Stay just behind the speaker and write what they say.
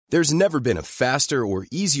There's never been a faster or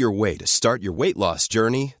easier way to start your weight loss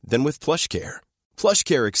journey than with PlushCare.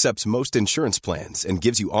 PlushCare accepts most insurance plans and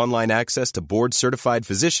gives you online access to board-certified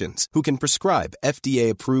physicians who can prescribe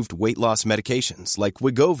FDA-approved weight loss medications like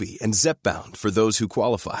Wegovy and Zepbound for those who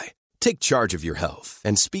qualify. Take charge of your health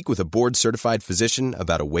and speak with a board-certified physician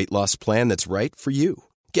about a weight loss plan that's right for you.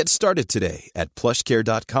 Get started today at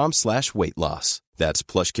plushcare.com/weight loss. That's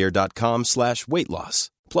plushcare.com/weight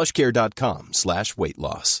loss. plushcare.com/weight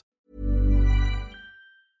loss.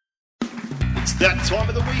 It's that time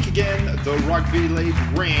of the week again, the Rugby League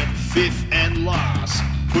rant, fifth and last.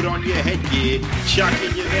 Put on your headgear, chuck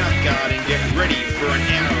in your mouthguard and get ready for an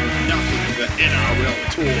hour of nothing but NRL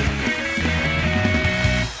talk.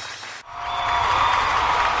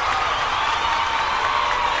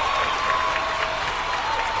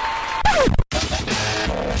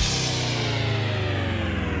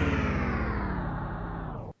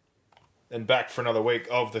 And back for another week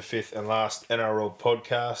of the fifth and last NRL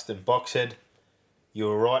podcast. And Boxhead, you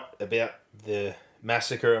were right about the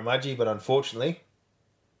massacre at Mudgee, but unfortunately,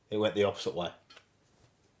 it went the opposite way.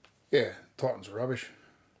 Yeah, Titans were rubbish.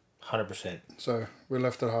 100%. So we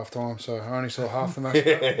left at half time, so I only saw half the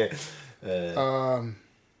massacre.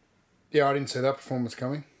 Yeah, I didn't see that performance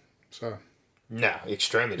coming. So no,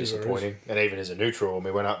 extremely disappointing. And even as a neutral, when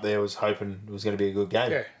we went up there, was hoping it was going to be a good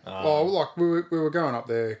game. Yeah. We were going up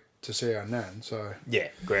there to see our nan, so yeah,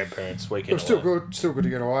 grandparents weekend. It was still good to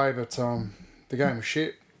get away, but the game was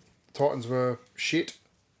shit. Titans were shit.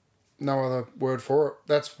 No other word for it.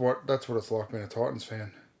 That's what it's like being a Titans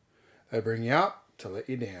fan. They bring you up to let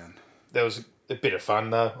you down. There was a bit of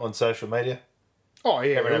fun though on social media. Oh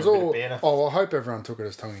yeah, everyone it was all. Well, I hope everyone took it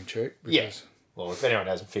as tongue in cheek. Yeah. Well, if anyone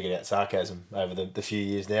hasn't figured out sarcasm over the few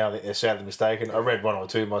years now, I think they're sadly mistaken. I read one or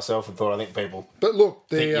two myself and thought I think people. But look,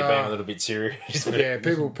 think you're being a little bit serious. Yeah,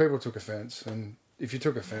 people took offence, and if you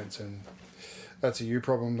took offence, and that's a you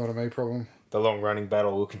problem, not a me problem. The long running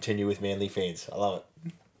battle will continue with Manly fans. I love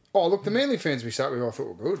it. Oh, look, the Manly fans we sat with, I thought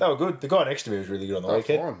were good. They were good. The guy next to me was really good on the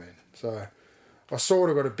weekend. Fine, man. So I sort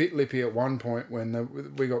of got a bit lippy at one point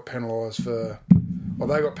when we got penalised for. Well,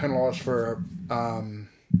 they got penalised for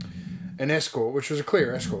an escort, which was a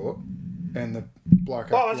clear escort, and the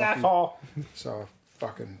bloke. What was that for? So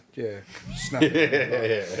fucking snap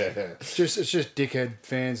it. It's just dickhead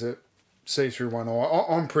fans that see through one eye.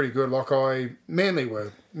 I'm pretty good. Manly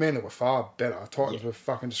were far better. Titans were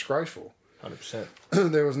fucking disgraceful. 100%.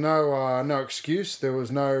 There was no excuse. There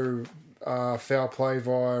was no foul play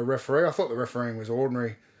via referee. I thought the refereeing was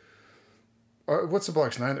ordinary. What's the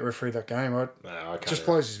bloke's name that refereed that game? I can't just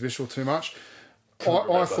blows his whistle too much.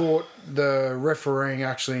 I thought the refereeing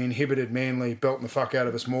actually inhibited Manly belting the fuck out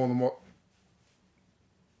of us more than what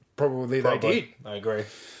probably they did. I agree.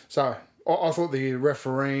 So I thought the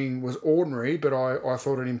refereeing was ordinary, but I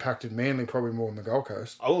thought it impacted Manly probably more than the Gold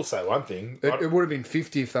Coast. I will say one thing. It would have been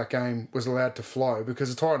 50 if that game was allowed to flow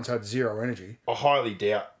because the Titans had zero energy. I highly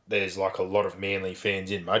doubt there's a lot of Manly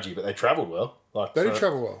fans in Mudgee, but they travelled well. They did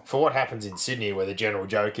travel well. For what happens in Sydney, where the general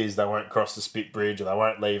joke is they won't cross the Spit Bridge or they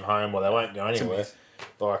won't leave home or they won't go anywhere.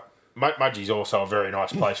 Mudgee's also a very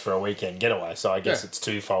nice place for a weekend getaway, so I guess it's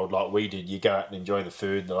twofold like we did. You go out and enjoy the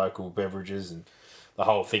food, the local beverages and the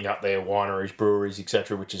whole thing up there, wineries, breweries,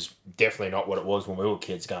 etc., which is definitely not what it was when we were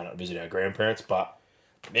kids going up and visit our grandparents. But,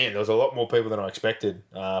 man, there was a lot more people than I expected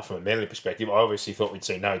from a Manly perspective. I obviously thought we'd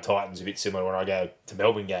see no Titans, a bit similar when I go to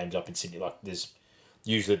Melbourne games up in Sydney. There's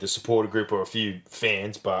usually the supporter group or a few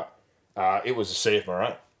fans, but it was a sea of my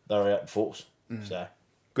own. They were out in force. So,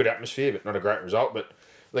 good atmosphere, but not a great result. But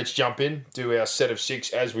let's jump in, do our set of 6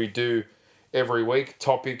 as we do every week.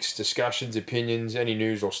 Topics, discussions, opinions, any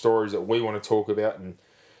news or stories that we want to talk about and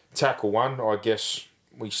tackle one. I guess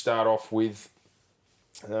we start off with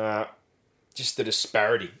just the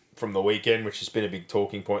disparity from the weekend, which has been a big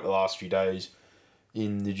talking point the last few days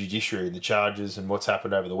in the judiciary, the charges and what's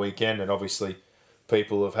happened over the weekend. And obviously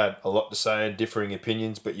people have had a lot to say and differing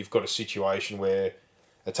opinions, but you've got a situation where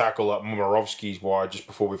a tackle like Momirovski's wide just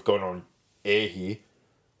before we've gone on air here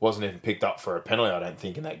wasn't even picked up for a penalty, I don't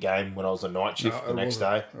think, in that game when I was on night shift the next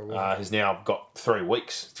day. Has now got 3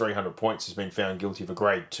 weeks, 300 points, has been found guilty of a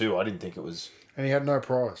grade 2. I didn't think it was... And he had no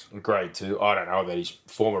prize. Grade 2. I don't know about his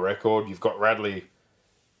former record. You've got Radley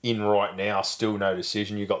in right now, still no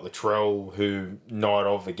decision. You've got Latrell, who night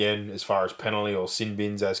of again as far as penalty or sin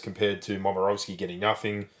bins as compared to Momirovski getting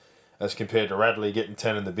nothing, as compared to Radley getting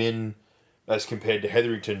 10 in the bin, as compared to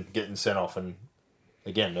Hetherington getting sent off. And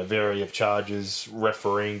again, a variety of charges,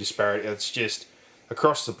 refereeing disparity. It's just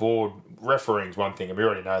across the board. Refereeing's one thing, and we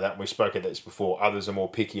already know that. And we spoke of this before. Others are more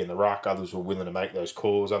picky in the ruck. Others are willing to make those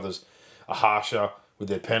calls. Others are harsher with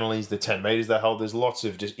their penalties, the 10 metres they hold. There's lots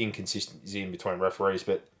of just inconsistency in between referees,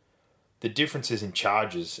 but the differences in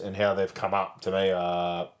charges and how they've come up, to me,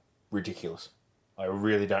 are ridiculous. I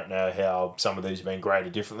really don't know how some of these have been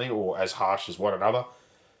graded differently or as harsh as one another.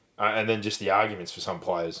 And then just the arguments for some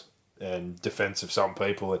players and defence of some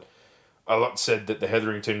people. And a lot said that the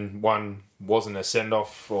Hetherington one wasn't a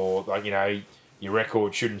send-off or, like, you know, your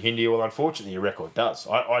record shouldn't hinder you. Well, unfortunately, your record does.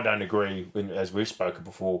 I don't agree, as we've spoken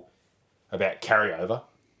before, about carryover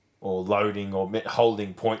or loading or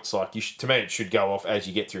holding points. Like, to me, it should go off as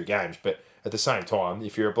you get through games. But at the same time,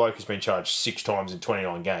 if you're a bloke who's been charged 6 times in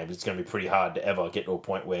 29 games, it's going to be pretty hard to ever get to a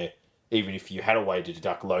point where even if you had a way to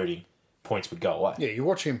deduct loading, points would go away. Yeah, you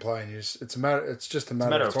watch him play, and it's just a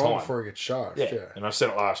matter of time before he gets charged. Yeah. And I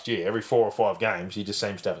said it last year. Every 4 or 5 games, he just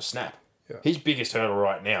seems to have a snap. Yeah. His biggest hurdle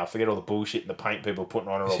right now, forget all the bullshit and the paint people are putting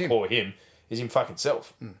on it or poor him, is him fucking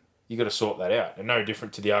self. You got to sort that out. And no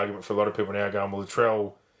different to the argument for a lot of people now going, well,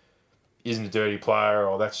 Latrell isn't a dirty player,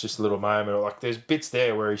 or that's just a little moment, or like there's bits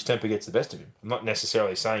there where his temper gets the best of him. I'm not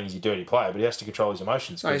necessarily saying he's a dirty player, but he has to control his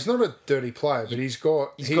emotions. No, he's not a dirty player, but he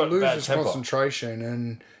loses concentration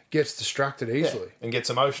and gets distracted easily. Yeah, and gets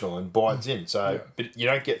emotional and bites in. So, but you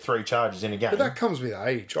don't get 3 charges in a game. But that comes with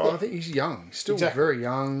age. I think he's young. He's still very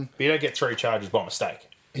young. But you don't get 3 charges by mistake.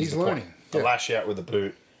 He's learning. The lash out with the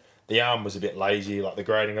boot. The arm was a bit lazy, like the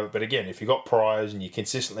grading of it. But again, if you've got priors and you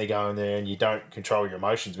consistently go in there and you don't control your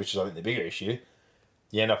emotions, which is, I think, the bigger issue,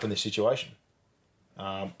 you end up in this situation.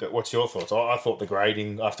 But what's your thoughts? I thought the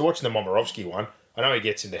grading, after watching the Momirovski one, I know he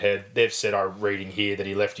gets in the head. They've said, reading here, that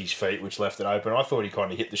he left his feet, which left it open. I thought he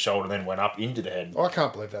kind of hit the shoulder and then went up into the head. I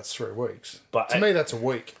can't believe that's 3 weeks. But to me, that's a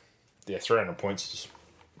week. Yeah, 300 points is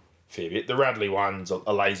a fair bit. The Radley one's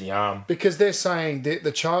a lazy arm. Because they're saying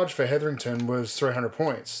the charge for Hetherington was 300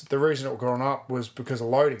 points. The reason it got up was because of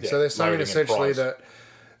loading. Yeah, so they're saying essentially that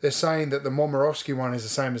the Momirovski one is the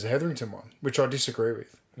same as the Hetherington one, which I disagree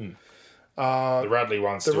with. The Radley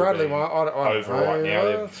one's still I don't know. Right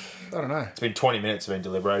now. I don't know. It's been 20 minutes of been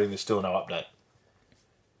deliberating. There's still no update. It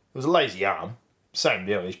was a lazy arm. Same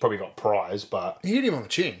deal. He's probably got priors, but he hit him on the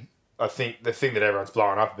chin. I think the thing that everyone's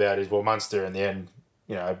blowing up about is, well, Munster in the end,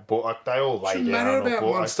 you know, like they all lay down. Shouldn't matter about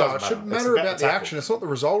Munster. It shouldn't matter about the action. It's not the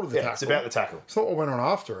result of the tackle. It's about the tackle. It's not what went on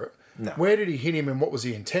after it. No. Where did he hit him and what was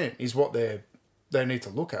the intent is what they need to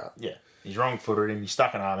look at. Yeah. He's wrong-footed him. He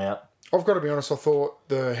stuck an arm out. I've got to be honest, I thought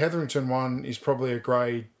the Hetherington one is probably a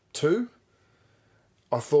grade 2.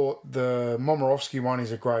 I thought the Momirovski one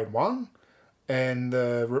is a grade 1. And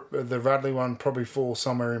the Radley one probably falls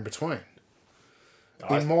somewhere in between.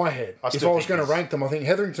 In my head. If I was going to rank them, I think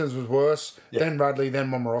Hetherington's was worse, then Radley,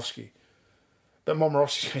 then Momirovski. But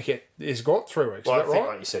Momirovski's he's got 3 weeks, well, is that right?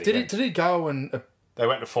 Like you said did he go and... they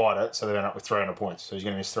went to fight it, so they went up with 300 points. So he's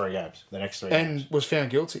going to miss 3 games, the next 3 games. And was found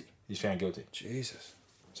guilty? He's found guilty. Jesus.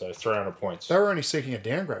 So 300 points. They were only seeking a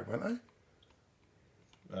downgrade, weren't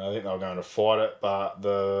they? I think they were going to fight it, but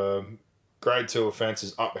the grade 2 offence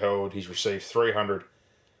is upheld. He's received 300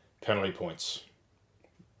 penalty points.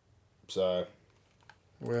 So...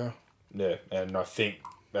 well... yeah, and I think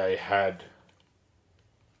they had...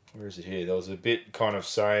 where is it here? There was a bit kind of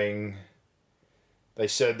saying... they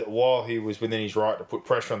said that while he was within his right to put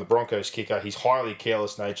pressure on the Broncos kicker, his highly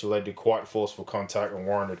careless nature led to quite forceful contact and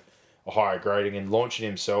warranted a higher grading. In launching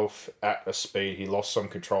himself at a speed, he lost some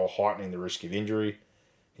control, heightening the risk of injury.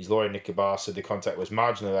 His lawyer, Nick Gabar, said the contact was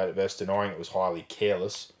marginally late at best, denying it was highly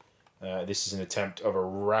careless. This is an attempt of a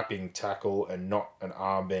wrapping tackle and not an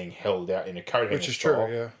arm being held out in a coat hanger which is style.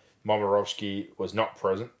 true, yeah. Momirovski was not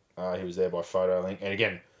present. He was there by photo link. And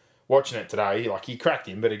again, watching it today, like, he cracked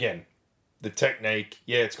him, but again, the technique,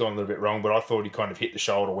 it's gone a little bit wrong, but I thought he kind of hit the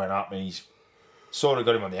shoulder, went up, and he's sort of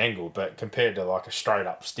got him on the angle, but compared to like a straight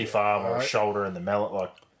up stiff arm or a shoulder in the mallet,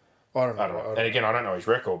 like, I don't know. And again, I don't know his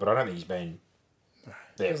record, but I don't think he's been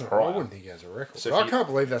there prior. I wouldn't think he has a record. So I can't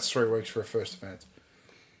believe that's 3 weeks for a first offence.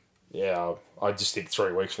 Yeah, I just think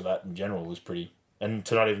 3 weeks for that in general was pretty... and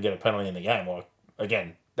to not even get a penalty in the game, like,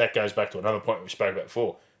 again, that goes back to another point we spoke about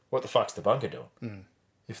before. What the fuck's the bunker doing?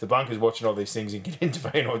 If the bunker's watching all these things and can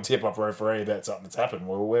intervene or tip up a referee about something that's happened,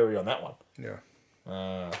 well, where are we on that one?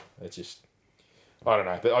 Yeah. It's just... I don't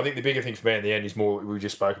know. But I think the bigger thing for me in the end is more what we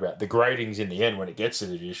just spoke about. The gradings in the end, when it gets to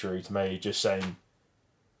the judiciary, to me, just seem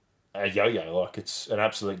a yo-yo. Like, it's an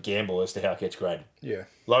absolute gamble as to how it gets graded. Yeah.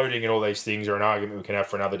 Loading and all these things are an argument we can have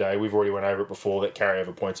for another day. We've already went over it before, that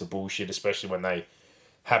carryover points are bullshit, especially when they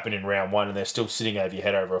happen in round 1 and they're still sitting over your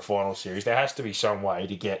head over a final series. There has to be some way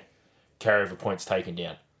to get carryover points taken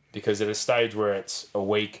down. Because at a stage where it's a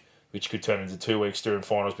week, which could turn into 2 weeks during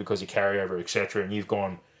finals because of carryover, etc., and you've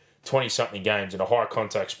gone 20-something games in a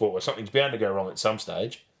high-contact sport where something's bound to go wrong at some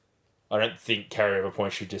stage, I don't think carryover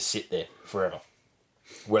points should just sit there forever.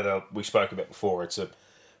 Whether we spoke about before, it's a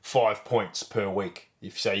 5 points per week.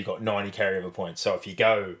 If say you got 90 carryover points, so if you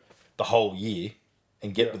go the whole year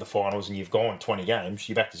and get to the finals and you've gone 20 games,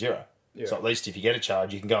 you're back to zero. Yeah. So at least if you get a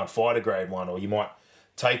charge, you can go and fight a grade 1, or you might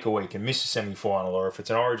take a week and miss a semi-final, or if it's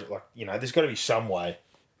an origin, there's got to be some way.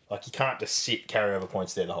 Like, you can't just sit carryover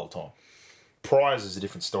points there the whole time. Prize is a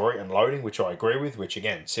different story, and loading, which I agree with, which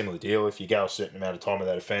again, similar deal. If you go a certain amount of time with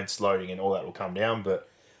that offence, loading and all that will come down, but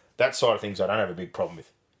that side of things I don't have a big problem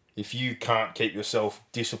with. If you can't keep yourself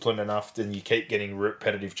disciplined enough, then you keep getting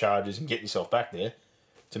repetitive charges and get yourself back there,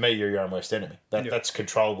 to me, you're your own worst enemy. That's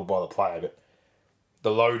controllable by the player, but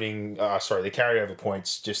the loading, the carryover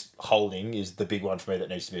points, just holding, is the big one for me that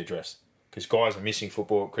needs to be addressed. Because guys are missing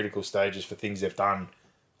football at critical stages for things they've done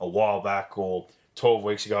a while back, or 12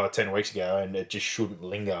 weeks ago or 10 weeks ago, and it just shouldn't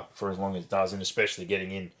linger for as long as it does, and especially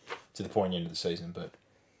getting in to the pointy end of the season.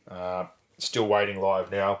 But still waiting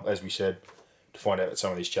live now, as we said, to find out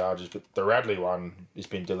some of these charges. But the Radley one has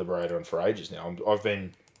been deliberated on for ages now. I've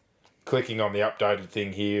been clicking on the updated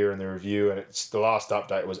thing here and the review, and it's the last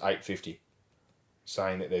update was 8:50,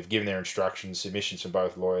 saying that they've given their instructions, submissions from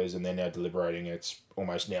both lawyers, and they're now deliberating. It's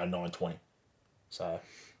almost now 9:20. So,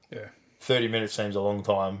 yeah, 30 minutes seems a long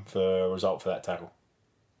time for a result for that tackle.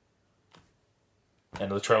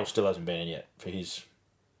 And Latrell still hasn't been in yet for his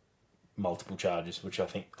multiple charges, which I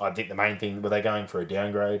think the main thing, were they going for a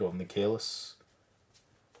downgrade on the careless?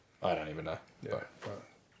 I don't even know. Yeah, but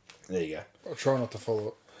there you go. I'll try not to follow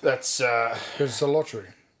it. That's because it's a lottery.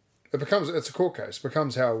 It's a court case. It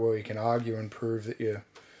becomes how well you can argue and prove that you're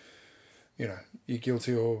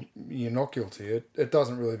guilty or you're not guilty. It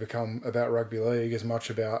doesn't really become about rugby league as much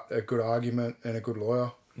about a good argument and a good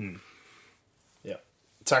lawyer. Yeah.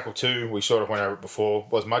 Tackle 2, we sort of went over it before,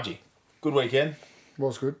 was Mudgee. Good weekend.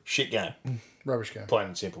 Was good. Shit game. Rubbish game. Plain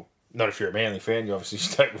and simple. Not if you're a Manly fan, you obviously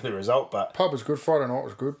stayed with the result, but... Pub was good. Friday night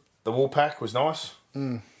was good. The Woolpack was nice.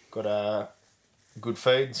 Got a good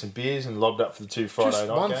feed and some beers and lobbed up for the 2 Friday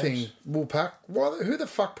night games. Just one thing, Woolpack, who the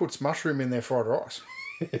fuck puts mushroom in their fried rice?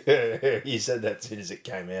 You said that as soon as it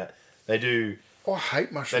came out. They do... I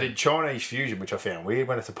hate mushroom. They did Chinese fusion, which I found weird.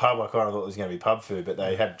 When it's a pub, I kind of thought it was going to be pub food, but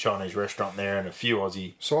they had a Chinese restaurant there and a few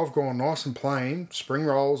Aussie. So I've gone nice and plain, spring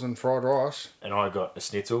rolls and fried rice. And I got a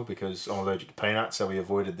schnitzel because I'm allergic to peanuts, so we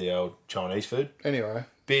avoided the old Chinese food. Anyway.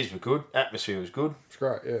 Beers were good. Atmosphere was good. It's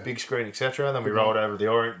great, yeah. Big screen, etc. Then we rolled over to the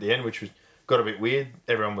Orient at the end, which got a bit weird.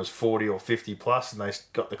 Everyone was 40 or 50 plus, and they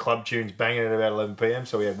got the club tunes banging at about 11 p.m,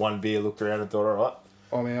 so we had one beer, looked around and thought, all right.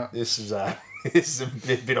 I'm out. This is a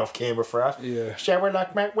bit off camera for us. Yeah. So we're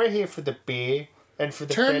like, mate, we're here for the beer and for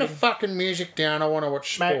the Turn betting. the fucking music down. I want to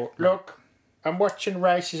watch sport. Mate, look, I'm watching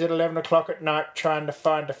races at 11 o'clock at night trying to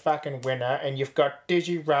find a fucking winner, and you've got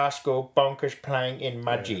Dizzy Rascal bonkers playing in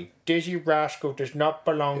Mudgee. Yeah. Dizzy Rascal does not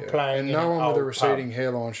belong playing in no an one with a old receding pub.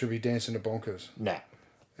 Hairline should be dancing to bonkers. Nah.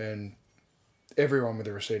 And everyone with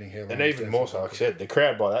a receding hairline. And even more so, like I said, the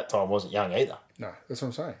crowd by that time wasn't young either. No, that's what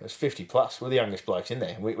I'm saying. It was 50 plus. We're the youngest blokes in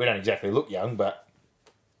there. We don't exactly look young, but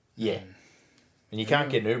yeah. And you can't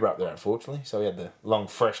get an Uber up there, unfortunately. So we had the long,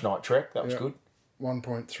 fresh night trek. That was good.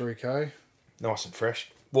 1.3k. Nice and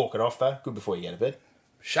fresh. Walk it off, though. Good before you go to bed.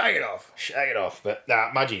 Shake it off. Shake it off. But,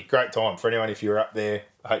 Mudgee, great time. For anyone, if you were up there,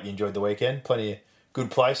 I hope you enjoyed the weekend. Plenty of good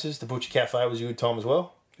places. The Butcher Cafe was a good time as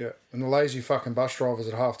well. Yeah. And the lazy fucking bus drivers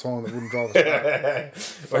at half time that wouldn't drive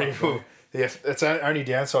us back. Yeah, it's only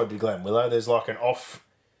downside to Glen Willow. There's like an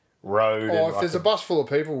off-road. If there's a bus full of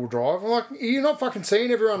people will drive. I'm like, you're not fucking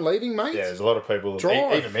seeing everyone leaving, mate? Yeah, there's a lot of people,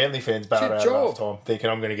 even Manly fans, bailed out at half time, thinking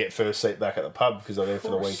I'm going to get first seat back at the pub because I'm there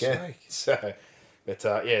for the weekend. So, but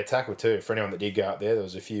tackle 2. For anyone that did go up there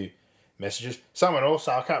was a few messages. Someone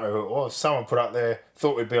also, I can't remember who it was, someone put up there,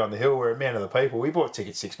 thought we'd be on the hill. We're a man of the people. We bought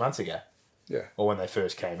tickets 6 months ago. Yeah. Or when they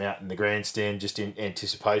first came out in the grandstand, just in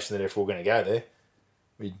anticipation that if we're going to go there,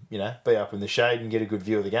 we'd, be up in the shade and get a good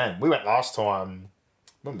view of the game. We went last time,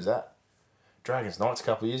 when was that? Dragons Nights a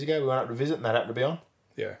couple of years ago. We went up to visit and that happened to be on.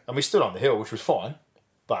 Yeah. And we stood on the hill, which was fine.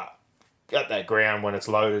 But at that ground, when it's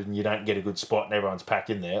loaded and you don't get a good spot and everyone's packed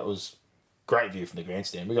in there, it was great view from the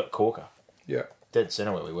grandstand. We got Corker. Yeah. Dead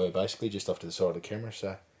centre where we were, basically, just off to the side of the camera.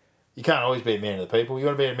 So you can't always be a man of the people. You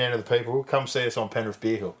want to be a man of the people, come see us on Penrith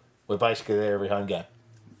Beer Hill. We're basically there every home game.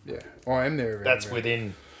 Yeah. I am there every That's home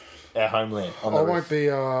within our homeland. I won't be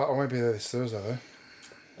there this Thursday,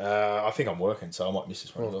 though. I think I'm working, so I might miss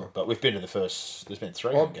this one as well. But we've been to the first... There's been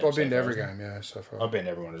 3 games. I've been to every game, so far. I've been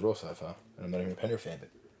to everyone as well so far. And I'm not even a Penrith fan, but...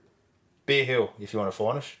 Beer Hill, if you want to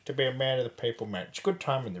find us. To be a man of the people, mate. It's a good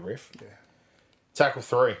time in the riff. Yeah. Tackle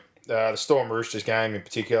 3. The Storm Roosters game in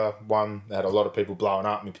particular, one that had a lot of people blowing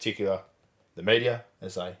up, in particular the media,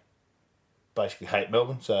 as they basically hate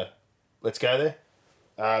Melbourne, so let's go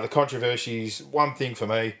there. The controversies, one thing for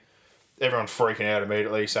me, everyone's freaking out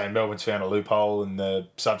immediately, saying Melbourne's found a loophole in the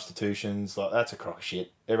substitutions. Like, that's a crock of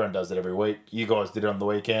shit. Everyone does that every week. You guys did it on the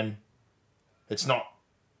weekend. It's not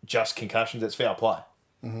just concussions, it's foul play.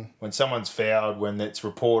 Mm-hmm. When someone's fouled, when it's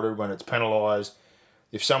reported, when it's penalised,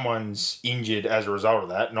 if someone's injured as a result of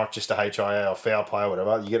that, not just a HIA or foul play or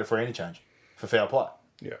whatever, you get a free interchange for foul play.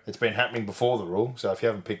 Yeah. It's been happening before the rule, so if you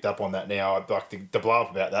haven't picked up on that now, I'd like the blow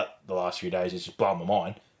up about that the last few days is just blowing my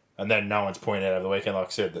mind. And then no one's pointed out over the weekend, like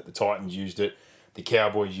I said, that the Titans used it, the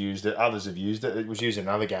Cowboys used it, others have used it. It was used in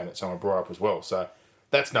another game that someone brought up as well. So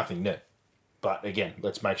that's nothing new. But again,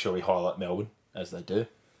 let's make sure we highlight Melbourne, as they do.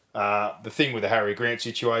 The thing with the Harry Grant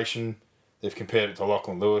situation, they've compared it to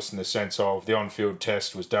Lachlan Lewis in the sense of the on-field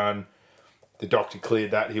test was done. The doctor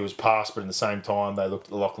cleared that. He was passed, but in the same time, they looked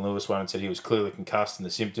at the Lachlan Lewis one and said he was clearly concussed in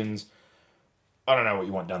the symptoms. I don't know what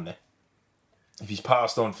you want done there. If he's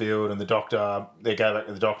passed on field and they go back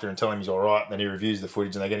to the doctor and tell him he's all right, and then he reviews the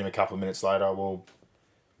footage and they get him a couple of minutes later, well,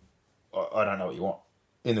 I don't know what you want.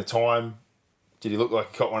 In the time, did he look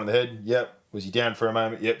like he caught one in the head? Yep. Was he down for a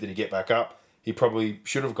moment? Yep. Did he get back up? He probably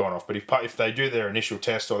should have gone off. But if they do their initial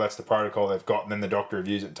test or that's the protocol they've got and then the doctor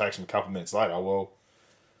reviews it and takes him a couple of minutes later, well,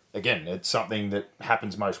 again, it's something that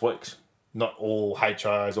happens most weeks. Not all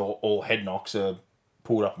HIAs or all head knocks are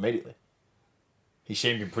pulled up immediately. He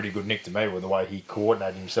seemed in pretty good nick to me with the way he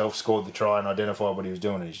coordinated himself, scored the try and identified what he was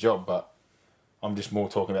doing in his job. But I'm just more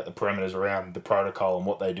talking about the parameters around the protocol and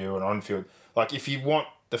what they do and on-field. Like, if you want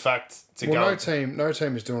the fact to go... No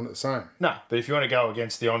team is doing it the same. No, but if you want to go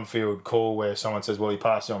against the on-field call where someone says, well, he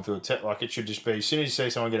passed the on-field test, like, it should just be, as soon as you see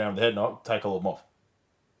someone get down with the head knock, take all of them off.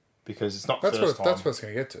 Because it's not the first time. That's what it's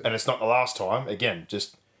going to get to. And it's not the last time. Again,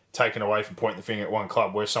 just taken away from pointing the finger at one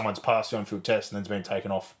club where someone's passed the on-field test and then's been taken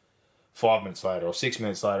off 5 minutes later or 6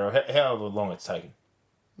 minutes later or however long it's taken.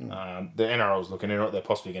 The NRL's looking into it. They're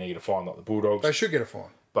possibly going to get a fine like the Bulldogs. They should get a fine.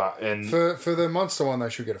 For the Munster one, they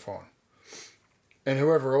should get a fine. And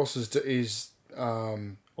whoever else is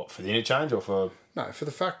what, for the interchange or for... No, for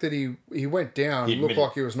the fact that he went down, looked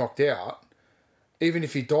like he was knocked out. Even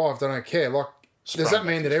if he dived, I don't care. Like, does that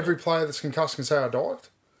mean that every player that's concussed can say I dived?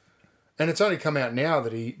 And it's only come out now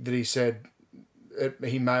that he said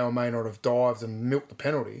he may or may not have dived and milked the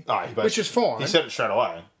penalty, which is fine. He said it straight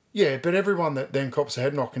away. Yeah, but everyone that then cops a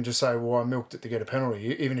head knock can just say, well, I milked it to get a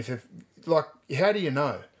penalty, even if like, how do you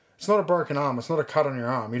know? It's not a broken arm. It's not a cut on your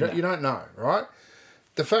arm. You don't know, right?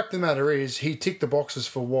 The fact of the matter is he ticked the boxes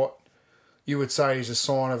for what you would say is a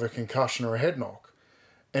sign of a concussion or a head knock.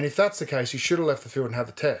 And if that's the case, he should have left the field and had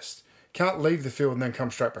the test. Can't leave the field and then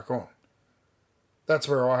come straight back on. That's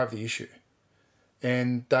where I have the issue.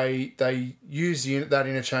 And they use that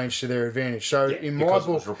interchange to their advantage. So in my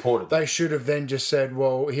book, they should have then just said,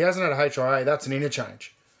 well, he hasn't had a HIA, that's an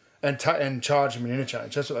interchange. And charge him an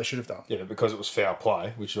interchange. That's what they should have done. Yeah, but because it was foul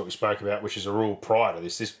play, which is what we spoke about, which is a rule prior to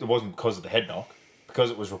this, it wasn't because of the head knock. Because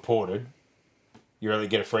it was reported, you only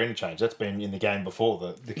get a free interchange. That's been in the game before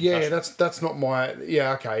the concussion. Yeah, that's not my...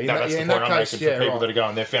 Yeah, okay. That's the point I'm making for people that are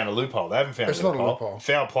going, they've found a loophole. They haven't found a loophole. It's not a loophole.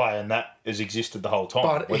 Foul play, and that has existed the whole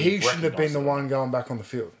time. But he shouldn't have been the one going back on the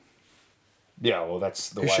field. Yeah, well,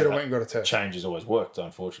 that's the way he should have went and got a test. Change has always worked,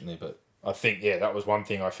 unfortunately. But I think, that was one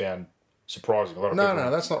thing I found surprising. A lot of people... No,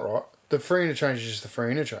 that's not right. The free interchange is just the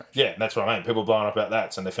free interchange. Yeah, that's what I mean. People blowing up about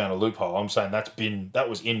that, saying they found a loophole. I'm saying that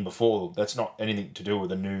was in before. That's not anything to do with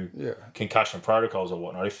the new concussion protocols or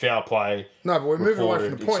whatnot. If foul play... No, but we're moving away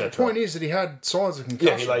from the point. The point is that he had signs of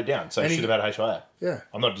concussion. Yeah, he laid down, so he should have had HIA. Yeah.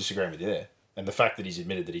 I'm not disagreeing with you there. And the fact that he's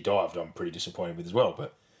admitted that he dived, I'm pretty disappointed with as well.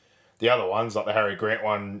 But the other ones, like the Harry Grant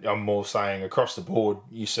one, I'm more saying across the board,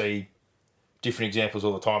 you see different examples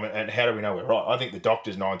all the time. And how do we know we're right? I think the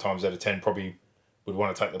doctors 9 times out of 10 probably... would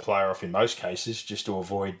want to take the player off in most cases just to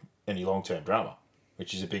avoid any long-term drama,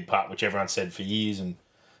 which is a big part, which everyone said for years, and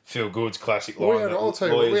Phil Good's classic line we had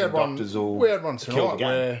one tonight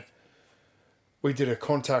where we did a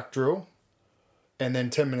contact drill, and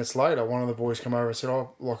then 10 minutes later, one of the boys come over and said,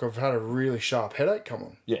 I've had a really sharp headache come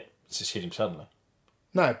on. Yeah, it's just hit him suddenly.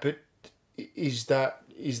 No, but is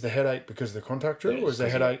the headache because of the contact drill, or is the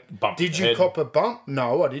headache... Did you cop a bump?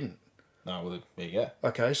 No, I didn't. No, well, there you go.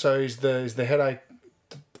 Okay, so is the headache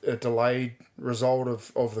a delayed result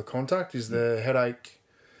of the contact? Is the headache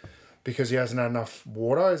because he hasn't had enough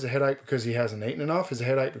water? Is the headache because he hasn't eaten enough? Is the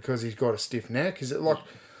headache because he's got a stiff neck? Is it like...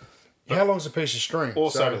 how long's a piece of string?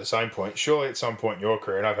 Also, to the same point, surely at some point in your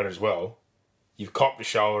career, and I've had it as well, you've copped a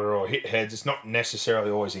shoulder or hit heads. It's not necessarily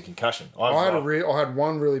always a concussion. I had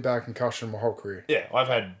one really bad concussion in my whole career. Yeah, I've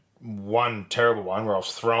had one terrible one where I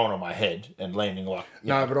was thrown on my head and landing like...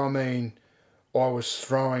 No, but I mean... I was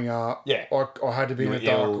throwing up. Yeah. I had to be You in were a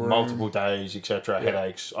dark ill, room. multiple days, etc.,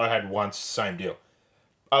 headaches. I had once, same deal.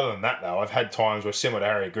 Other than that, though, I've had times where, similar to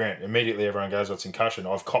Harry Grant, immediately everyone goes, "What's concussion?"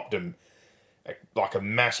 I've copped him like a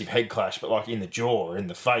massive head clash, but like in the jaw or in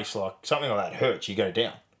the face, like something like that hurts, you go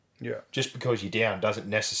down. Yeah. Just because you're down doesn't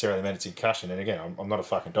necessarily mean it's a concussion. And again, I'm not a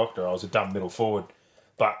fucking doctor. I was a dumb middle forward.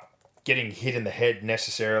 But getting hit in the head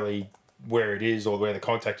necessarily where it is or where the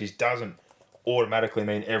contact is doesn't automatically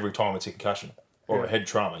mean every time it's a concussion or a head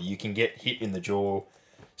trauma. You can get hit in the jaw,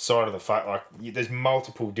 side of the face. Like, there's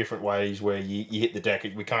multiple different ways where you hit the deck.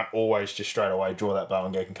 We can't always just straight away draw that bow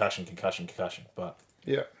and go concussion. But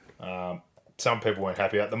Yeah. some people weren't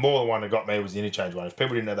happy. The more the one that got me was the interchange one. If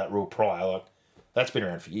people didn't know that rule prior, like, that's been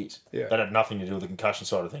around for years. Yeah. That had nothing to do with the concussion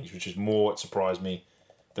side of things, which is more, it surprised me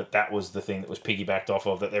that was the thing that was piggybacked off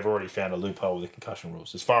of, that they've already found a loophole with the concussion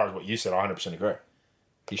rules. As far as what you said, I 100% agree.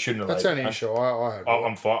 He shouldn't have. That's the only issue I had.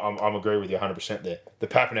 I'm fine. I'm agree with you 100% there. The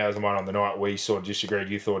Pappenhausen one on the night, we sort of disagreed.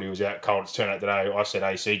 You thought he was out cold. It's turned out today, I said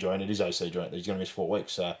AC joint. It is AC joint. He's going to miss 4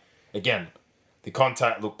 weeks. So, again, the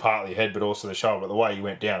contact looked partly head, but also the shoulder. But the way he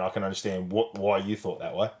went down, I can understand why you thought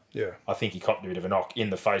that way. Yeah. I think he copped a bit of a knock in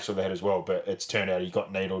the face or the head as well, but it's turned out he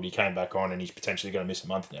got needled, he came back on, and he's potentially going to miss a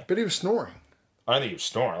month now. But he was snoring. I don't think he was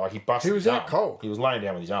snoring. Like, he busted He was his out arm. cold. He was laying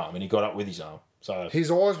down with his arm, and he got up with his arm. So His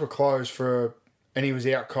eyes were closed and he was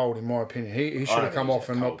out cold, in my opinion. He should have come off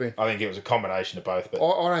and not been. I think it was a combination of both, but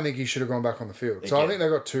I don't think he should have gone back on the field. So I think they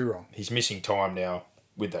got two wrong. he's missing time now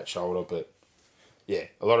with that shoulder, but yeah,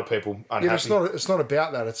 a lot of people unhappy. Yeah, but it's not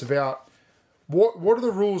about that. It's about what are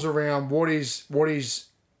the rules around what is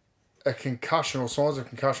a concussion or signs of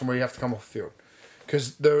concussion where you have to come off the field.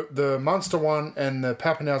 Because the Munster one and the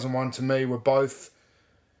Pappenhausen one, to me, were both...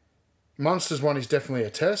 Munster's one is definitely a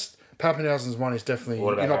test. Pappenhausen's one is definitely...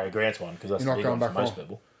 What about Harry Grant's one? Because that's the big one for most on.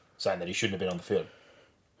 people, saying that he shouldn't have been on the field.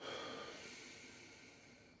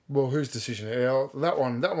 Well, whose decision? That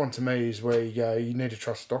one to me is where you go, you need to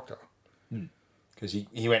trust the doctor. Because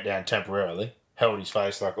he went down temporarily, held his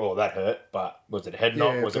face like, oh, that hurt, but was it a head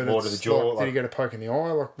knock? Was it more to the jaw? Did he get a poke in the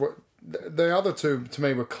eye? Like, what? The other two, to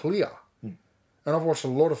me, were clear. And I've watched a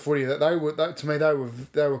lot of footy that to me,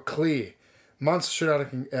 they were clear. Munster should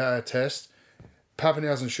have had a test.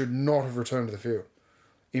 Pappenhausen should not have returned to the field,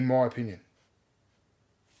 in my opinion.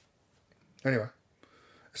 Anyway,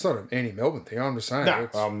 it's not an anti-Melbourne thing. I'm just saying. No,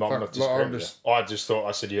 I'm not disagreeing with you. I just thought,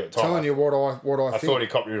 I said to you at the time, telling you what I I think. thought he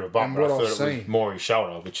copped rid of a bump, but I thought it was seen. more his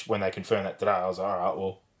shoulder, which when they confirmed that today, I was like, all right,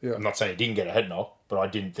 well, Yeah. I'm not saying he didn't get a head knock, but I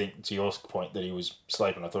didn't think, to your point, that he was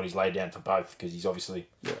sleeping. I thought he's laid down for both because he's obviously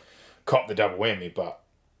copped the double whammy, but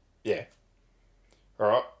yeah. All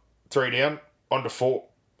right, 3 down, on to 4.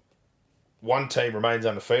 One team remains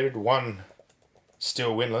undefeated, one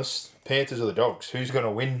still winless. Panthers or the Dogs? Who's going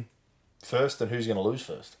to win first and who's going to lose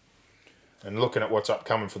first? And looking at what's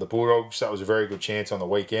upcoming for the Bulldogs, that was a very good chance on the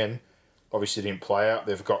weekend. Obviously didn't play out.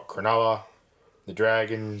 They've got Cronulla, the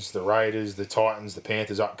Dragons, the Raiders, the Titans, the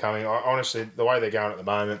Panthers upcoming. Honestly, the way they're going at the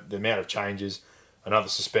moment, the amount of changes, another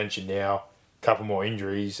suspension now, a couple more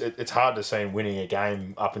injuries, it's hard to see them winning a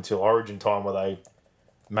game up until Origin time where they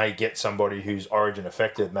may get somebody who's Origin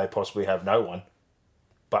affected and they possibly have no one.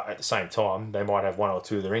 But at the same time, they might have one or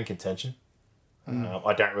two that are in contention.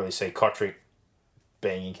 I don't really see Kotrick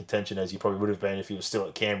being in contention as he probably would have been if he was still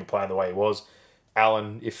at Canberra playing the way he was.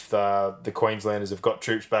 Allen, if the Queenslanders have got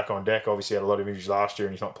troops back on deck, obviously had a lot of injuries last year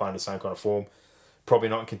and he's not playing the same kind of form, probably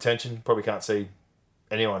not in contention. Probably can't see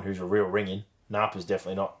anyone who's a real ring-in. Napa's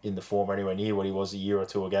definitely not in the form anywhere near what he was a year or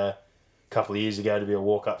two ago, a couple of years ago to be a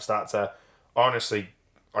walk-up start. So, honestly,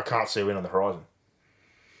 I can't see a win on the horizon.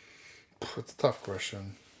 It's a tough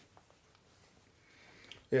question.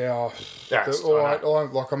 Yeah,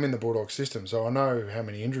 I'm in the Bulldog system, so I know how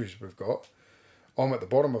many injuries we've got. I'm at the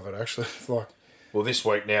bottom of it, actually. Well, this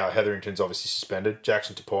week now, Hetherington's obviously suspended.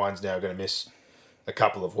 Jackson Tapine's now going to miss a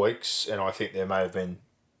couple of weeks, and I think there may have been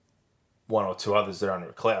one or two others that are under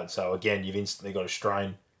a cloud. So, again, you've instantly got a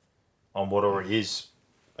strain on what already is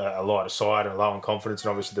a lighter side and low in confidence, and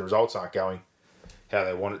obviously the results aren't going how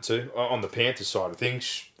they want it to. On the Panthers side of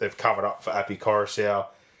things, they've covered up for Appy Coruscant,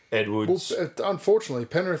 Edwards. Well, unfortunately,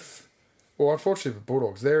 Penrith, unfortunately for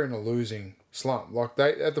Bulldogs, they're in a losing slump. Like,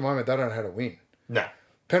 at the moment, they don't know how to win. No.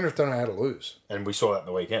 Penrith don't know how to lose. And we saw that in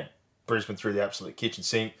the weekend. Brisbane threw the absolute kitchen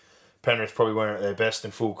sink. Penrith probably weren't at their best,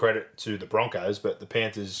 and full credit to the Broncos, but the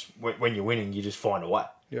Panthers, when you're winning, you just find a way.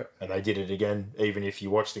 Yeah. And they did it again, even if you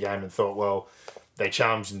watched the game and thought, well, they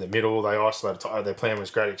charged in the middle, they isolated, their plan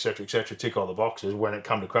was great, etc., tick all the boxes. When it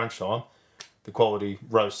come to crunch time, the quality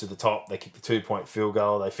rose to the top. They kicked the 2-point field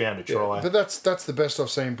goal. They found a try. Yeah, but that's the best I've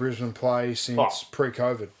seen Brisbane play since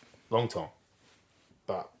pre-COVID. Long time.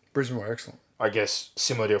 But Brisbane were excellent. I guess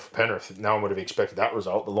similar deal for Penrith. No one would have expected that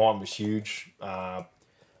result. The line was huge.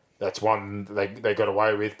 That's one they got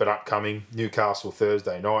away with, but upcoming Newcastle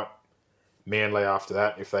Thursday night. Manly after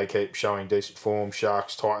that, if they keep showing decent form.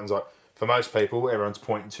 Sharks, Titans. Like for most people, everyone's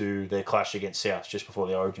pointing to their clash against South just before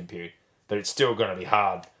the Origin period. But it's still going to be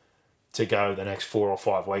hard to go the next 4 or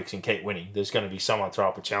 5 weeks and keep winning. There's going to be someone throw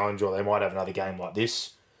up a challenge, or they might have another game like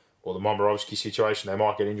this, or the Momorowski situation. They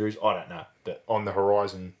might get injuries. I don't know. But on the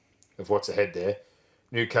horizon of what's ahead there,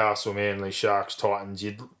 Newcastle, Manly, Sharks, Titans,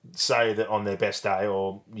 you'd say that on their best day,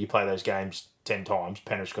 or you play those games 10 times,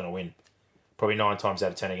 Penrith's going to win. Probably 9 times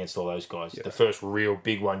out of 10 against all those guys. Yeah. The first real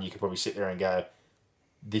big one you could probably sit there and go,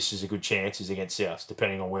 this is a good chance, is against South,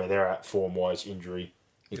 depending on where they're at, form-wise, injury,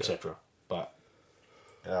 etc. Yeah.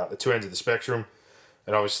 But the two ends of the spectrum,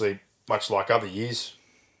 and obviously, much like other years,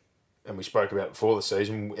 and we spoke about before the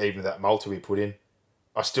season, even that multi we put in,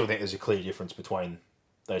 I still think there's a clear difference between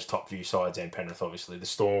those top few sides and Penrith, obviously. The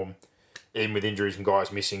Storm, even with injuries and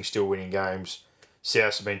guys missing, still winning games.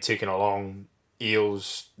 Souths have been ticking along.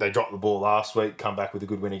 Eels, they dropped the ball last week, come back with a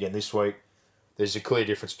good win again this week. There's a clear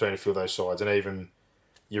difference between a few of those sides, and even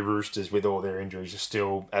your Roosters, with all their injuries, are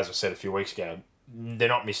still, as I said a few weeks ago, they're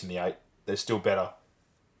not missing the 8. They're still better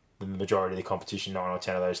than the majority of the competition. 9 or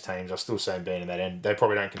 10 of those teams, I still see them being in that end. They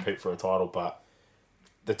probably don't compete for a title, but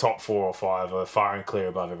the top 4 or 5 are far and clear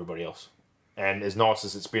above everybody else. And as nice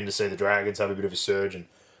as it's been to see the Dragons have a bit of a surge and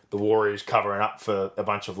the Warriors covering up for a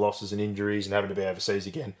bunch of losses and injuries and having to be overseas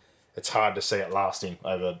again, it's hard to see it lasting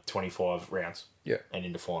over 25 rounds and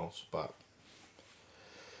into finals. But,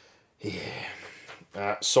 yeah.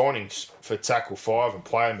 Signings for tackle 5 and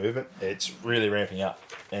player movement, it's really ramping up.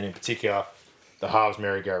 And in particular, the halves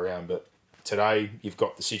merry-go-round. But today, you've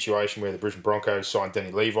got the situation where the Brisbane Broncos signed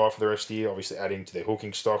Danny Levi for the rest of the year, obviously adding to their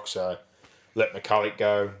hooking stock. So, let McCulloch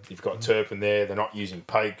go. You've got Turpin there. They're not using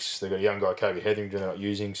Pakes. They've got a young guy, Kobe Hetherington, they're not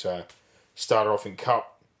using. So, started off in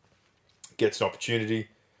Cup, gets an opportunity.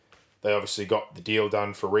 They obviously got the deal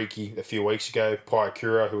done for Riki a few weeks ago.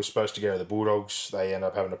 Piakura, who was supposed to go to the Bulldogs, they ended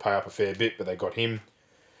up having to pay up a fair bit, but they got him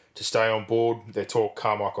to stay on board. Their talk,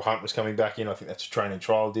 Carmichael Hunt was coming back in. I think that's a training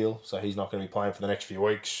trial deal, so he's not going to be playing for the next few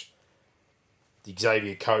weeks. The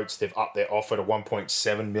Xavier Coates, they've upped their offer to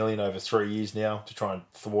 $1.7 million over 3 years now to try and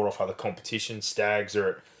thwart off other competition. Stags are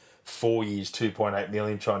at 4 years, $2.8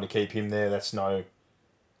 million, trying to keep him there. That's no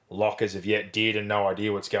lock as of yet. Dearden, no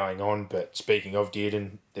idea what's going on. But speaking of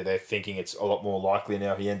Dearden, they're thinking it's a lot more likely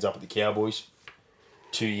now he ends up at the Cowboys.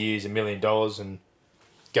 2 years, $1 million, and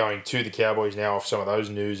going to the Cowboys now off some of those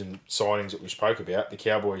news and signings that we spoke about. The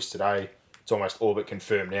Cowboys today, it's almost all but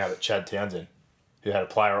confirmed now that Chad Townsend, who had a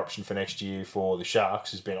player option for next year for the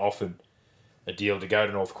Sharks, has been offered a deal to go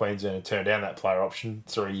to North Queensland and turn down that player option.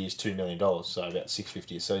 3 years, $2 million, so about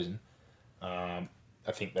 $650 a season.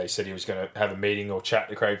 I think they said he was going to have a meeting or chat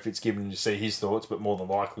to Craig Fitzgibbon to see his thoughts, but more than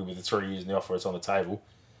likely with the 3 years and the offer it's on the table,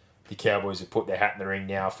 the Cowboys have put their hat in the ring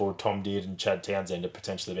now for Tom Dearden and Chad Townsend to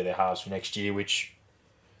potentially be their halves for next year, which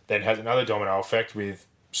then has another domino effect with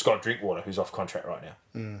Scott Drinkwater, who's off contract right now.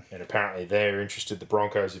 And apparently they're interested. The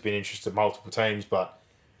Broncos have been interested, multiple teams, but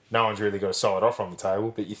no one's really got a solid offer on the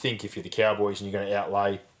table. But you think if you're the Cowboys and you're going to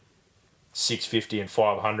outlay $650 and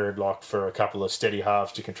 $500 like for a couple of steady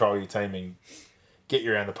halves to control your team and get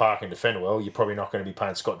you around the park and defend well, you're probably not going to be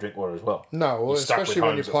paying Scott Drinkwater as well. No, well, especially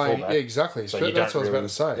when you're playing... Yeah, exactly. So that's what I was about to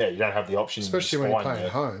say. Yeah, you don't have the option. Especially when you're playing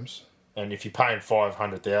Holmes. And if you're paying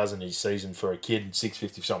 $500,000 each season for a kid and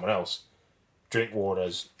 $650 for someone else,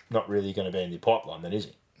 Drinkwater's not really going to be in the pipeline then, is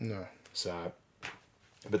he? No. So,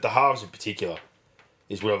 but the halves in particular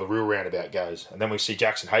is where the real roundabout goes. And then we see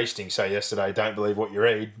Jackson Hastings say yesterday, don't believe what you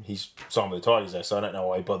read. He's signed with the Tigers there, so I don't know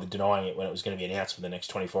why he bothered denying it when it was going to be announced for the next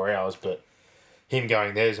 24 hours. But him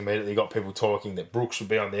going there has immediately got people talking that Brooks would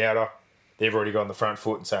be on the outer. They've already got on the front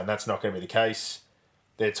foot and saying that's not going to be the case.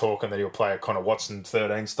 They're talking that he'll play a Connor Watson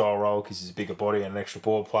 13 style role because he's a bigger body and an extra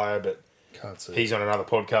ball player, but can't see. He's on another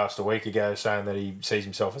podcast a week ago saying that he sees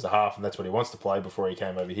himself as a half and that's what he wants to play before he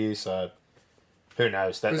came over here. So who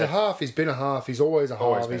knows? He's a half. He's been a half. He's always a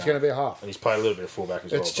half. He's going to be a half. And he's played a little bit of fullback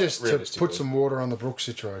as well. It's just to put some water on the Brooks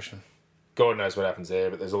situation. God knows what happens there,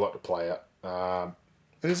 but there's a lot to play out.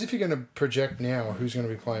 And as if you're going to project now who's going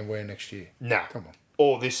to be playing where next year. Nah. Come on.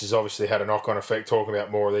 All this has obviously had a knock-on effect, talking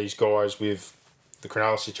about more of these guys with the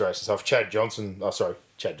Cronulla situation. So if Chad Johnson,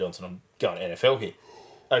 I'm going NFL here.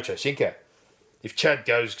 Ocho Cinco. If Chad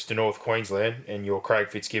goes to North Queensland and you're Craig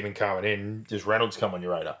Fitzgibbon coming in, does Reynolds come on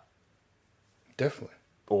your radar? Definitely.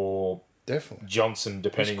 Or definitely Johnson,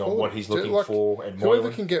 depending on what he's looking for, and whoever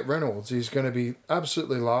Moylan. Can get Reynolds is going to be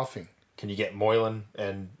absolutely laughing. Can you get Moylan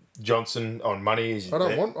and Johnson on money? Is I don't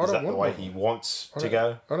that want the way Moylan. he wants to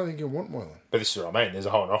go? I don't think he'll want Moylan. But this is what I mean. There's a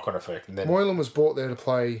whole knock-on effect. And then Moylan was brought there to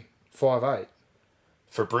play 5'8".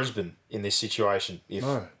 for Brisbane in this situation,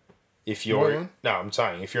 if you're Moylan? no, I'm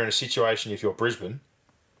saying if you're in a situation, if you're Brisbane,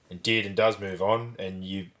 and Dearden does move on, and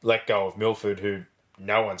you let go of Milford, who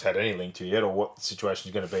no one's had any link to yet, or what the situation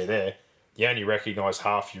is going to be there, the only recognised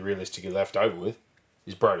half you realistically left over with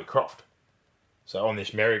is Brodie Croft. So on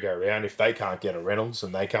this merry-go-round, if they can't get a Reynolds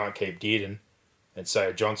and they can't keep Dearden, and say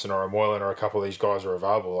a Johnson or a Moylan or a couple of these guys are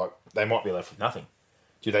available, like they might be left with nothing.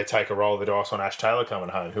 Do they take a roll of the dice on Ash Taylor coming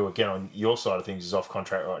home, who again on your side of things is off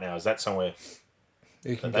contract right now? Is that somewhere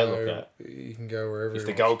You can that go. they look at? You can go wherever. If he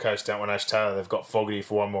the wants. Gold Coast don't want Ash Taylor, they've got Fogarty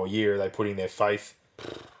for one more year. Are they putting their faith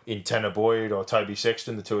in Tanner Boyd or Toby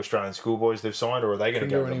Sexton, the two Australian schoolboys they've signed, or are they going to Couldn't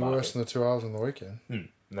go do to any market? worse than the 2 hours on the weekend. And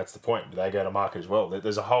that's the point. Do they go to market as well?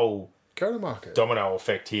 There's a whole Go to market. domino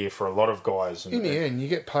effect here for a lot of guys. In the end, you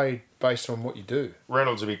get paid based on what you do.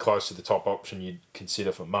 Reynolds would be close to the top option you'd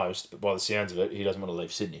consider for most, but by the sounds of it, he doesn't want to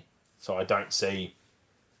leave Sydney. So I don't see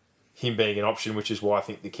him being an option, which is why I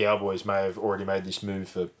think the Cowboys may have already made this move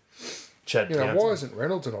for Chad Townsend. Why isn't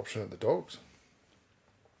Reynolds an option at the Dogs?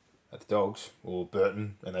 At the Dogs, or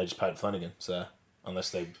Burton, and they just paid Flanagan. So unless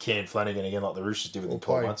they canned Flanagan again like the Roosters did within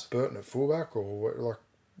 12 months. Burton at fullback, or what,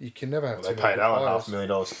 you can never have. Well, they paid Allen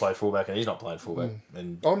 $500,000 to play fullback, and he's not playing fullback.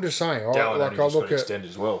 And I'm just saying, I Dallin only just look got at extended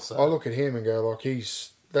as well. So I look at him and go like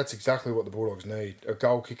that's exactly what the Bulldogs need: a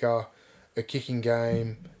goal kicker, a kicking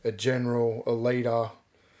game, a general, a leader.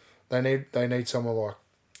 They need someone like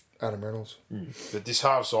Adam Reynolds. But this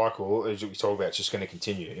half cycle, as we talk about, is just going to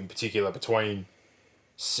continue. In particular, between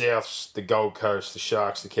Souths, the Gold Coast, the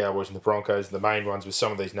Sharks, the Cowboys, and the Broncos, the main ones with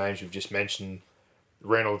some of these names we've just mentioned.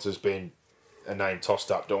 Reynolds has been a name tossed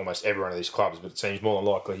up to almost every one of these clubs, but it seems more than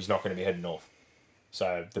likely he's not going to be heading north.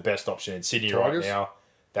 So the best option in Sydney Tigers? right now,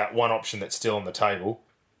 that one option that's still on the table,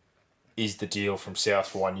 is the deal from South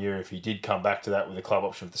for 1 year. If he did come back to that with a club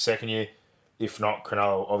option for the second year, if not,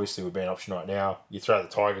 Cronulla obviously would be an option right now. You throw the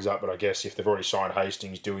Tigers up, but I guess if they've already signed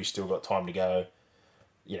Hastings, Dewey's still got time to go.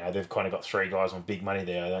 You know, they've kind of got three guys on big money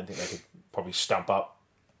there. I don't think they could probably stump up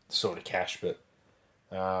the sort of cash, but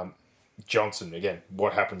Johnson, again,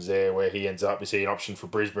 what happens there, where he ends up? Is he an option for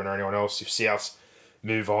Brisbane or anyone else? If Souths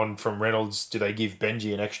move on from Reynolds, do they give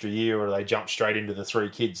Benji an extra year, or do they jump straight into the three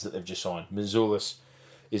kids that they've just signed? Mazulis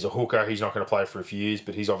is a hooker. He's not going to play for a few years,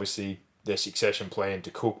 but he's obviously their succession plan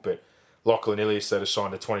to Cook. But Lachlan Ilias, they've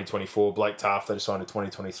signed to 2024. Blake Taft, they've signed to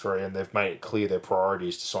 2023, and they've made it clear their priority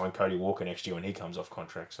is to sign Cody Walker next year when he comes off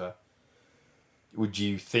contract. So would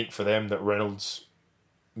you think for them that Reynolds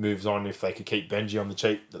moves on if they could keep Benji on the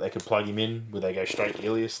cheap, that they could plug him in? Would they go straight to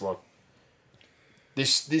Ilias? Like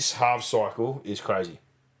this half cycle is crazy.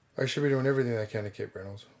 They should be doing everything they can to keep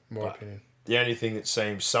Reynolds, in my opinion. The only thing that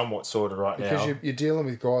seems somewhat sorted right Because now, you're dealing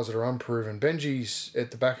with guys that are unproven. Benji's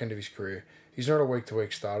at the back end of his career. He's not a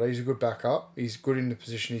week-to-week starter. He's a good backup. He's good in the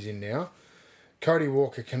position he's in now. Cody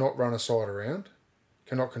Walker cannot run a side around,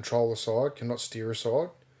 cannot control a side, cannot steer a side.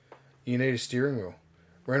 You need a steering wheel.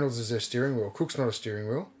 Reynolds is their steering wheel. Cook's not a steering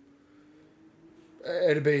wheel.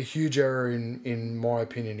 It'd be a huge error, in my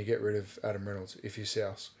opinion, to get rid of Adam Reynolds if you're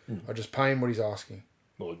South. I just pay him what he's asking.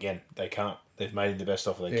 well, again, they can't. They've made him the best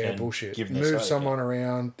offer they Yeah, can. bullshit. Given their Move salary someone cap.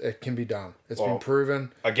 around. It can be done. It's Well, been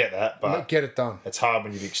proven. I get that, but Get it done. it's hard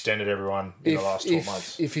when you've extended everyone in the last 12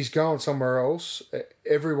 months. If he's going somewhere else,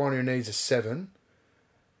 everyone who needs a 7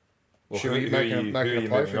 Well, should who be are making you a play moving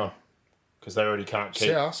for him. on? Because they already can't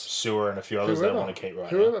keep South. Sewer and a few others they want to keep right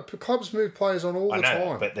Whoever. now. Clubs move players on all I the know,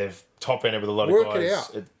 time. but they've top-ended with a lot of Work it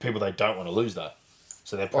guys, out. people they don't want to lose, though.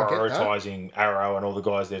 So they're I get that. prioritising Arrow and all the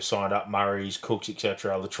guys they've signed up, Murray's, Cooks,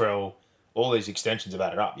 etc., Latrell. All these extensions have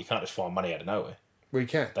added up. You can't just find money out of nowhere. We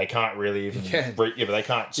can. They can't really even... can. But they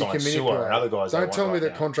can't You sign can Sewer manipulate. and other guys they Don't want tell me right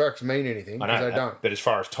that now. contracts mean anything, I because know they that, don't. but as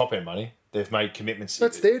far as top-end money, they've made commitments.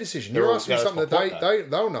 That's their decision. They're You all- ask me that's something my that point,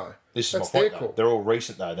 they'll know. This is That's my their point, call. though. They're all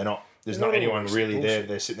recent, though. They're not... There's They're not not all anyone recent really there. bullshit.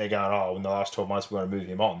 They're sitting there going, oh, in the last 12 months, we're going to move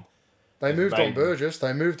him on. They moved on made- Burgess.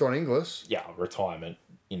 They moved on Inglis. Yeah, retirement,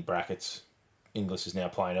 in brackets. Inglis is now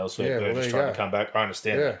playing elsewhere. Yeah, well, Burgess there you trying go. to come back. I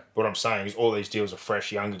understand Yeah. that. What I'm saying is all these deals are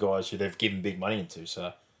fresh, younger guys who they've given big money into.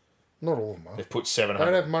 So Not all of them are. they've put They 700.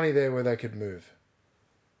 don't have money there where they could move.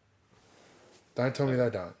 Don't tell me they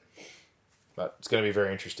don't. But it's going to be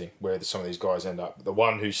very interesting where some of these guys end up. The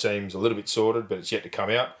one who seems a little bit sorted, but it's yet to come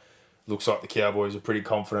out, looks like the Cowboys are pretty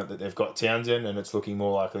confident that they've got Townsend, and it's looking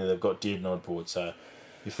more likely they've got Dearden on board. So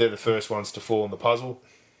if they're the first ones to fall in the puzzle,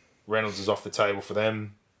 Reynolds is off the table for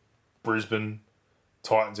them. Brisbane,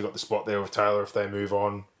 Titans have got the spot there with Taylor if they move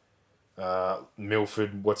on.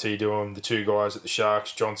 Milford, what's he doing? The two guys at the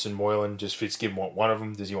Sharks, Johnson, Moylan, does Fitzgibbon want one of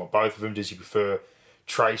them? Does he want both of them? Does he prefer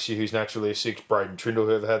Tracy, who's naturally a six, Braden Trindle,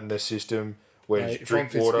 who they've had in their system? Where does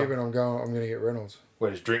Drinkwater? I'm going to get Reynolds.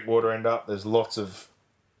 Where does Drinkwater end up? There's lots of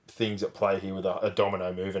things at play here with a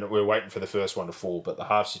domino move, and we're waiting for the first one to fall, but the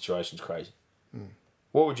half situation's crazy.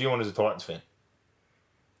 What would you want as a Titans fan?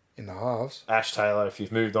 In the halves? Ash Taylor, if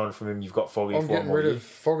you've moved on from him, you've got Fogarty. I'm getting rid of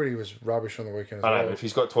Fogarty. Was rubbish on the weekend as well. I know, but if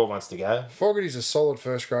he's got 12 months to go. Fogarty's a solid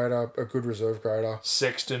first grader, a good reserve grader.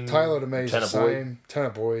 Sexton, Taylor to me is the same. Boyd. Tanner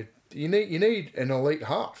Boyd. You need an elite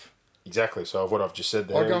half. Exactly. So what I've just said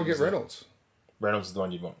there. I'd go and get Reynolds. Reynolds is the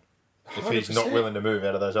one you'd want. 100%. If he's not willing to move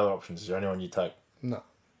out of those other options, is there anyone you'd take? No.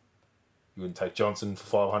 You wouldn't take Johnson for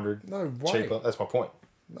 500? No way. Cheaper? That's my point.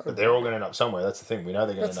 No, but they're all going to end up somewhere. That's the thing. We know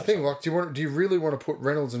they're going to end up somewhere. That's the thing. Like, do you really want to put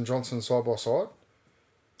Reynolds and Johnson side by side?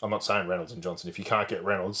 I'm not saying Reynolds and Johnson. If you can't get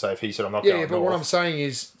Reynolds, say if he said I'm not going north. Yeah, but what I'm saying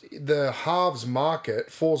is the halves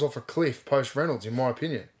market falls off a cliff post Reynolds, in my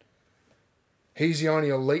opinion. He's the only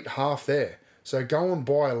elite half there. So go and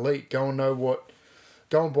buy elite. Go and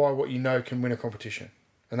buy what you know can win a competition.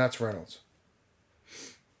 And that's Reynolds.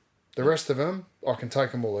 The rest of them, I can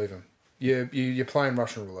take them or leave them. You're playing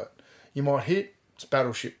Russian roulette. You might hit, it's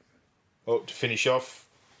Battleship. Well, to finish off,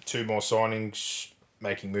 two more signings,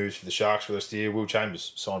 making moves for the Sharks for the rest of the year. Will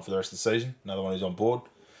Chambers signed for the rest of the season. Another one who's on board.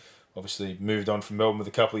 Obviously moved on from Melbourne with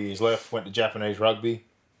a couple of years left. Went to Japanese rugby.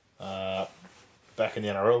 Back in the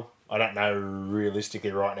NRL. I don't know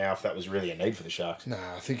realistically right now if that was really a need for the Sharks. No,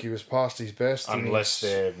 I think he was past his best. Unless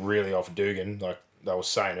they're really off Dugan. Like they were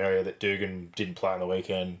saying earlier that Dugan didn't play on the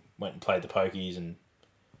weekend, went and played the pokies, and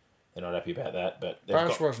they're not happy about that. But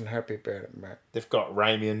Bash wasn't happy about it, Matt. They've got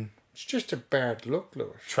Ramian. It's just a bad look,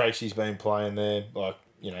 Lewis. Tracy's been playing there.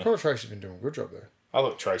 Connor Tracy's been doing a good job there. I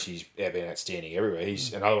thought Tracy's been outstanding everywhere.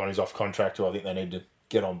 He's another one who's off contract who I think they need to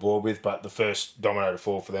get on board with. But the first domino to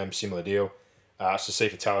fall for them, similar deal.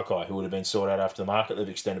 Sasifa Talakai, who would have been sorted out after the market, they've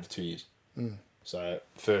extended for 2 years. So,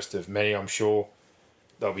 first of many, I'm sure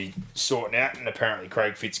they'll be sorting out. And apparently,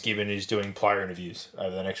 Craig Fitzgibbon is doing player interviews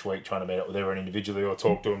over the next week, trying to meet up with everyone individually or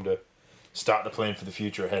talk to them to start to plan for the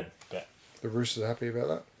future ahead. But the Roosters are happy about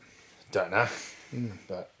that? Don't know.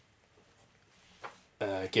 But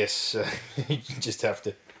I guess you just have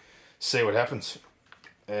to see what happens.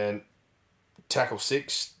 And tackle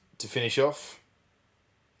 6 to finish off.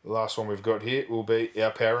 The last one we've got here will be our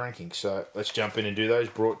power rankings. So let's jump in and do those.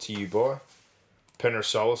 Brought to you by Penrith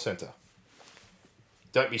Solar Centre.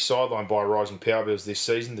 Don't be sidelined by rising power bills this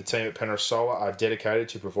season. The team at Penrith Solar are dedicated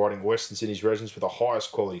to providing Western Sydney's residents with the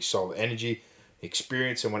highest quality solar energy,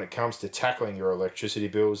 experience, and when it comes to tackling your electricity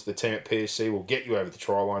bills, the team at PSC will get you over the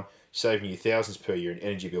try line, saving you thousands per year in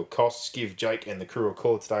energy bill costs. Give Jake and the crew a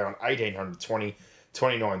call today on 1820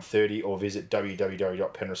 2930 or visit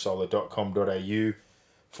www.penrithsolar.com.au.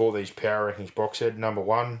 For these power rankings box head, number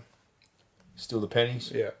 1, still the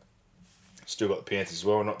Pennies. Yeah. Still got the Panthers as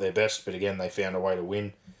well. Not their best, but again, they found a way to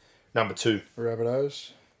win. Number 2.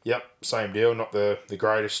 Rabbitohs. Yep, same deal. Not the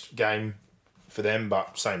greatest game for them,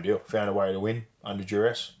 but same deal. Found a way to win under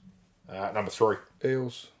duress. Number 3.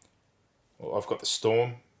 Eels. Well, I've got the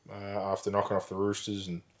Storm after knocking off the Roosters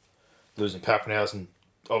and losing Pappenhausen.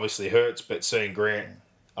 Obviously hurts, but seeing Grant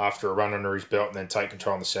after a run under his belt and then take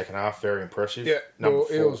control in the second half, very impressive. Yeah, Number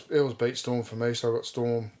 4. Eels beat Storm for me, so I've got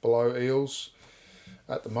Storm below Eels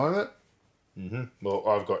at the moment. Well,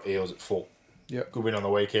 I've got Eels at 4. Yeah, good win on the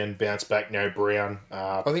weekend. Bounce back, no Brown.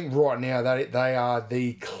 I think right now that they are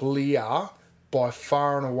the clear, by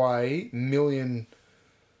far and away,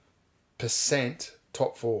 1,000,000%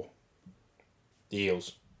 top 4. The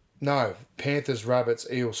Eels. No, Panthers, Rabbits,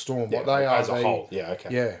 Eels, Storm. Yeah, Like they as are a whole. Yeah,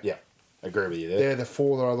 okay. Yeah. I agree with you there. They're the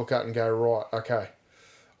 4 that I look at and go, right, okay.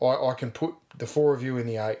 I can put the 4 of you in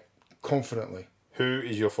the 8 confidently. Who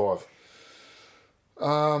is your 5?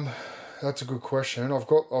 That's a good question. I've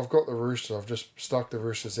got the Roosters. I've just stuck the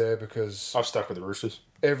Roosters there because I've stuck with the Roosters.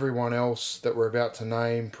 Everyone else that we're about to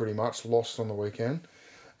name pretty much lost on the weekend,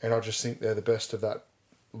 and I just think they're the best of that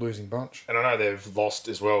losing bunch. And I know they've lost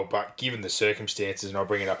as well, but given the circumstances, and I'll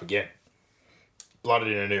bring it up again, blooded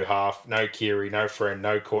in a new half, no Keary, no Friend,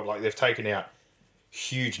 no Court. Like, they've taken out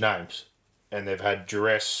huge names, and they've had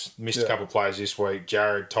duress, missed a couple of players this week.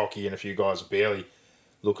 Jared, Tocky, and a few guys are barely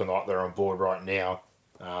looking like they're on board right now.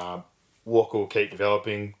 Walker will keep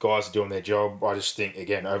developing. Guys are doing their job. I just think,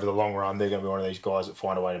 again, over the long run, they're going to be one of these guys that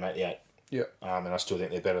find a way to make the 8. Yeah. And I still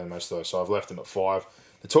think they're better than most of those. So I've left them at 5.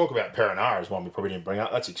 The talk about Perenara is one we probably didn't bring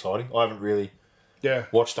up. That's exciting. I haven't really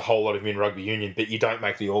watched a whole lot of him in rugby union, but you don't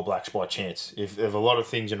make the All Blacks by chance. If there's a lot of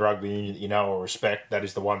things in rugby union that you know or respect, that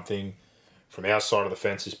is the one thing from our side of the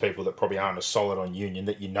fence is people that probably aren't as solid on Union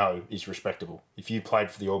that you know is respectable. If you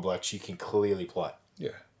played for the All Blacks, you can clearly play. Yeah.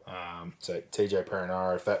 So TJ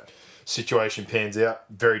Perenara, if that situation pans out,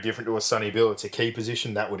 very different to a Sonny Bill, it's a key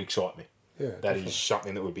position, that would excite me. Yeah, that definitely. is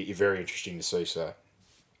something that would be very interesting to see. So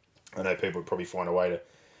I know people would probably find a way to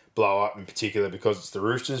blow up, in particular because it's the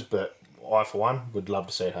Roosters, but I, for one, would love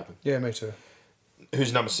to see it happen. Yeah, me too.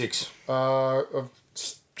 Who's number 6? Of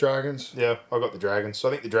Dragons. Yeah, I got the Dragons. So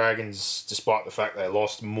I think the Dragons, despite the fact they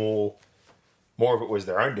lost, more of it was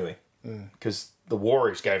their own doing. Because the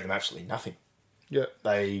Warriors gave them absolutely nothing. Yeah.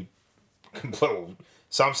 They completed,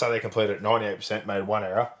 some say they completed at 98%, made one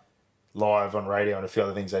error. Live on radio and a few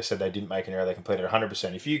other things, they said they didn't make an error, they completed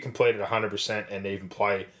 100%. If you completed 100% and even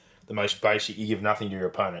play the most basic, you give nothing to your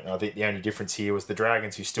opponent. And I think the only difference here was the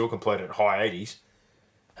Dragons, who still completed at high 80s,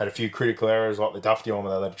 had a few critical errors like the Duffy one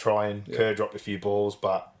where they let a try in. Yeah. Kerr dropped a few balls,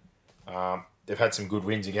 but they've had some good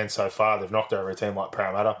wins again so far. They've knocked over a team like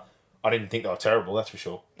Parramatta. I didn't think they were terrible, that's for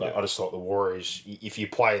sure. But yeah. I just thought the Warriors, if you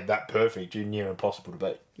played that perfect, you're near impossible to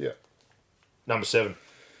beat. Yeah. Number 7.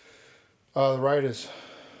 The Raiders.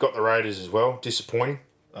 Got the Raiders as well. Disappointing.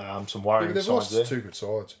 Some worrying they've signs lost there. 2 good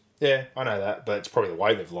sides. Yeah, I know that, but it's probably the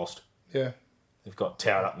way they've lost. Yeah. They've got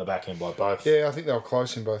towered up in the back end by both. Yeah, I think they were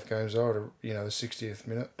close in both games, though, at the 60th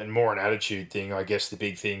minute. And more an attitude thing, I guess the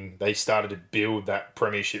big thing, they started to build that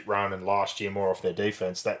premiership run, and last year more off their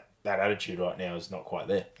defence. That attitude right now is not quite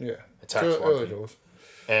there. Yeah. Attacks so early doors.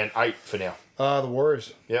 And 8 for now. The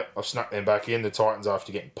Warriors. Yep, I've snuck them back in. The Titans,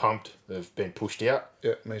 after getting pumped, have been pushed out.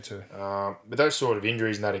 Yeah, me too. But those sort of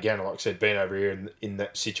injuries and that, again, like I said, being over here in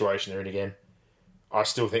that situation they're in again, I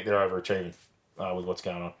still think they're overachieving with what's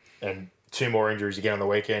going on. And 2 more injuries again on the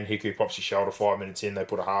weekend. Hiku pops his shoulder 5 minutes in. They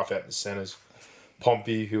put a half out in the centres.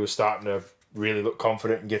 Pompey, who was starting to really look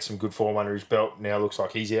confident and get some good form under his belt, now looks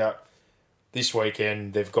like he's out. This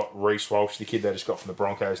weekend, they've got Reece Walsh, the kid they just got from the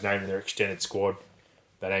Broncos, named in their extended squad.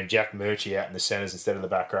 They named Jack Murchie out in the centres instead of the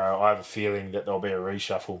back row. I have a feeling that there'll be a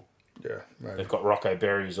reshuffle. Yeah, maybe. They've got Rocco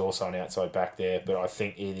Berry, who's also on outside back there, but I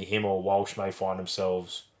think either him or Walsh may find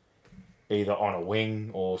themselves either on a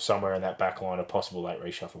wing or somewhere in that back line, a possible late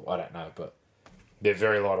reshuffle. I don't know, but they're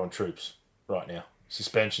very light on troops right now.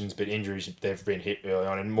 Suspensions, but injuries, they've been hit early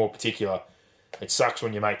on. And more particular, it sucks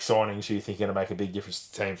when you make signings who you think are going to make a big difference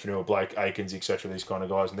to the team. Fanua Blake, Aikens, etc., these kind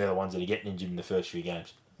of guys, and they're the ones that are getting injured in the first few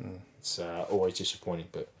games. It's always disappointing,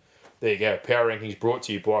 but there you go. Power Rankings brought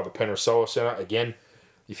to you by the Penrith Solar Centre. Again,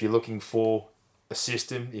 if you're looking for a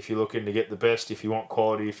system, if you're looking to get the best, if you want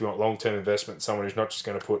quality, if you want long-term investment, someone who's not just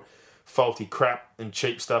going to put faulty crap and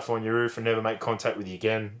cheap stuff on your roof and never make contact with you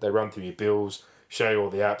again. They run through your bills, show you all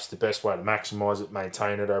the apps, the best way to maximise it,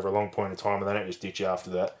 maintain it over a long point of time, and they don't just ditch you after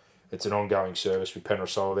that. It's an ongoing service with Penrith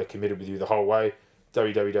Solar. They're committed with you the whole way.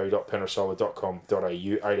 www.penrithsolar.com.au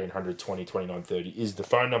 1800 20 29 30 is the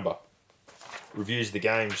phone number. Reviews of the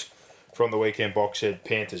games from the weekend box set.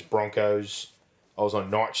 Panthers, Broncos. I was on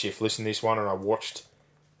night shift listening to this one and I watched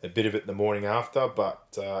a bit of it the morning after,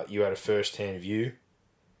 but you had a first-hand view.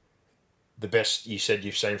 The best you said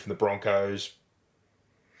you've seen from the Broncos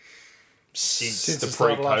since the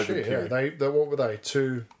pre-COVID period. Yeah. They what were they?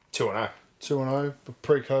 2-0. 2-0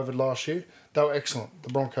 pre-COVID last year. They were excellent.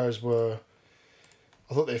 The Broncos were...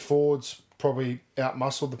 I thought their forwards probably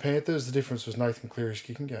out-muscled the Panthers. The difference was Nathan Cleary's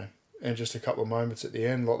kicking game. And just a couple of moments at the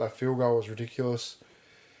end, like that field goal was ridiculous.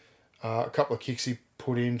 A couple of kicks he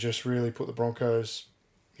put in just really put the Broncos,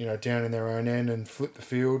 down in their own end and flipped the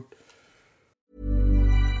field.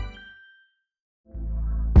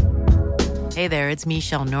 Hey there, it's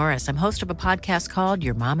Michelle Norris. I'm host of a podcast called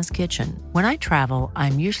Your Mama's Kitchen. When I travel,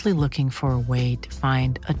 I'm usually looking for a way to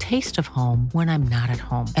find a taste of home when I'm not at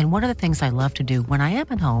home. And one of the things I love to do when I am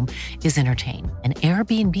at home is entertain. And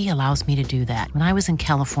Airbnb allows me to do that. When I was in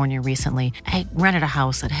California recently, I rented a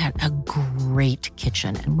house that had a great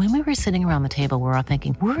kitchen. And when we were sitting around the table, we were all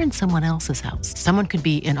thinking, we're in someone else's house. Someone could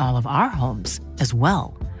be in all of our homes as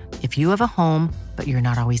well. If you have a home, but you're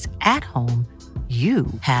not always at home, you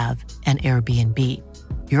have an Airbnb.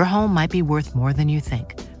 Your home might be worth more than you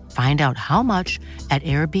think. Find out how much at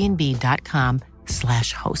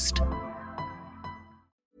airbnb.com/host.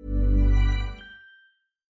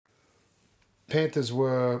 Panthers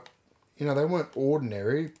were, they weren't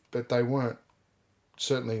ordinary, but they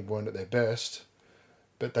certainly weren't at their best,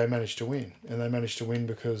 but they managed to win. And they managed to win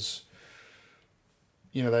because,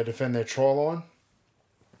 they defend their try line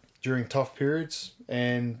during tough periods,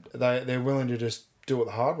 and they're willing to just do it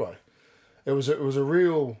the hard way. It was a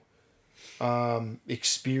real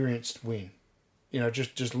experienced win.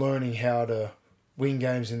 Just learning how to win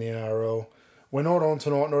games in the NRL we're not on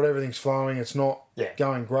tonight, not everything's flowing, it's not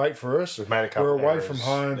going great for us. We've made a couple We're away errors. from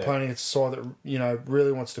home, playing against a side that,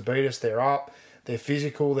 really wants to beat us. They're up, they're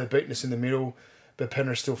physical, they're beating us in the middle, but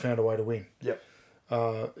Penrith still found a way to win. Yep.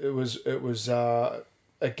 It was a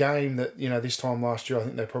game that, this time last year I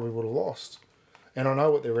think they probably would have lost. And I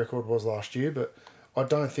know what their record was last year, but I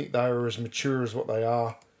don't think they were as mature as what they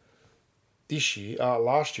are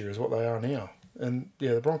last year is what they are now. And,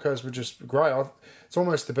 the Broncos were just great. It's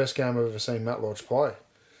almost the best game I've ever seen Matt Lodge play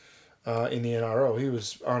in the NRL. He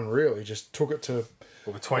was unreal. He just took it to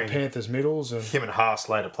the Panthers' middles. And him and Haas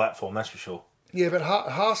laid a platform, that's for sure. Yeah, but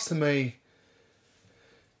Haas to me,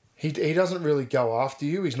 he doesn't really go after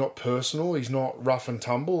you. He's not personal. He's not rough and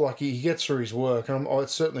tumble. Like, he gets through his work. And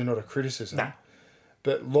it's certainly not a criticism. Nah.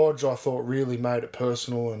 But Lodge, I thought, really made it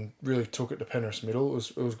personal and really took it to Penrith's middle.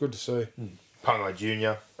 It was good to see. Pungo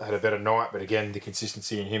Jr. had a better night, but again, the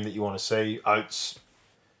consistency in him that you want to see. Oates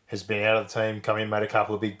has been out of the team, come in, made a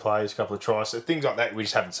couple of big plays, a couple of tries. So things like that we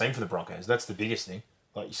just haven't seen from the Broncos. That's the biggest thing.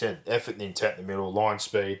 Like you said, effort in the intent in the middle, line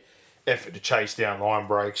speed, effort to chase down line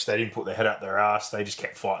breaks. They didn't put their head up their ass. They just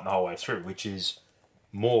kept fighting the whole way through, which is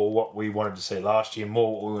more what we wanted to see last year,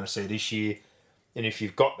 more what we want to see this year. And if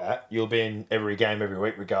you've got that, you'll be in every game every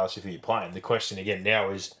week, regardless of who you're playing. The question again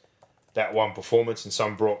now is that one performance, and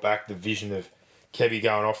some brought back the vision of Kevy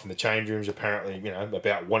going off in the change rooms, apparently,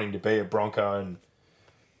 about wanting to be a Bronco and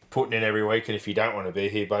putting in every week. And if you don't want to be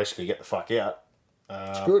here, basically get the fuck out.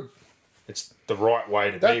 It's good. It's the right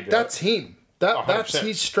way to be. That's him. That's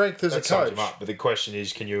his strength as a coach. Him up. But the question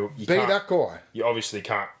is, can you be that guy? You obviously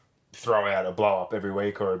can't throw out a blow up every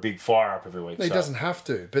week or a big fire up every week. He doesn't have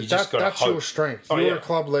to, but that's your strength. You're a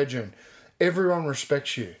club legend. Everyone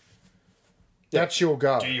respects you. That's your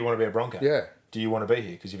goal. Do you want to be a Bronco? Yeah. Do you want to be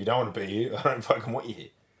here? Because if you don't want to be here, I don't fucking want you here.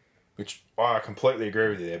 Which I completely agree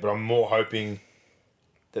with you there, but I'm more hoping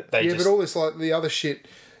that they but all this, like, the other shit,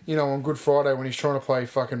 on Good Friday when he's trying to play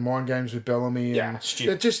fucking mind games with Bellamy. And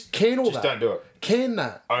stupid. Just can all that. Just don't do it. Can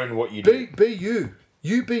that. Own what you do. Be you.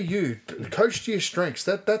 You be you. Coach to your strengths.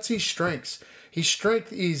 That's his strengths. His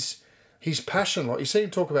strength is his passion. Like, you see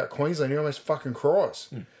him talk about Queensland, he almost fucking cries.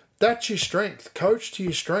 That's your strength. Coach to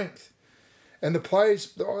your strength. And the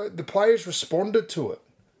players responded to it.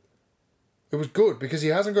 It was good because he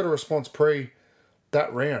hasn't got a response pre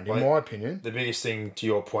that round, in my opinion. The biggest thing to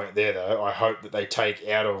your point there, though, I hope that they take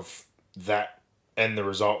out of that and the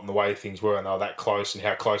result and the way things were, and they were that close and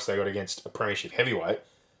how close they got against a premiership heavyweight,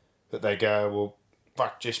 that they go, well,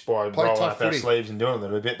 fuck, just by rolling up our sleeves and doing a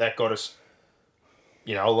little bit, that got us,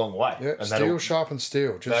 a long way. Yeah, and steel sharpens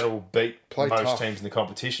steel. That'll beat most tough. teams in the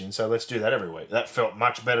competition, so let's do that every week. That felt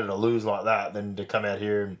much better to lose like that than to come out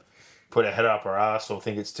here and put our head up our ass or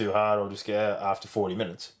think it's too hard or just get out after 40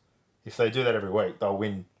 minutes. If they do that every week, they'll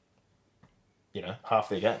win, half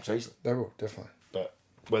their games easily. They will, definitely. But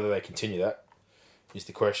whether they continue that is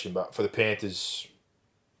the question. But for the Panthers,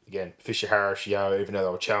 again, Fisher Harris, Yeo, even though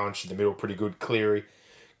they were challenged in the middle, pretty good. Cleary,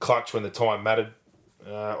 clutch when the time mattered.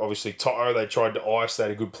 Obviously, Toto, they tried to ice. They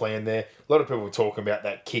had a good plan there. A lot of people were talking about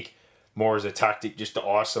that kick more as a tactic just to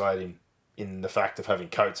isolate him in the fact of having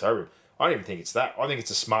Coates over him. I don't even think it's that. I think it's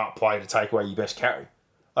a smart play to take away your best carry.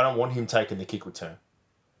 I don't want him taking the kick return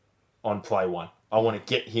on play one. I want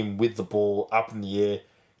to get him with the ball up in the air,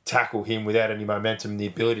 tackle him without any momentum, the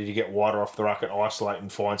ability to get wider off the ruck and isolate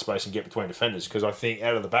and find space and get between defenders. Because I think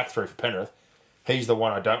out of the back three for Penrith, he's the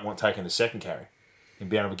one I don't want taking the second carry and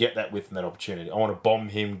being able to get that width and that opportunity. I want to bomb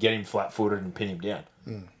him, get him flat-footed and pin him down.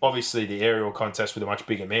 Obviously, the aerial contest with a much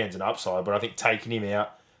bigger man's an upside, but I think taking him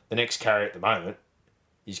out, the next carry at the moment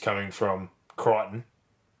is coming from Crichton,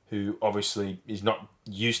 who obviously is not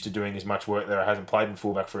used to doing as much work there, hasn't played in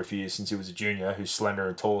fullback for a few years since he was a junior, who's slender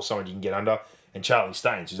and tall, someone you can get under, and Charlie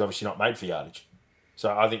Staines, who's obviously not made for yardage.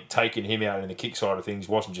 So I think taking him out in the kick side of things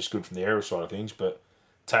wasn't just good from the aerial side of things, but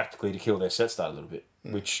tactically to kill their set start a little bit,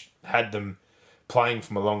 which had them playing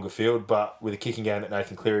from a longer field, but with a kicking game that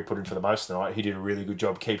Nathan Cleary put in for the most of the night, he did a really good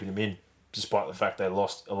job keeping them in, despite the fact they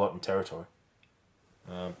lost a lot in territory.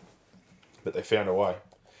 But they found a way.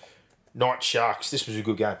 Knights Sharks, this was a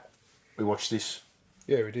good game. We watched this.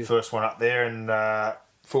 Yeah, we did. First one up there, and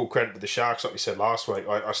full credit to the Sharks, like we said last week.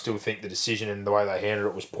 I still think the decision and the way they handled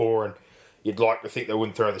it was poor, and you'd like to think they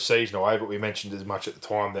wouldn't throw the season away, but we mentioned as much at the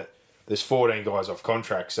time that there's 14 guys off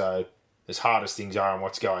contract, so as hard as things are and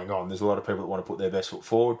what's going on, there's a lot of people that want to put their best foot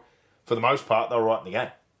forward. For the most part, they were right in the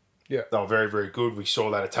game. Yeah. They were very, very good. We saw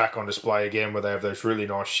that attack on display again where they have those really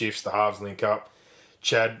nice shifts, the halves link up.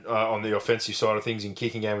 Chad, on the offensive side of things in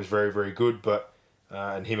kicking game was very, very good, but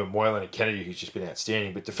and him and Moylan and Kennedy, who's just been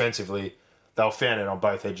outstanding. But defensively, they were found out on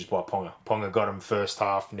both edges by Ponga. Ponga got him first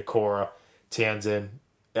half, Nakora, Townsend,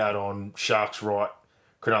 out on Sharks right,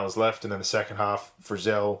 Cronulla's left, and then the second half,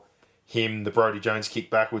 Frizzell, him, the Brodie Jones kick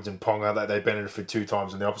backwards, and Ponga, they benefited 2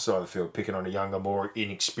 times on the opposite side of the field, picking on a younger, more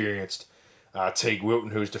inexperienced Teague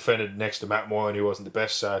Wilton, who was defended next to Matt Moylan, who wasn't the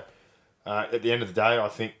best. So at the end of the day, I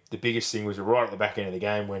think the biggest thing was right at the back end of the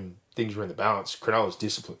game when things were in the balance. Cronulla's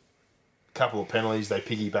discipline. A couple of penalties, they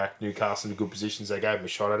piggybacked Newcastle into good positions, they gave them a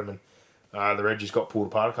shot at them, and the Reds got pulled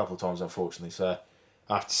apart a couple of times, unfortunately. So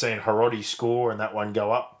after seeing Hiroti score and that one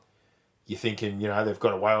go up, you're thinking, they've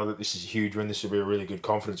got away with it. This is a huge win. This will be a really good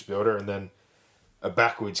confidence builder. And then a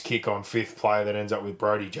backwards kick on 5th play that ends up with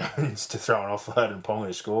Brodie Jones to throw an offload and Ponga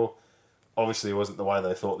to score. Obviously, it wasn't the way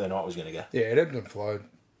they thought their night was going to go. Yeah, it ebbed and flowed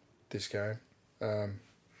this game.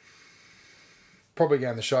 Probably a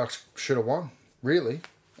game the Sharks should have won, really.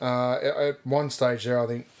 At one stage there, I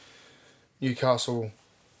think Newcastle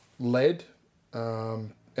led.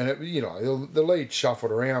 And, the lead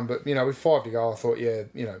shuffled around. But, with 5 to go, I thought,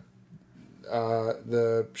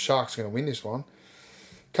 the Sharks are going to win this one.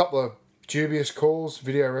 Couple of dubious calls,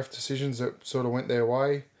 video ref decisions that sort of went their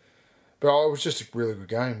way. But it was just a really good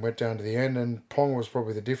game. Went down to the end, and Ponga was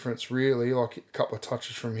probably the difference, really. Like a couple of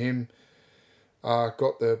touches from him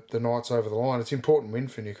got the Knights over the line. It's an important win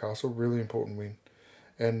for Newcastle, really important win.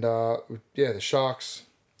 And, the Sharks,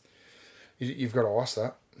 you've got to ice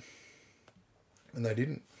that. And they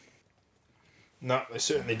didn't. No, they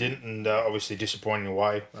certainly didn't, and obviously disappointing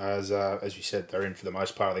away. As you said, they're in for the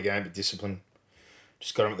most part of the game, but discipline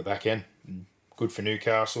just got them at the back end. Good for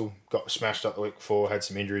Newcastle. Got smashed up the week before, had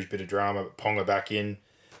some injuries, bit of drama, but Ponga back in,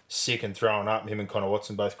 sick and throwing up. Him and Connor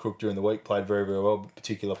Watson both crooked during the week, played very, very well. But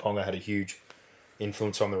particular Ponga had a huge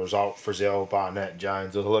influence on the result. Frizzell, Barnett,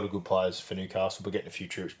 Jones. There's a lot of good players for Newcastle, but getting a few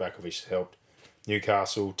troops back obviously helped.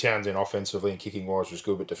 Newcastle, Townsend offensively and kicking-wise was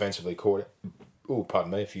good, but defensively caught it.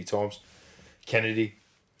 A few times. Kennedy,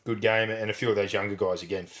 good game, and a few of those younger guys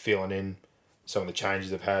again filling in some of the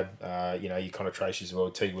changes they've had. You kind of trace as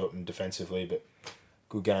well Teague Wilton defensively, but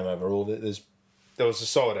good game overall. There was a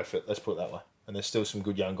solid effort, let's put it that way, and there's still some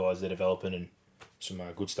good young guys they're developing and some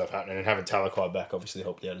good stuff happening. And having Talakai back obviously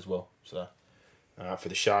helped out as well. So for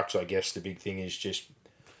the Sharks, I guess the big thing is just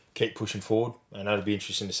keep pushing forward, and it'll be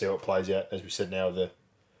interesting to see what plays out. As we said, now the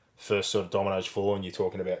first sort of dominoes fall, and you're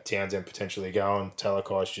talking about Townsend potentially going.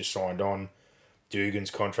 Talakai's just signed on.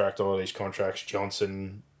 Dugan's contract, all of these contracts.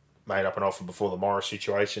 Johnson made up an offer before the Morris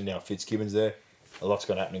situation. Now Fitzgibbon's there. A lot's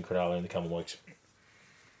going to happen in Cronulla in the coming weeks.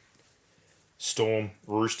 Storm,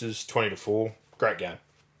 Roosters, 20-4. Great game.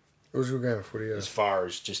 It was a good game of footy, yeah. As far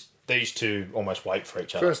as just these two almost wait for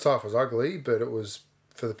each other. First half was ugly, but it was,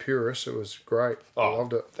 for the purists, it was great. I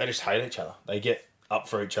loved it. They just hate each other. They get up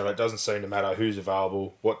for each other. It doesn't seem to matter who's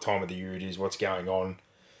available, what time of the year it is, what's going on.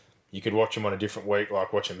 You could watch them on a different week,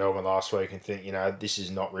 like watching Melbourne last week, and think, this is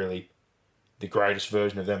not really the greatest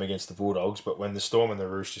version of them against the Bulldogs. But when the Storm and the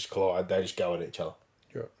Roosters collide, they just go at each other.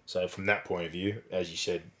 Yeah. So from that point of view, as you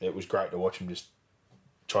said, it was great to watch them just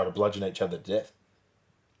try to bludgeon each other to death.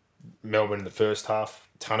 Melbourne in the first half,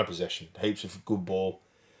 ton of possession, heaps of good ball,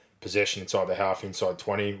 possession inside the half, inside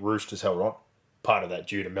 20. Roosters held on. Part of that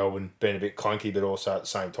due to Melbourne being a bit clunky, but also at the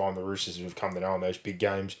same time, the Roosters have come to know in those big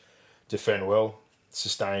games, defend well,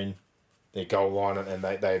 sustain their goal line, and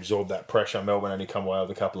they absorb that pressure. Melbourne only come away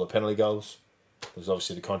with a couple of penalty goals. There's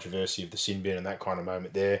obviously the controversy of the sin bin and that kind of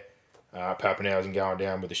moment there. Pappenhausen going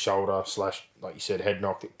down with a shoulder / like you said, head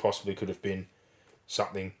knock that possibly could have been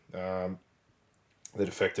something that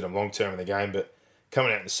affected him long term in the game. But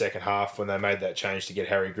coming out in the second half, when they made that change to get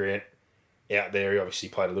Harry Grant out there, he obviously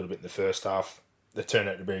played a little bit in the first half. That turned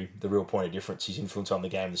out to be the real point of difference. His influence on the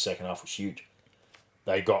game in the second half was huge.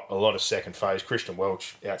 They got a lot of second phase. Christian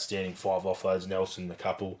Welch, outstanding 5 offloads. Nelson, a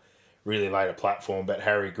couple, really laid a platform. But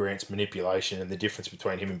Harry Grant's manipulation and the difference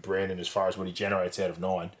between him and Brandon as far as what he generates out of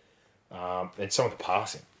 9. And some of the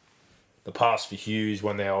passing. The pass for Hughes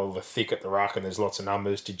when they're over thick at the ruck and there's lots of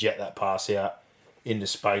numbers to jet that pass out into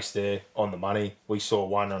space there on the money. We saw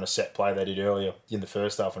one on a set play they did earlier in the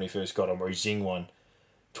first half when he first got on where he zinged one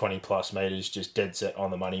 20 plus metres, just dead set on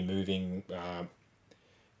the money, moving.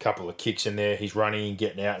 Couple of kicks in there. He's running,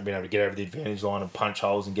 getting out and being able to get over the advantage line and punch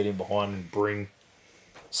holes and get in behind and bring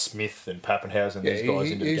Smith and Pappenhausen and these guys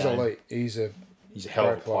into the game. He's elite. He's a hell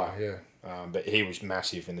of a player. Yeah. But he was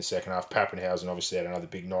massive in the second half. Pappenhausen obviously had another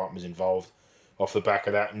big night and was involved off the back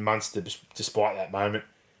of that. And Munster, despite that moment,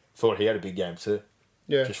 thought he had a big game too.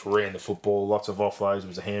 Yeah. Just ran the football, lots of offloads, it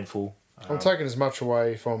was a handful. I'm taking as much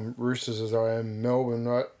away from Roosters as I am Melbourne.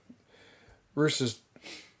 Right? Roosters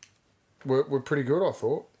were pretty good, I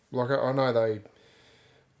thought. Like, I know they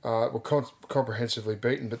were comprehensively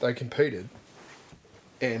beaten, but they competed.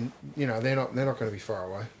 And, they're not going to be far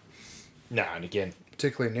away. No, and again,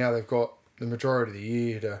 particularly now they've got the majority of the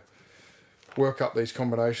year to work up these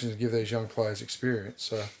combinations and give these young players experience.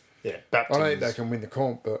 So Yeah, I don't think they can win the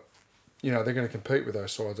comp, but they're going to compete with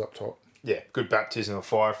those sides up top. Yeah, good baptism of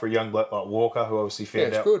fire for a young bloke like Walker, who obviously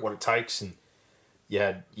found out what it takes, and you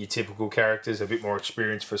had your typical characters, a bit more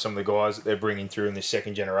experience for some of the guys that they're bringing through in this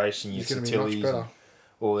second generation. Your Tillies and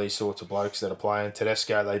all these sorts of blokes that are playing.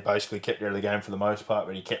 Tedesco, they basically kept out of the game for the most part,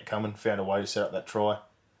 but he kept coming, found a way to set up that try.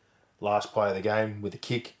 Last play of the game with a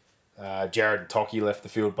kick. Jared Toki left the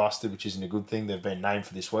field busted, which isn't a good thing. They've been named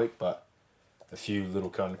for this week, but a few little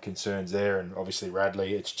kind of concerns there. And obviously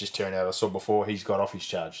Radley, it's just turned out, I saw before, he's got off his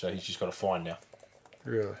charge, so he's just got a fine now.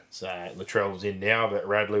 Really? So Latrell's in now, but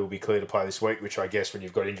Radley will be clear to play this week, which I guess when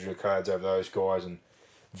you've got injury cards over those guys, and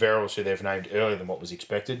Verrills, who they've named earlier than what was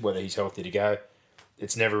expected, whether he's healthy to go,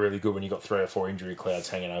 it's never really good when you've got 3 or 4 injury clouds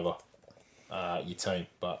hanging over your team.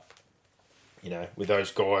 But, with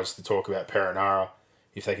those guys to talk about Perinara,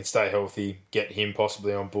 if they can stay healthy, get him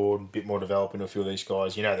possibly on board, a bit more developing to a few of these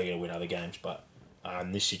guys, they're going to win other games. But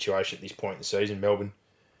in this situation at this point in the season, Melbourne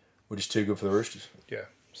were just too good for the Roosters. Yeah.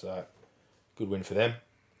 So, good win for them.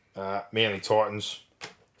 Manly Titans,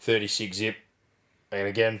 36 zip. And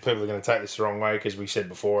again, people are going to take this the wrong way because we said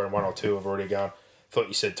before, and 1 or 2 have already gone, thought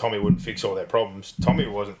you said Tommy wouldn't fix all their problems. Tommy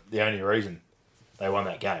wasn't the only reason they won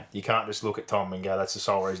that game. You can't just look at Tom and go, that's the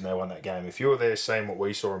sole reason they won that game. If you were there seeing what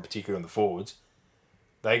we saw in particular in the forwards,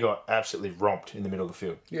 they got absolutely romped in the middle of the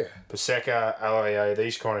field. Yeah. Paseka, Aloiai,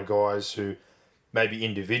 these kind of guys who maybe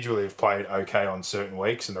individually have played okay on certain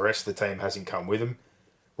weeks and the rest of the team hasn't come with them,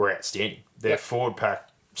 were outstanding. Their forward pack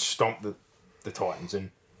stomped the Titans,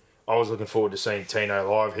 and I was looking forward to seeing Tino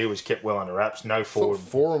live. He was kept well under wraps. No forward.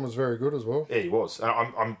 Forum was very good as well. Yeah, he was.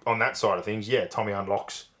 I'm on that side of things. Yeah, Tommy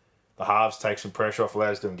unlocks the halves, takes some pressure off,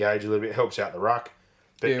 allows to engage a little bit, helps out the ruck.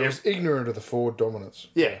 But it was ignorant of the forward dominance.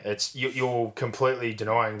 Yeah, it's you're completely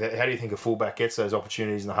denying that. How do you think a fullback gets those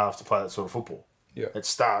opportunities in the halves to play that sort of football? Yeah, it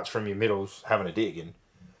starts from your middles having a dig, and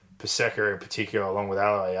Paseka in particular, along with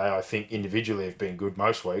Aloiai, I think individually have been good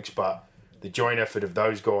most weeks, but the joint effort of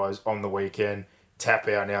those guys on the weekend,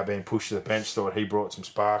 Tapau now being pushed to the bench, thought he brought some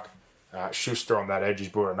spark. Schuster on that edge has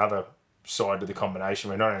brought another side to the combination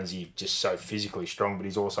where not only is he just so physically strong, but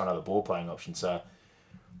he's also another ball playing option. So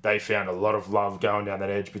they found a lot of love going down that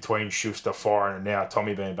edge between Schuster firing and now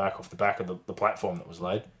Tommy being back off the back of the platform that was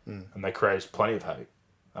laid. And they created plenty of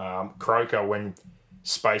havoc. Croker, when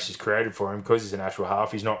space is created for him, because he's a natural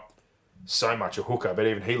half, he's not so much a hooker, but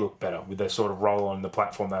even he looked better with the sort of roll on the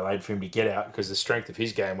platform they laid for him to get out, because the strength of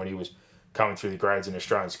his game when he was coming through the grades in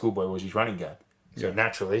Australian schoolboy was his running game. So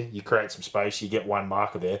naturally, you create some space, you get one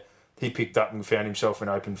marker there. He picked up and found himself in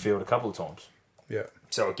open field a couple of times. Yeah.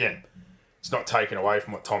 So again, it's not taken away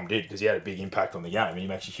from what Tom did because he had a big impact on the game and he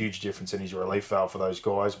makes a huge difference in his relief valve for those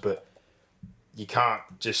guys, but you can't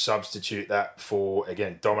just substitute that for,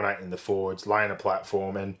 again, dominating the forwards, laying a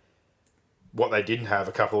platform, and what they didn't have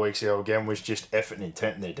a couple of weeks ago, again, was just effort and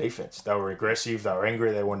intent in their defence. They were aggressive, they were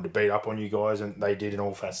angry, they wanted to beat up on you guys, and they did in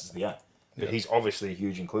all facets of the game. But he's obviously a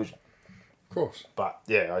huge inclusion. Of course. But,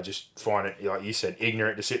 yeah, I just find it, like you said,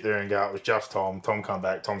 ignorant to sit there and go, it was just Tom come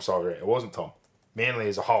back, Tom solved it. It wasn't Tom. Manly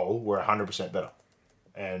as a whole were 100% better.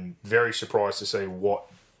 And very surprised to see what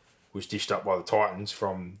was dished up by the Titans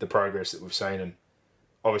from the progress that we've seen. And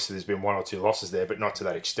obviously there's been 1 or 2 losses there, but not to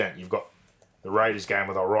that extent. You've got the Raiders game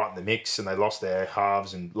where they were right in the mix and they lost their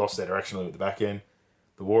halves and lost their direction a little at the back end.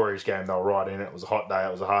 The Warriors game, they were right in it. It was a hot day,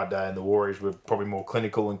 it was a hard day, and the Warriors were probably more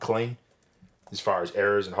clinical and clean as far as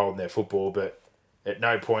errors and holding their football. But at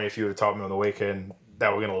no point, if you would have told me on the weekend they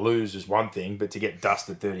were going to lose is one thing, but to get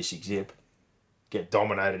dusted 36 zip, get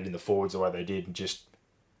dominated in the forwards the way they did and just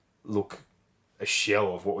look a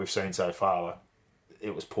shell of what we've seen so far, like,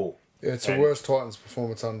 it was poor. Yeah, it's the worst Titans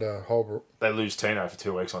performance under Holbrook. They lose Tino for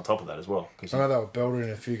 2 weeks on top of that as well. I know they were belted in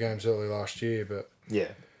a few games early last year, but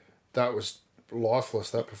that was lifeless,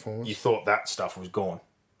 that performance. You thought that stuff was gone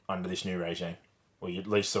under this new regime. Or you at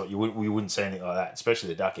least thought we wouldn't see anything like that, especially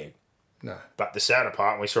the duck egg. No. But the sadder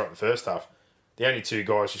part, and we saw it in the first half, the only 2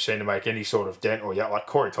 guys who seemed to make any sort of dent, or like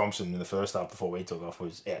Corey Thompson in the first half before we took off,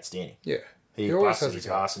 was outstanding. Yeah. He busted his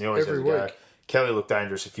ass and he always has a go. Kelly looked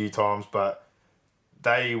dangerous a few times, but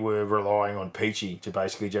they were relying on Peachy to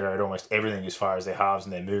basically generate almost everything as far as their halves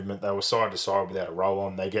and their movement. They were side to side without a roll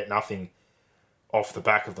on. They get nothing off the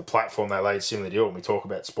back of the platform they laid, similar deal. When we talk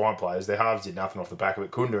about spine players, their halves did nothing off the back of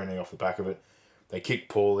it, couldn't do anything off the back of it. They kicked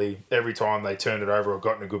poorly. Every time they turned it over or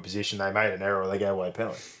got in a good position, they made an error or they gave away a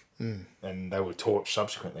penalty. And they were torched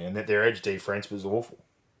subsequently. And their edge defence was awful.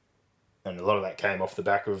 And a lot of that came off the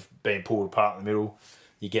back of being pulled apart in the middle.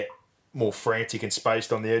 You get more frantic and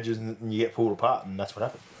spaced on the edges and you get pulled apart, and that's what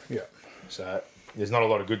happened. Yeah. So there's not a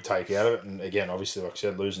lot of good take out of it. And again, obviously, like I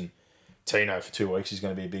said, losing Tino for 2 weeks is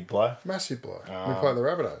going to be a big blow. Massive blow. We play the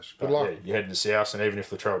Rabbitohs. Good luck. Yeah, you're heading to South, and even if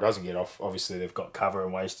Latrell doesn't get off, obviously they've got cover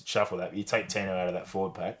and ways to shuffle that. But you take Tino out of that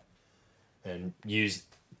forward pack and use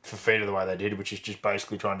Fifita the way they did, which is just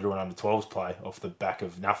basically trying to do an under-12s play off the back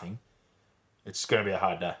of nothing. It's going to be a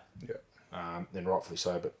hard day. Yeah. And rightfully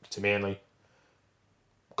so. But to Manly,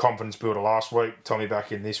 confidence builder last week, Tommy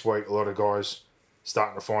back in this week. A lot of guys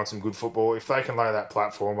starting to find some good football. If they can lay that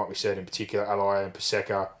platform, like we said, in particular, Ally and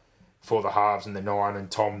Paseka for the halves and the 9, and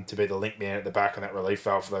Tom to be the link man at the back and that relief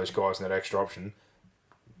valve for those guys and that extra option,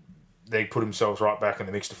 they put themselves right back in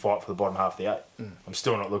the mix to fight for the bottom half of the 8. I'm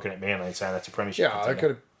still not looking at Manly and saying that's a premiership. Yeah, they've got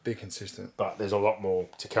to be consistent. But there's a lot more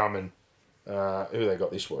to come. And who they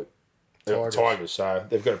got this week? Tigers. So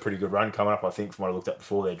they've got a pretty good run coming up, I think, from what I looked at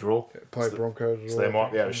before their draw. Yeah, play Broncos. So they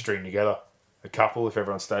might be able to string together a couple if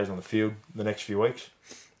everyone stays on the field the next few weeks.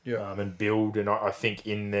 Yeah. And build. And I think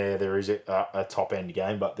in there is a top-end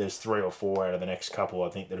game, but there's 3 or 4 out of the next couple, I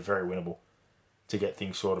think, that are very winnable to get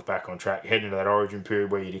things sort of back on track. Heading into that origin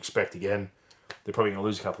period where you'd expect, again, they're probably going to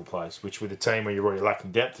lose a couple of players, which with a team where you're already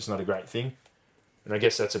lacking depth is not a great thing. And I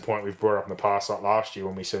guess that's a point we've brought up in the past, like last year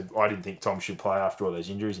when we said, I didn't think Tom should play after all those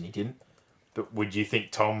injuries, and he didn't. But would you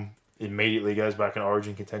think Tom immediately goes back in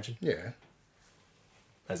origin contention? Yeah.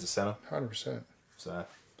 As a centre? 100%. So,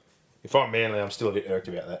 if I'm Manly, I'm still a bit irked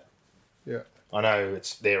about that. Yeah. I know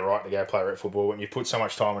it's their right to go play rep football. When you put so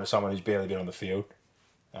much time into someone who's barely been on the field,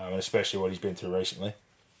 and especially what he's been through recently,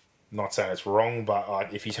 I'm not saying it's wrong,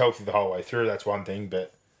 but if he's healthy the whole way through, that's one thing.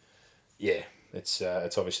 But yeah, it's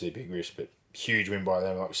obviously a big risk, but huge win by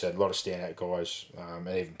them. Like we said, a lot of standout guys, and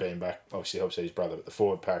even being back obviously helps out his brother. But the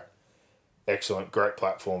forward pack, excellent, great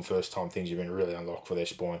platform. First time things have been really unlocked for their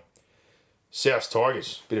spine. South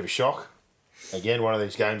Tigers, bit of a shock. Again, one of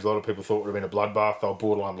these games a lot of people thought would have been a bloodbath. They were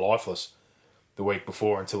borderline lifeless the week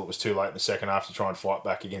before until it was too late in the second half to try and fight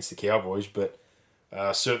back against the Cowboys. But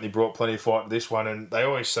certainly brought plenty of fight to this one, and they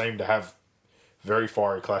always seem to have very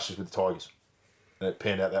fiery clashes with the Tigers. And it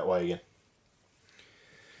panned out that way again.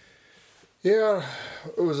 Yeah,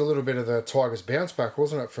 it was a little bit of the Tigers bounce back,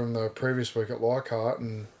 wasn't it, from the previous week at Leichhardt,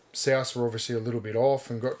 and South were obviously a little bit off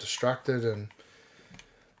and got distracted, and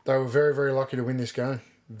they were very, very lucky to win this game.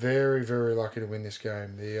 Very, very lucky to win this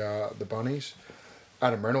game. The Bunnies.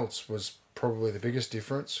 Adam Reynolds was probably the biggest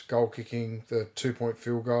difference. Goal kicking, the 2-point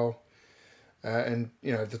field goal. And,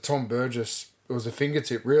 you know, the Tom Burgess, it was a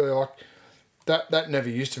fingertip, really. Like, that never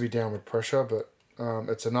used to be downward pressure, but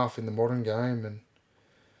it's enough in the modern game. And,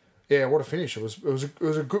 yeah, what a finish. It was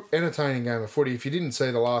a good, entertaining game of footy. If you didn't see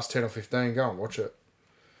the last 10 or 15, go and watch it.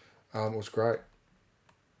 It was great.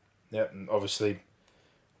 Yeah, and obviously,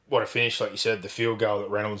 what a finish, like you said, the field goal that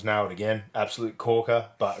Reynolds nailed again. Absolute corker,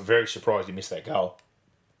 but very surprised he missed that goal.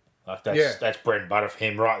 Like that's bread and butter for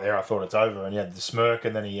him right there. I thought it's over, and he had the smirk,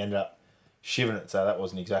 and then he ended up shivering it, so that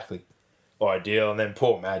wasn't exactly ideal. And then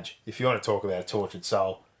poor Madge, if you want to talk about a tortured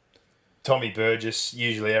soul, Tommy Burgess,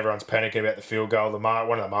 usually everyone's panicking about the field goal.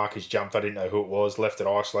 One of the markers jumped, I didn't know who it was, left it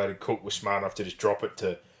isolated. Cook was smart enough to just drop it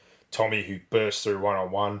to Tommy, who burst through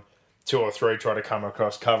one-on-one. 2 or 3 try to come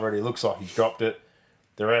across, cover it. He looks like he's dropped it.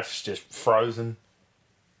 The ref's just frozen.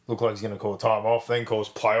 Looked like he's going to call time off. Then calls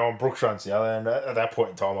play on. Brooks runs the other end. At that point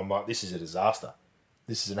in time, I'm like, this is a disaster.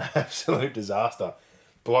 This is an absolute disaster.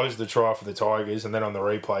 Blows the try for the Tigers, and then on the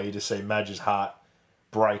replay, you just see Madge's heart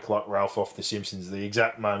break like Ralph off The Simpsons. The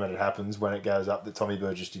exact moment it happens when it goes up that Tommy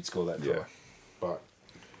Burgess did score that try. Yeah. But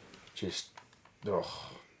just,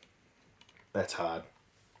 that's hard.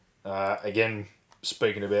 Again,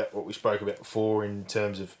 speaking about what we spoke about before in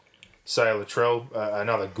terms of say Latrell,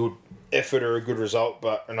 another good effort or a good result,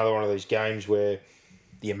 but another one of these games where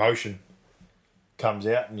the emotion comes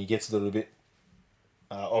out and he gets a little bit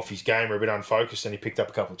off his game or a bit unfocused, and he picked up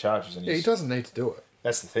a couple of charges. And he doesn't need to do it.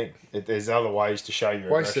 That's the thing. There's other ways to show your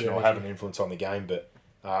aggression or have an influence on the game, but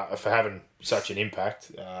for having such an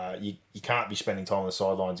impact, you can't be spending time on the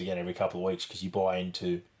sidelines again every couple of weeks because you buy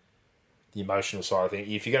into the emotional side of things.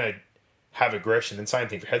 If you're going to have aggression, and same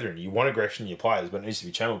thing for Hetherington, you want aggression in your players, but it needs to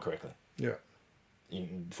be channeled correctly. Yeah.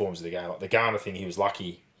 In forms of the game. Like the Garner thing, he was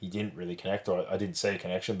lucky he didn't really connect, or I didn't see a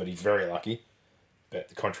connection, but he's very lucky. But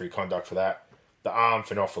the contrary conduct for that. The arm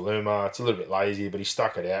for Nofaluma, it's a little bit lazy, but he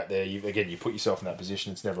stuck it out there. You put yourself in that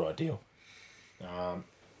position, it's never ideal. And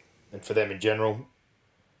for them in general,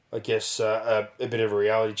 I guess a bit of a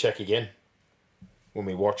reality check again. When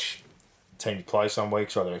we watch teams play some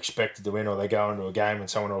weeks, or they're expected to win, or they go into a game and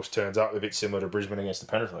someone else turns up, a bit similar to Brisbane against the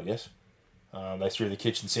Penrith, I guess. They threw the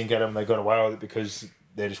kitchen sink at them, they got away with it because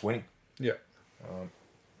they're just winning. Yeah.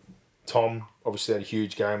 Tom obviously had a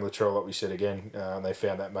huge game. Latrell, like we said again, they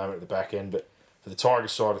found that moment at the back end, but For the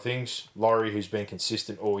Tigers side of things, Laurie, who's been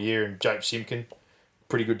consistent all year, and Jape Simpkin,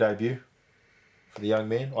 pretty good debut for the young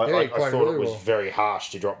man. I thought really it was well. very harsh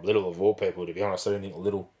to drop Little of all people, to be honest. I didn't think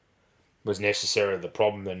Little was necessarily the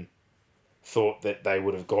problem, and thought that they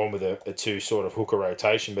would have gone with a two sort of hooker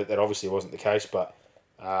rotation, but that obviously wasn't the case. But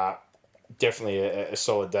definitely a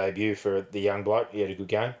solid debut for the young bloke. He had a good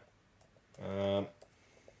game.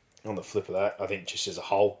 On the flip of that, I think just as a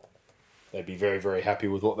whole, they'd be very, very happy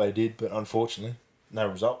with what they did, but unfortunately, no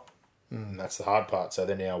result. And that's the hard part. So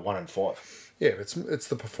they're now 1-5. Yeah, but it's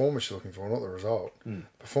the performance you're looking for, not the result.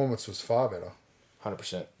 Performance was far better.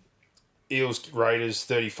 100%. Eels Raiders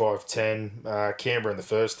 35-10. Canberra in the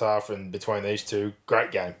first half, and between these two,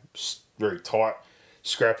 great game. Very tight,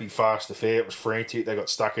 scrappy, fast affair. It was frantic. They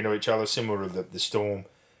got stuck into each other, similar to the Storm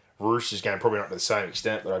Roosters game. Probably not to the same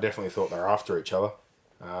extent, but I definitely thought they were after each other.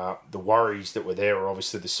 The worries that were there were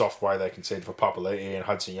obviously the soft way they conceded for Papali'i, and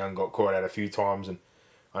Hudson Young got caught out a few times, and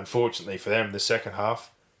unfortunately for them, the second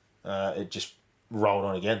half, it just rolled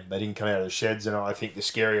on again. They didn't come out of the sheds, and I think the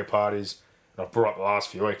scarier part is, and I've brought up the last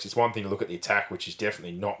few weeks, it's one thing to look at the attack, which is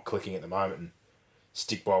definitely not clicking at the moment, and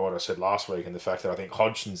stick by what I said last week, and the fact that I think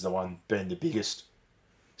Hodgson's the one being the biggest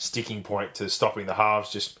sticking point to stopping the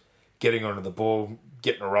halves, just getting onto the ball,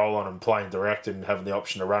 getting a roll on and playing direct and having the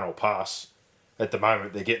option to run or pass. At the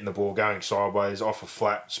moment, they're getting the ball going sideways, off a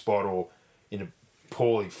flat spot, or in a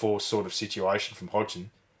poorly forced sort of situation from Hodgson.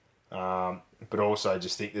 But also, I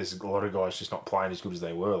just think there's a lot of guys just not playing as good as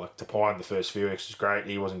they were. Like Tapine, the first few weeks was great.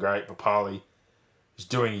 He wasn't great. Papali is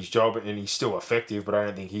doing his job, and he's still effective, but I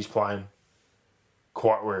don't think he's playing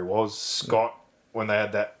quite where he was. Scott, when they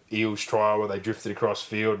had that Eels trial where they drifted across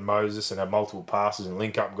field, and Moses, and had multiple passes and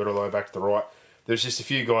link up and got all the way back to the right. There's just a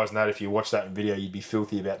few guys in that, if you watch that in video, you'd be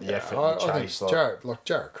filthy about the effort and the chase. I think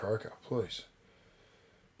Jared Croker, please.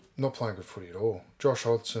 Not playing good footy at all. Josh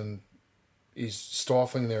Hodgson is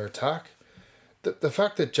stifling their attack. The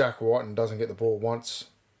fact that Jack Whiten doesn't get the ball once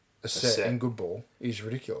a set in good ball is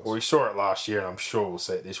ridiculous. Well, we saw it last year, and I'm sure we'll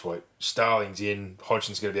see it this week. Starling's in,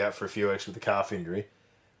 Hodgson's going to be out for a few weeks with the calf injury.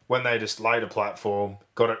 When they just laid a platform,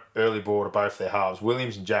 got an early ball to both their halves,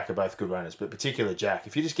 Williams and Jack are both good runners, but particularly Jack.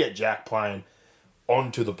 If you just get Jack playing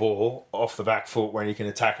onto the ball, off the back foot, when he can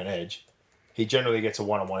attack an edge, he generally gets a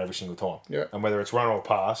one-on-one every single time. Yeah. And whether it's run or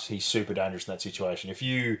pass, he's super dangerous in that situation. If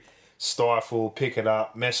you stifle, pick it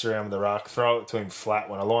up, mess around with the ruck, throw it to him flat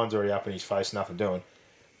when a line's already up in his face, nothing doing,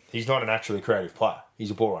 he's not a naturally creative player.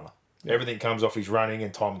 He's a ball runner. Yeah. Everything comes off his running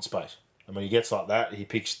and time and space. And when he gets like that, he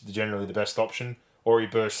picks generally the best option, or he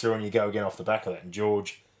bursts through and you go again off the back of that. And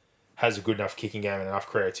George has a good enough kicking game and enough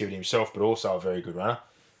creativity himself, but also a very good runner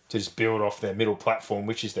to just build off their middle platform,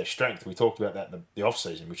 which is their strength. We talked about that in the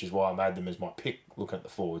off-season, which is why I made them as my pick, looking at the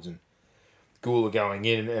forwards. And Gula going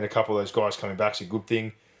in and a couple of those guys coming back is a good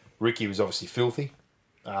thing. Ricky was obviously filthy.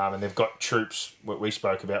 And they've got troops, what we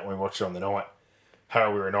spoke about when we watched it on the night.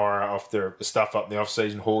 Harawira and Ira off their stuff up in the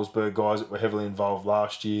off-season. Horsburgh guys that were heavily involved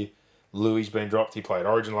last year. Louis been dropped. He played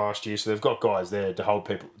Origin last year. So they've got guys there to hold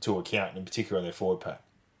people to account, in particular in their forward pack.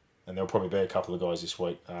 And there'll probably be a couple of guys this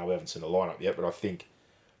week. We haven't seen the lineup yet, but I think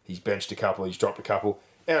he's benched a couple, he's dropped a couple.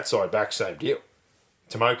 Outside back, same deal.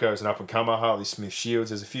 Tomoko's an up-and-comer, Harley Smith-Shields.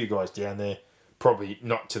 There's a few guys down there, probably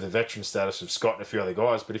not to the veteran status of Scott and a few other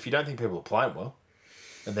guys, but if you don't think people are playing well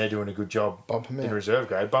and they're doing a good job bump them in out. Reserve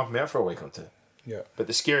grade, bump them out for a week or two. Yeah. But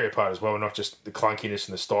the scarier part as well, not just the clunkiness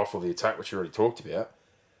and the stifle of the attack, which you already talked about,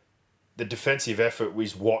 the defensive effort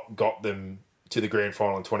was what got them to the grand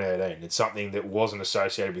final in 2018. It's something that wasn't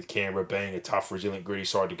associated with Canberra being a tough, resilient, gritty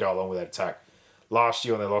side to go along with that attack. Last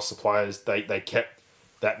year when they lost the players, they kept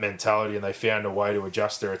that mentality and they found a way to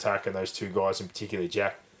adjust their attack, and those two guys, in particular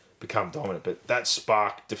Jack, become dominant. But that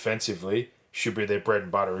spark defensively should be their bread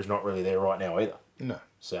and butter, is not really there right now either. No.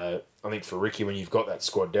 So I think for Ricky, when you've got that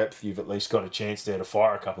squad depth, you've at least got a chance there to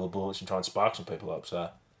fire a couple of bullets and try and spark some people up. So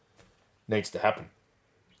needs to happen.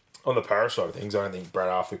 On the Para side of things, I don't think Brad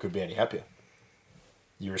Arthur could be any happier.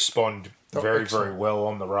 You respond very, very well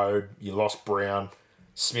on the road. You lost Brown.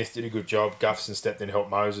 Smith did a good job. Gutherson stepped in to help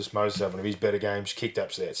Moses. Moses had one of his better games. Kicked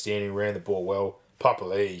up outstanding. Ran the ball well.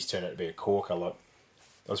 Papali'i's turned out to be a corker. I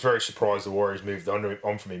was very surprised the Warriors moved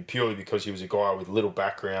on from him purely because he was a guy with little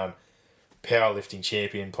background, powerlifting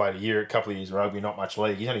champion, played a couple of years of rugby, not much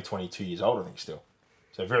league. He's only 22 years old, I think, still.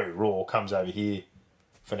 So very raw. Comes over here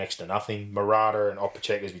for next to nothing. Murata and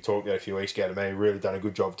Opacek, as we talked about a few weeks ago to me, really done a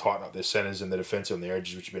good job tightening up their centres and the defence on their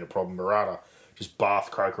edges, which has been a problem. Murata just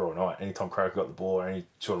bathed Croker all night. Anytime Croker got the ball or any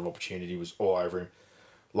sort of opportunity was all over him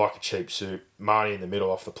like a cheap suit. Marnie in the middle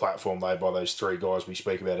off the platform laid by those three guys we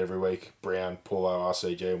speak about every week, Brown, Paulo,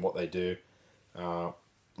 RCG, and what they do. A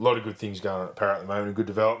lot of good things going on at Parramatta at the moment, and good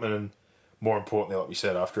development, and more importantly, like we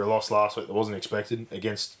said, after a loss last week that wasn't expected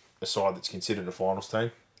against a side that's considered a finals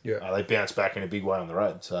team, they bounced back in a big way on the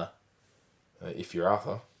road. So, if you're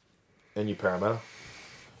Arthur and you're Parramatta.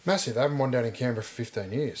 Massive. They haven't won down in Canberra for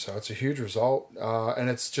 15 years, so it's a huge result. And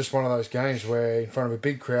it's just one of those games where, in front of a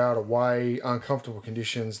big crowd, away, uncomfortable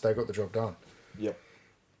conditions, they got the job done. Yep.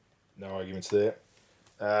 No arguments there.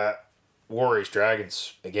 Warriors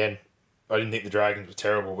Dragons, again, I didn't think the Dragons were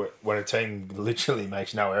terrible, but when a team literally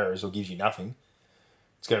makes no errors or gives you nothing,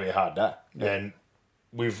 it's going to be a hard day. Yeah. And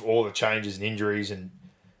with all the changes and injuries and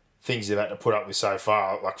things they've had to put up with so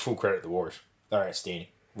far, like, full credit to the Warriors. They're outstanding.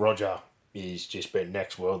 Roger is just been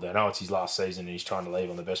next world. I know it's his last season and he's trying to leave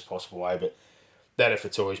on the best possible way, but that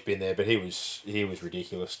effort's always been there. But he was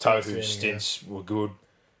ridiculous. Tohu's stints were good.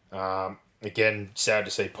 Again, sad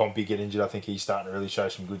to see Pompey get injured. I think he's starting to really show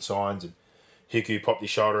some good signs. And Hiku popped his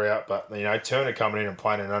shoulder out. But, you know, Turner coming in and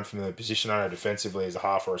playing in an unfamiliar position, I know defensively as a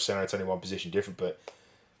half or a centre, it's only one position different. But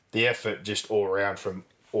the effort just all around from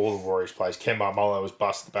all the Warriors players. Ken Marmolo was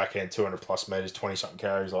busted the backhand 200 plus metres, 20-something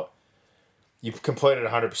carries. Like, you've completed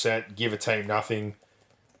 100%, give a team nothing,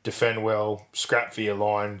 defend well, scrap for your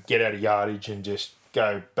line, get out of yardage and just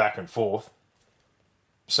go back and forth.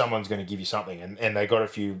 Someone's going to give you something. And they got a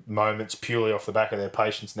few moments purely off the back of their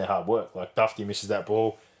patience and their hard work. Like, Dufty misses that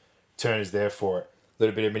ball, Turner's there for it. A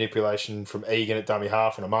little bit of manipulation from Egan at dummy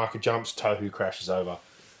half and a marker jumps, Tohu crashes over.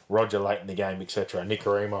 Roger late in the game, etc.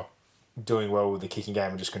 Nikorima doing well with the kicking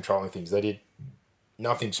game and just controlling things. They did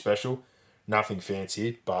nothing special, nothing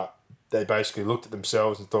fancy, but they basically looked at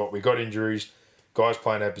themselves and thought, we got injuries, guys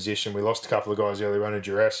playing our position, we lost a couple of guys earlier on in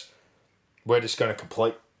duress, we're just going to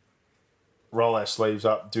complete, roll our sleeves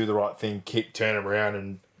up, do the right thing, kick, turn them around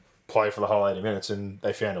and play for the whole 80 minutes, and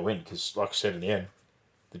they found a win because, like I said in the end,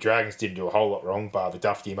 the Dragons didn't do a whole lot wrong, bar the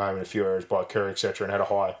Dufty moment, a few errors by Kerr, etc., and had a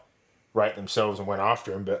high rate themselves and went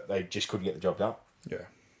after him, but they just couldn't get the job done. Yeah.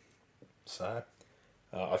 So,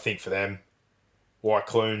 I think for them, White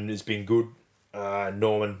Clune has been good.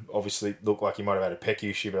 Norman obviously looked like he might have had a peck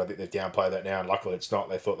issue, but I think they've downplayed that now, and luckily it's not.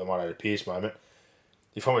 They thought they might have had a Pierce moment.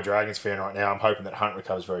 If I'm a Dragons fan right now, I'm hoping that Hunt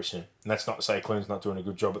recovers very soon. And that's not to say Clune's not doing a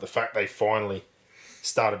good job, but the fact they finally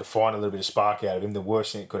started to find a little bit of spark out of him, the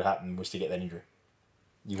worst thing that could happen was to get that injury.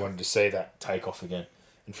 You wanted to see that take off again.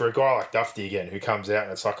 And for a guy like Dufty again, who comes out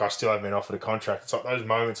and it's like, I still haven't been offered a contract, it's like those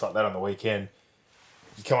moments like that on the weekend,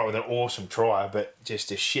 you come up with an awesome try, but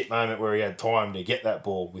just a shit moment where he had time to get that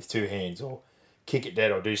ball with two hands or kick it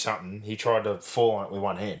dead or do something, he tried to fall on it with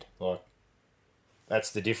one hand. Like,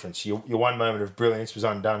 that's the difference. Your one moment of brilliance was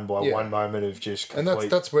undone by one moment of just complete...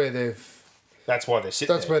 And that's where they've... That's why they're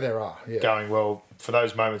sitting That's where they are, yeah. Going, well, for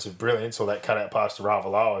those moments of brilliance or that cut-out pass to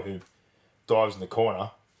Ravalawa who dives in the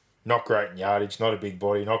corner, not great in yardage, not a big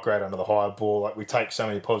body, not great under the high ball. Like, we take so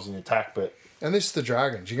many positives in attack, but... And this is the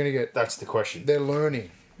Dragons. You're going to get... That's the question. They're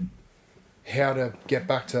learning how to get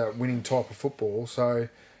back to that winning type of football, so...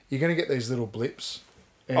 You're going to get these little blips,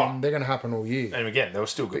 and they're going to happen all year. And again, they were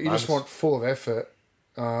still good. But you just want full of effort.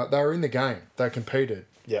 They were in the game. They competed.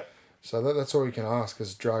 Yeah. So that's all you can ask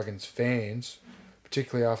as Dragons fans,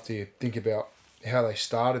 particularly after you think about how they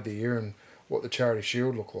started the year and what the Charity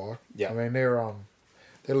Shield looked like. Yeah. I mean,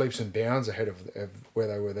 they're leaps and bounds ahead of where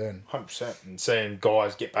they were then. 100%. And seeing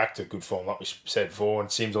guys get back to good form, like we said before, and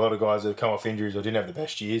it seems a lot of guys that have come off injuries or didn't have the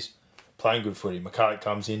best years, playing good footy. McCulloch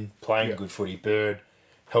comes in, playing good footy. Bird...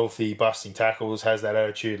 healthy, busting tackles, has that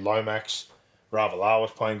attitude. Lomax, Ravalawa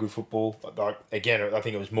was playing good football. But like, again, I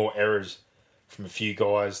think it was more errors from a few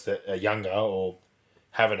guys that are younger or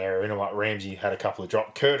have an error in them. Like Ramsey had a couple of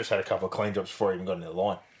drops. Curtis had a couple of clean drops before he even got into the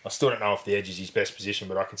line. I still don't know if the edge is his best position,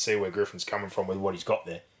 but I can see where Griffin's coming from with what he's got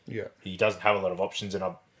there. Yeah. He doesn't have a lot of options, and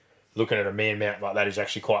I'm looking at a man mount like that who's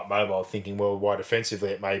actually quite mobile, thinking, well, why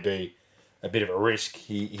defensively it may be a bit of a risk.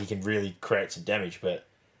 He can really create some damage, but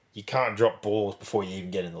you can't drop balls before you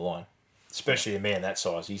even get in the line, especially a man that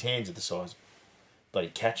size. His hands are the size, but he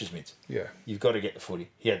catches mitts. Yeah. You've got to get the footy.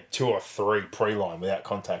 He had 2 or 3 pre-line without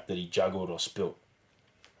contact that he juggled or spilt.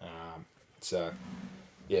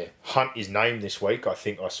 Hunt is named this week, I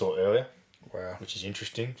think I saw earlier. Wow. Which is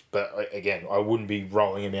interesting. But, again, I wouldn't be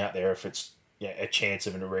rolling him out there if it's a chance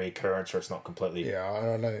of a reoccurrence or it's not completely... Yeah, I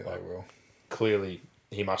don't know they will. Clearly,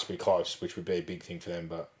 he must be close, which would be a big thing for them.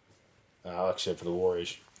 But, like I said, for the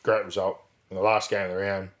Warriors... Great result. In the last game of the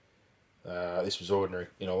round, this was ordinary,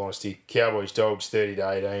 in all honesty. Cowboys Dogs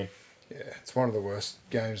 30-18. Yeah, it's one of the worst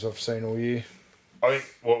games I've seen all year. I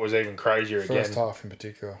think what was even crazier First half in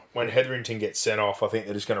particular. When Hetherington gets sent off, I think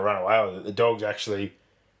they're just going to run away with it. The Dogs actually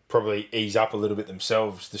probably ease up a little bit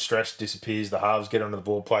themselves. The stress disappears. The halves get onto the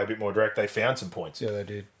ball, play a bit more direct. They found some points. Yeah, they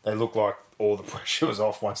did. They looked like all the pressure was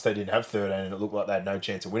off once they didn't have 13, and it looked like they had no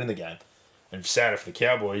chance of winning the game. And sadder for the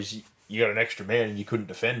Cowboys, you got an extra man and you couldn't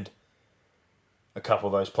defend a couple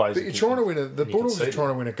of those plays. But you're trying to win the Bulldogs are trying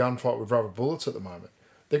to win a gunfight with rubber bullets at the moment.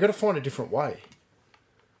 They've got to find a different way.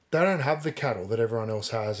 They don't have the cattle that everyone else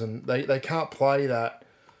has, and they can't play that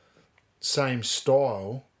same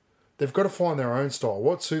style. They've got to find their own style.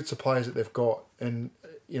 What suits the players that they've got? And,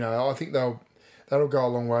 I think that'll go a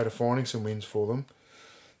long way to finding some wins for them.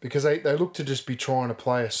 Because they look to just be trying to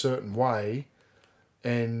play a certain way,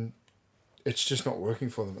 and it's just not working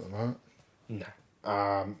for them at the moment. No.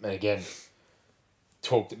 And again,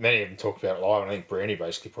 many of them talked about it live, and I think Brandy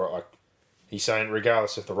basically put it like, he's saying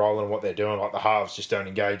regardless of the role and what they're doing, like the halves just don't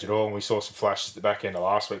engage at all. And we saw some flashes at the back end of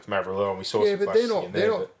last week from Averillo, and we saw some flashes again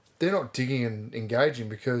there. They're not digging and engaging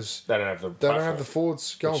because they don't have the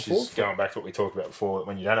forwards going forward. Going back to what we talked about before, that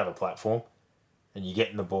when you don't have a platform and you're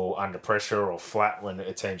getting the ball under pressure or flat when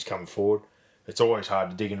a team's coming forward, it's always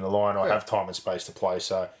hard to dig into the line or have time and space to play.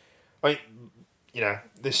 So, I think,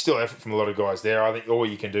 there's still effort from a lot of guys there. I think all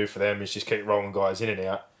you can do for them is just keep rolling guys in and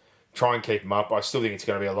out, try and keep them up. I still think it's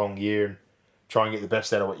going to be a long year and try and get the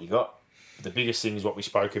best out of what you got. But the biggest thing is what we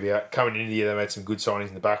spoke about. Coming into the year, they made some good signings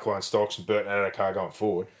in the back line, Stocks and Burton and Adokar going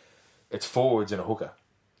forward. It's forwards and a hooker.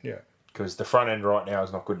 Yeah. Because the front end right now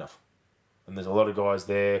is not good enough. And there's a lot of guys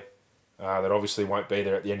there that obviously won't be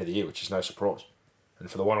there at the end of the year, which is no surprise.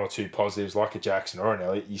 And for the one or two positives, like a Jackson or an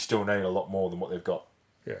Elliott, you still need a lot more than what they've got.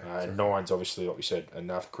 Yeah. And Nine's obviously, like we said,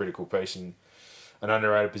 another critical piece in an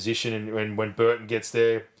underrated position. And when Burton gets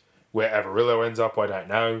there, where Averillo ends up, I don't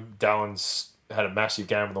know. Dallin's had a massive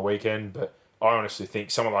game on the weekend, but I honestly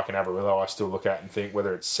think someone like an Averillo, I still look at and think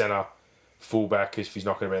whether it's centre, fullback, if he's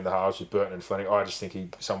not going to be in the halves with Burton and Fleming, I just think he's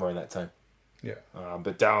somewhere in that team. Yeah.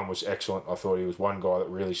 But Dallin was excellent. I thought he was one guy that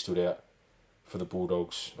really stood out for the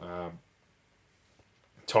Bulldogs.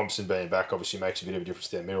 Thompson being back obviously makes a bit of a difference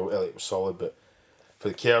down the middle. Elliott was solid, but for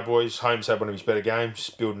the Cowboys, Holmes had one of his better games,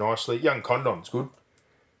 built nicely. Young Condon's good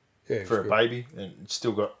for a baby, and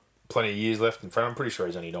still got plenty of years left in front. I'm pretty sure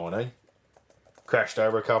he's only 19. Crashed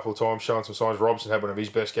over a couple of times, showing some signs. Robson had one of his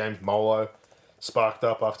best games. Molo sparked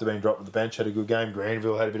up after being dropped at the bench, had a good game.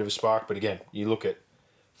 Granville had a bit of a spark, but again, you look at a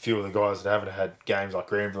few of the guys that haven't had games like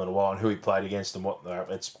Granville in a while and who he played against and what,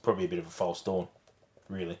 it's probably a bit of a false dawn,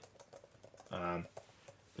 really. But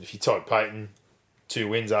if you Todd Payton, 2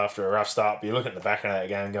 wins after a rough start, but you look at the back end of that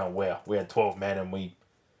game going, wow, we had 12 men and we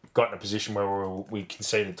got in a position where we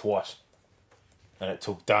conceded twice. And it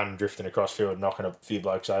took Dunn drifting across field, knocking a few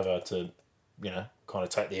blokes over to, kind of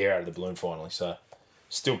take the air out of the balloon finally. So,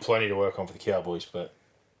 still plenty to work on for the Cowboys, but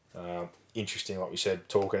interesting, like we said,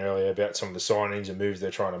 talking earlier about some of the signings and moves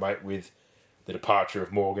they're trying to make with the departure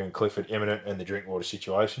of Morgan, Clifford imminent, and the Drinkwater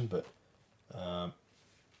situation. But,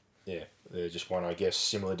 they're just one, I guess,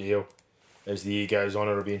 similar deal. As the year goes on,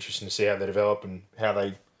 it'll be interesting to see how they develop and how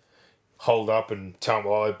they hold up. And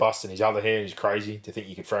Tamalolo busting his other hand is crazy to think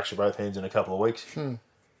you could fracture both hands in a couple of weeks.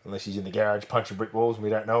 Unless he's in the garage punching brick walls and we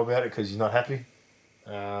don't know about it because he's not happy.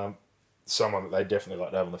 Someone that they definitely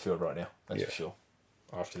like to have on the field right now, that's for sure,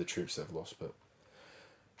 after the troops they've lost. But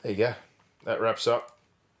there you go. That wraps up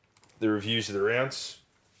the reviews of the rounds.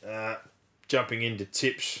 Jumping into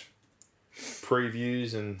tips,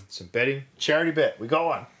 previews, and some betting. Charity bet. We got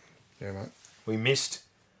one. Yeah, mate. We missed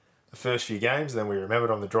the first few games, then we remembered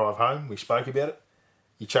on the drive home. We spoke about it.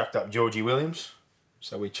 You chucked up Georgie Williams,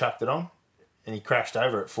 so we chucked it on, and he crashed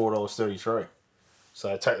over at $4.33.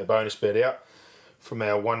 So take the bonus bet out from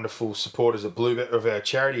our wonderful supporters at Bluebet of our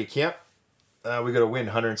charity account. We got a win,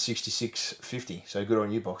 $166.50. So good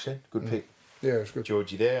on you, Boxhead. Good pick. Yeah, it was good.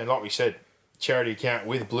 Georgie there. And like we said, charity account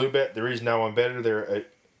with Bluebet. There is no one better. They're a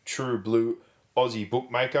true blue Aussie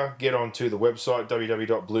bookmaker. Get onto the website,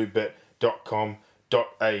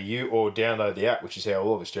 www.bluebet.com.au, or download the app, which is how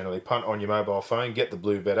all of us generally punt on your mobile phone. Get the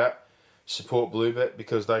Bluebet app. Support Bluebet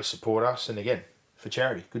because they support us. And again, for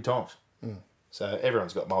charity. Good times. So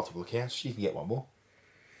everyone's got multiple accounts. You can get one more.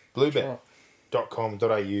 Bluebet.com.au.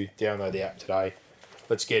 Download the app today.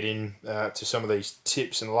 Let's get in to some of these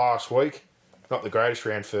tips. And last week, not the greatest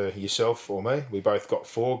round for yourself or me. We both got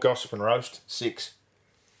 4. Gossip and Roast, 6.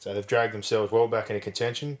 So they've dragged themselves well back into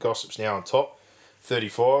contention. Gossip's now on top,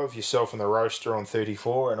 35. Yourself and the Roaster on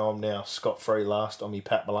 34. And I'm now scot-free last on me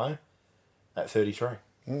Pat Malone at 33.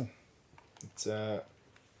 It's what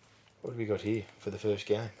have we got here for the first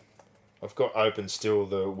game? I've got open still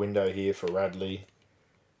the window here for Radley,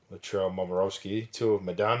 Latrell, Momorowski. 2 of them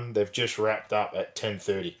are done. They've just wrapped up at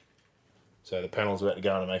 10:30. So the panel's about to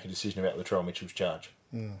go on and make a decision about Latrell Mitchell's charge.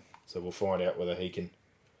 So we'll find out whether he can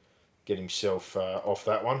get himself off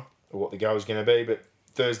that one or what the goal is going to be. But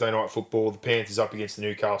Thursday night football, the Panthers up against the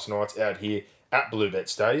Newcastle Knights out here at Bluebet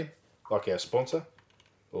Stadium, like our sponsor.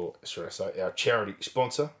 or should I say, our charity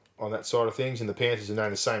sponsor on that side of things. And the Panthers are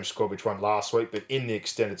named the same squad which won last week, but in the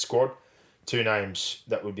extended squad, two names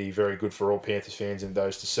that would be very good for all Panthers fans and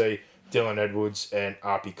those to see. Dylan Edwards and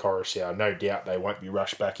Arpi Coruscant. No doubt they won't be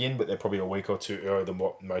rushed back in, but they're probably a week or two earlier than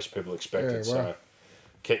what most people expected. Yeah, wow. So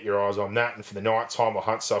keep your eyes on that. And for the night, Tyler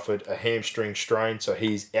Hunt suffered a hamstring strain, so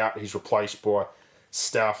he's out. He's replaced by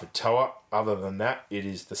Stafford Toa. Other than that, it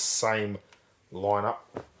is the same lineup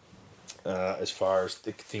as far as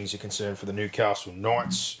the things are concerned for the Newcastle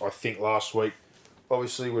Knights. I think last week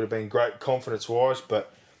obviously would have been great confidence-wise,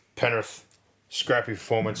 but Penrith, scrappy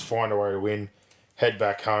performance, find a way to win. Head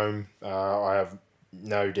back home. I have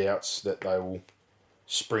no doubts that they will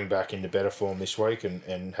spring back into better form this week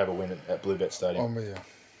and have a win at Bluebet Stadium. I'm with you.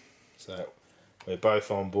 So we're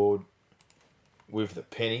both on board with the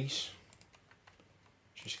pennies.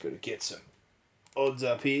 Just got to get some odds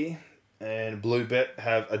up here. And Bluebet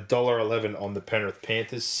have $1.11 on the Penrith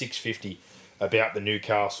Panthers, $6.50 about the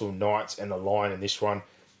Newcastle Knights, and the line in this one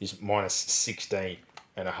is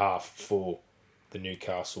 -16.5 for the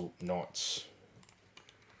Newcastle Knights.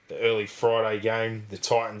 The early Friday game, the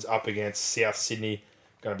Titans up against South Sydney.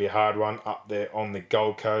 Going to be a hard one up there on the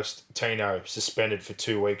Gold Coast. Tino suspended for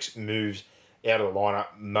 2 weeks, moves out of the lineup.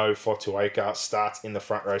 Mo Fotuaika starts in the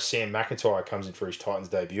front row. Sam McIntyre comes in for his Titans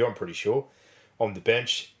debut, I'm pretty sure. On the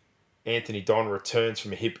bench, Anthony Don returns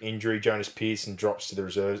from a hip injury. Jonas Pearson drops to the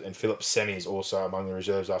reserves. And Philip Semi is also among the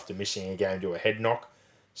reserves after missing a game to a head knock.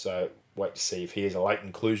 So wait to see if he is a late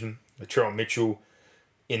inclusion. Latrell Mitchell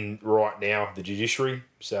in right now, the judiciary.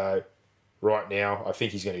 So right now, I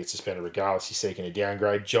think he's going to get suspended regardless. He's seeking a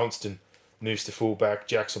downgrade. Johnston moves to fullback.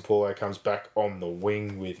 Jackson Paulo comes back on the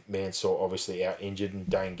wing with Mansour obviously out injured. And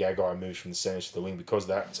Dane Gagai moves from the centres to the wing because of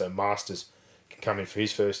that. So Masters can come in for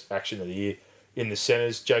his first action of the year in the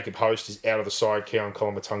centres. Jacob Host is out of the side. Keon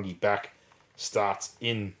Kolomatangi back. Starts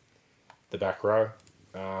in the back row.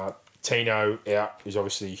 Tino out is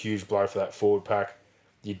obviously a huge blow for that forward pack.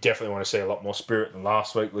 You definitely want to see a lot more spirit than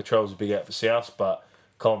last week. Latrell was a big out for South, but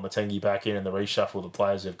Colin Matangi back in and the reshuffle of the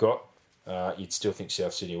players they've got, you'd still think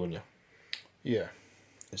South Sydney, wouldn't you? Yeah.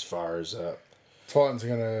 As far as... Titans are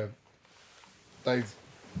going to... They've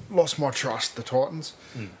lost my trust, the Titans,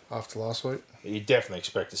 after last week. You definitely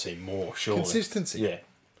expect to see more, surely. Consistency. Yeah.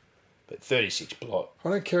 But 36 blot. I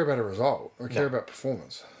don't care about a result. I care about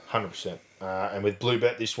performance. 100%. And with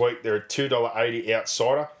Bluebet this week, they're a $2.80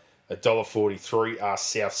 outsider. $1.43 are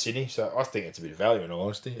South Sydney. So I think it's a bit of value in all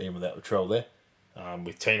honesty, even without Latrell there,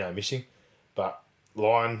 with Tino missing. But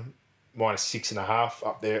line -6.5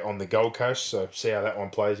 up there on the Gold Coast. So see how that one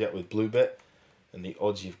plays out with Bluebet and the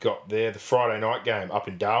odds you've got there. The Friday night game up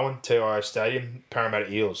in Darwin, TIO Stadium, Parramatta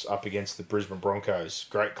Eels up against the Brisbane Broncos.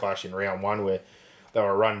 Great clash in round one where they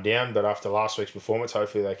were run down, but after last week's performance,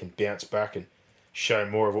 hopefully they can bounce back and show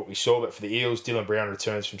more of what we saw. But for the Eels, Dylan Brown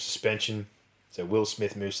returns from suspension. So Will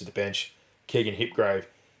Smith moves to the bench. Keegan Hipgrave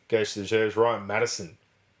goes to the reserves. Ryan Madison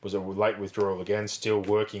was a late withdrawal again, still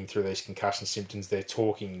working through these concussion symptoms. They're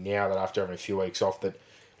talking now that after having a few weeks off, that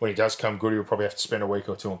when he does come good, he'll probably have to spend a week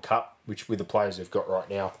or two on cup, which with the players they've got right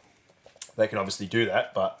now, they can obviously do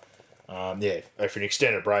that. But for an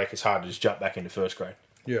extended break, it's hard to just jump back into first grade.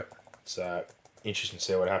 Yeah. So interesting to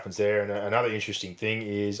see what happens there. And another interesting thing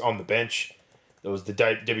is on the bench, there was the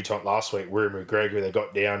debutant last week, Wiremu Greg, who they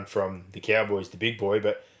got down from the Cowboys, the big boy.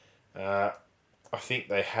 But I think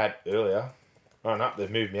they had earlier... Oh, no, they've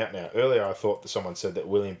moved me out now. Earlier, I thought that someone said that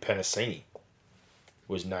William Penasini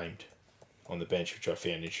was named on the bench, which I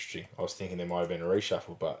found interesting. I was thinking there might have been a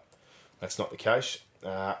reshuffle, but that's not the case.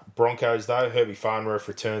 Broncos, though, Herbie Farnworth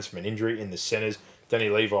returns from an injury in the centres. Danny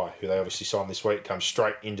Levi, who they obviously signed this week, comes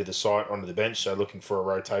straight into the side onto the bench, so looking for a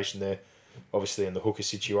rotation there, obviously in the hooker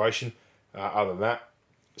situation. Other than that,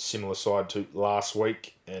 similar side to last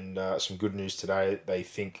week, and some good news today. They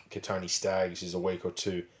think Katoni Staggs is a week or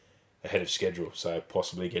two ahead of schedule, so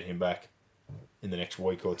possibly get him back in the next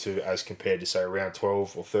week or two as compared to, say, around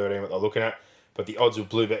 12 or 13, what they're looking at. But the odds of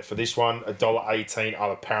Bluebet for this one, $1.18 are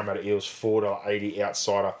the Parramatta Eels, $4.80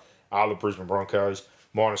 outsider are the Brisbane Broncos,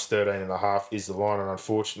 -13.5 is the line, and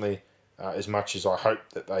unfortunately, as much as I hope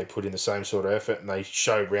that they put in the same sort of effort and they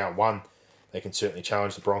showed round one, they can certainly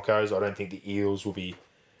challenge the Broncos. I don't think the Eels will be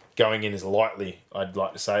going in as lightly, I'd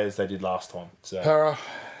like to say, as they did last time. So Para.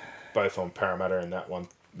 Both on Parramatta in that one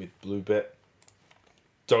with Bluebet.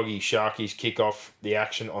 Doggy Sharkies kick off the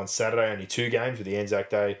action on Saturday. Only 2 games with the Anzac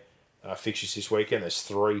Day fixtures this weekend. There's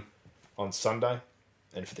 3 on Sunday.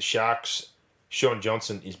 And for the Sharks, Sean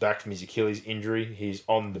Johnson is back from his Achilles injury. He's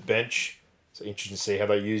on the bench. So interesting to see how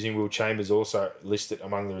they use him. Will Chambers also listed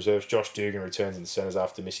among the reserves. Josh Dugan returns in the centres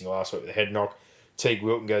after missing last week with a head knock. Teague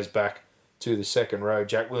Wilton goes back to the second row.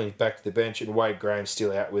 Jack Williams back to the bench, and Wade Graham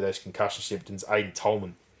still out with those concussion symptoms. Aidan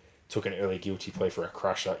Tolman took an early guilty plea for a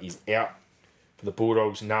crusher, is out. For the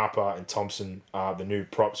Bulldogs, Napa and Thompson are the new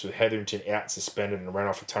props, with Hetherington out suspended and ran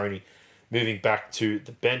off for Tony. Moving back to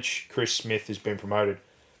the bench, Chris Smith has been promoted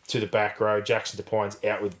to the back row. Jackson DePine's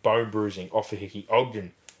out with bone bruising. Offahicky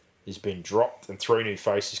Ogden has been dropped, and 3 new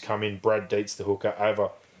faces come in. Brad Dietz, the hooker, over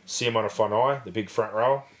Simon Afonai, the big front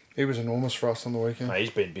rower. He was enormous for us on the weekend. Mate, he's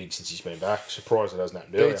been big since he's been back. Surprised it doesn't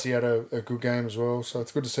happen earlier. Dietz, he had a good game as well, so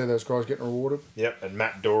it's good to see those guys getting rewarded. Yep, and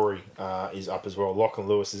Matt Dory is up as well. Lachlan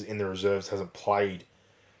Lewis is in the reserves, hasn't played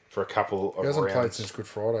for a couple of rounds. He hasn't played since Good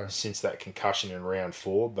Friday. Since that concussion in round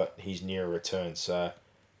 4, but he's near a return. So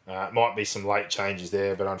it might be some late changes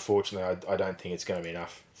there, but unfortunately I don't think it's going to be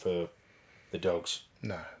enough for the Dogs.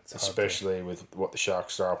 No. It's especially with what the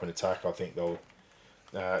Sharks throw up in attack. I think they'll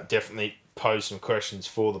definitely pose some questions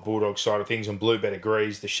for the Bulldogs side of things. And Bluebet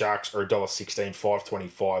agrees the Sharks are $1.16,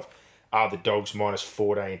 $5.25 are the Dogs, minus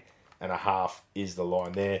 14.5 is the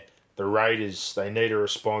line there. The Raiders, they need a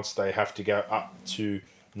response. They have to go up to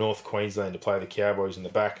North Queensland to play the Cowboys in the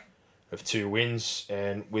back of 2 wins.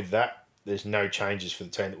 And with that, there's no changes for the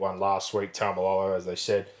team that won last week. Tamalolo, as they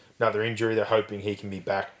said, another injury. They're hoping he can be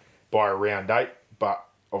back by around 8, but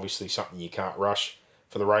obviously something you can't rush.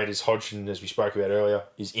 For the Raiders, Hodgson, as we spoke about earlier,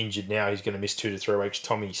 is injured now. He's going to miss 2 to 3 weeks.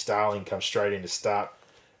 Tommy Starling comes straight in to start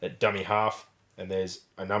at dummy half. And there's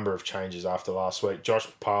a number of changes after last week. Josh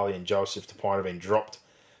Papali and Joseph Tapine have been dropped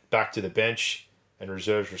back to the bench and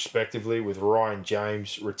reserves respectively, with Ryan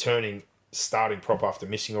James returning starting prop after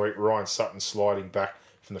missing a week. Ryan Sutton sliding back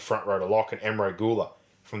from the front row to lock, and Emre Gula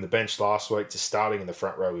from the bench last week to starting in the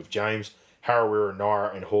front row with James. Harawira,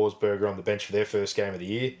 Naira and Horsberger on the bench for their first game of the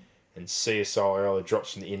year. And CSI Early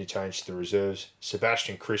drops from the interchange to the reserves.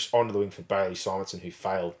 Sebastian Chris onto the wing for Bailey Simonson, who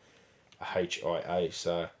failed a HIA.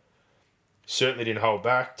 So certainly didn't hold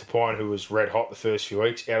back. Tapine, who was red hot the first few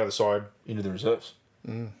weeks, out of the side into the reserves.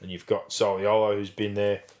 And you've got Soliolo, who's been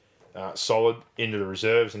there solid, into the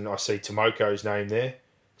reserves. And I see Tomoko's name there.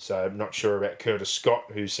 So I'm not sure about Curtis Scott,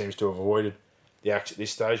 who seems to have avoided the axe at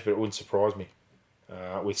this stage, but it wouldn't surprise me.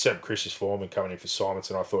 With Seb Chris's form and coming in for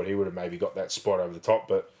Simonson, I thought he would have maybe got that spot over the top.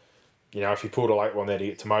 But, you know, if you pulled a late one there to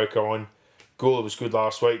get Tomoko on, Gula was good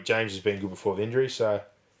last week. James has been good before the injury. So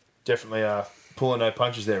definitely pulling no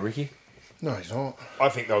punches there, Ricky. No, he's not. I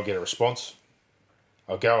think they'll get a response.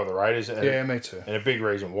 I'll go with the Raiders. And, Yeah, me too. And a big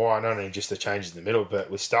reason why, not only just the changes in the middle, but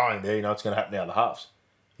with Starling there, you know, it's going to happen out of the halves.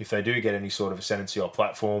 If they do get any sort of ascendancy or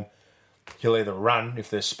platform, he'll either run if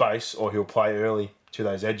there's space, or he'll play early to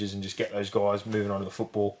those edges and just get those guys moving onto the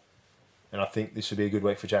football. And I think this would be a good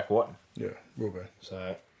week for Jack Whiten. Yeah, will be.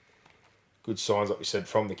 So good signs, like we said,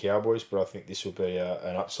 from the Cowboys, but I think this will be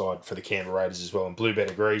an upside for the Canberra Raiders as well. And Bluebet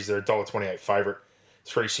agrees they're a $1.28 favourite,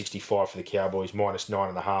 $3.65 for the Cowboys, minus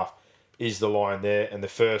 9.5 is the line there. And the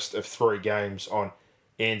first of 3 games on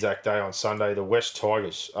Anzac Day on Sunday, the West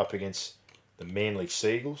Tigers up against the Manly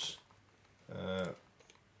Seagulls.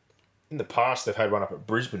 In the past, they've had one up at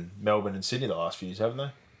Brisbane, Melbourne and Sydney the last few years, haven't they?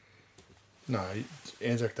 No,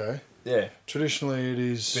 Anzac Day. Yeah. Traditionally, it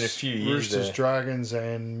is Been a few years Roosters, there. Dragons,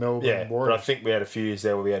 and Melbourne Yeah, Warriors. but I think we had a few years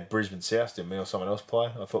there where we had Brisbane South, didn't we, or someone else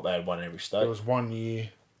play? I thought they had one in every state. There was 1 year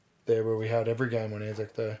there where we had every game on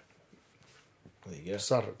Anzac Day. There you go. It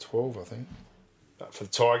started at 12, I think. But for the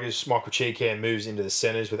Tigers, Michael Cheekan moves into the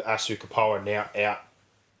centres with Asu Kapoa now out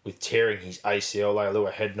with tearing his ACL.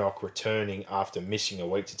 Leilua Headnock returning after missing a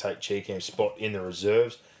week to take Cheekan's spot in the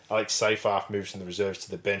reserves. Alex Seyfarth moves from the reserves to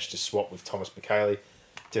the bench to swap with Thomas McKaylee.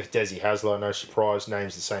 Desi Hasler, no surprise,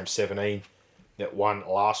 names the same 17 that won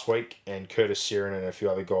last week. And Curtis Siren and a few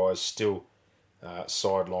other guys still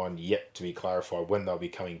sidelined, yet to be clarified when they'll be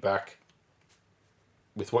coming back.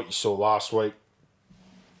 With what you saw last week,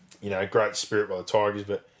 you know, great spirit by the Tigers,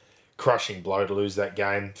 but crushing blow to lose that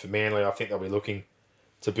game. For Manly, I think they'll be looking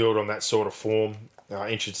to build on that sort of form.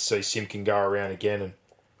 Interested to see Simpkin go around again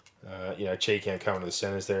and, you know, Cheekan coming to the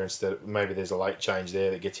centres there instead. Maybe there's a late change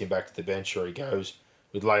there that gets him back to the bench, or he goes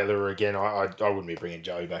with Leilua again. I wouldn't be bringing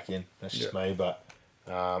Joey back in. That's just me, but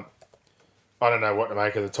I don't know what to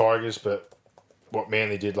make of the Tigers, but what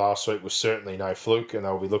Manly did last week was certainly no fluke, and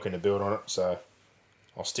they'll be looking to build on it, so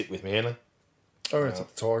I'll stick with Manly. Oh, it's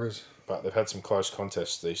at the Tigers. But they've had some close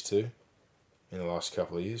contests, these two, in the last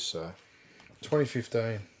couple of years, so...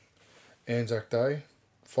 2015, Anzac Day,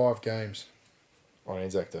 5 games. On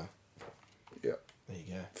Anzac Day. Yep. There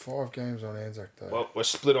you go. 5 games on Anzac Day. Well, we're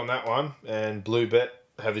split on that one, and Bluebet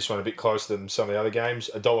have this one a bit closer than some of the other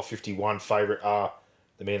games. $1.51 favourite are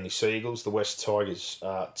the Manly Seagulls. The West Tigers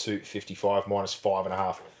are $2.55, minus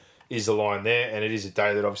 5.5 is the line there, and it is a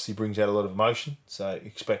day that obviously brings out a lot of emotion, so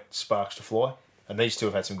expect sparks to fly. And these two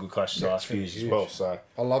have had some good clashes the last few years as well. So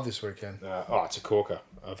I love this weekend. it's a corker.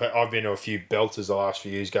 I've been to a few belters the last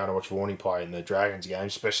few years going to watch Warney play in the Dragons game,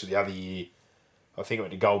 especially the other year. I think it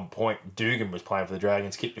went to Golden Point. Dugan was playing for the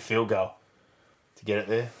Dragons, kicked a field goal to get it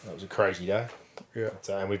there. That was a crazy day. Yeah.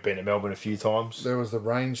 And we've been to Melbourne a few times. There was the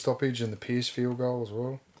rain stoppage and the Pearce field goal as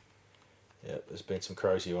well. Yeah, there's been some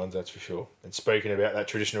crazy ones, that's for sure. And speaking about that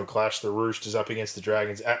traditional clash, the Roosters up against the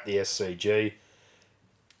Dragons at the SCG.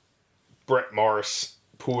 Brett Morris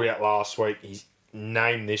pulled out last week. He's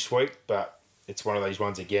named this week, but it's one of these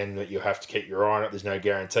ones again that you have to keep your eye on it. There's no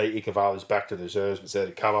guarantee. Ikavalu's back to the reserves, but said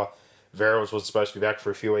to cover. Verrills was supposed to be back for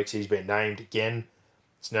a few weeks. He's been named again.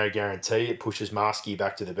 It's no guarantee. It pushes Marsky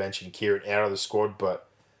back to the bench and Kieran out of the squad, but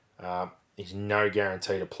he's no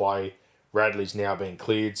guarantee to play. Radley's now been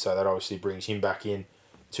cleared, so that obviously brings him back in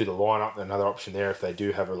to the lineup. Another option there if they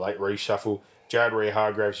do have a late reshuffle. Jared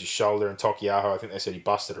Reed-Hargraves' shoulder and Tokiaho, I think they said he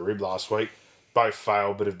busted a rib last week. Both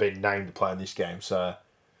failed, but have been named to play in this game. So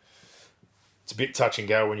it's a bit touch and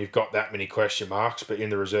go when you've got that many question marks. But in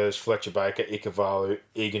the reserves, Fletcher Baker, Ikavalu,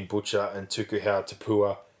 Egan Butcher and Tukuhau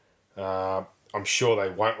Tapua. I'm sure they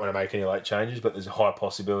won't want to make any late changes, but there's a high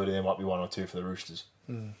possibility there might be one or two for the Roosters,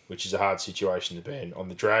 which is a hard situation to be in. On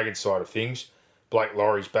the Dragons side of things, Blake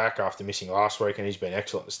Laurie's back after missing last week, and he's been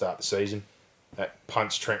excellent to start the season. That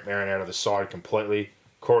punts Trent Merrin out of the side completely.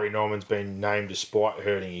 Corey Norman's been named despite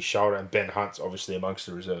hurting his shoulder, and Ben Hunt's obviously amongst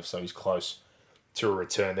the reserves, so he's close to a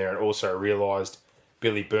return there. And also realised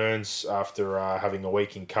Billy Burns, after having a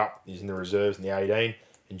week in Cup, is in the reserves in the 18,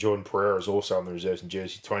 and Jordan Pereira is also in the reserves in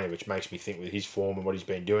Jersey 20, which makes me think with his form and what he's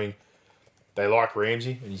been doing, they like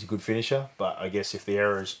Ramsey, and he's a good finisher, but I guess if the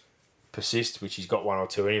errors persist, which he's got one or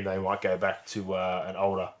two in him, they might go back to an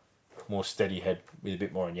older, more steady head with a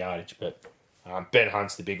bit more in yardage. But Ben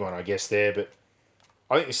Hunt's the big one, I guess, there. But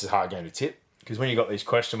I think this is a hard game to tip, because when you've got these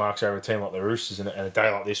question marks over a team like the Roosters and a day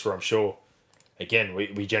like this where I'm sure, again,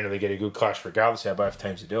 we generally get a good clash regardless of how both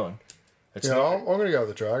teams are doing. I'm going to go with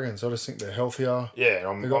the Dragons. I just think they're healthier.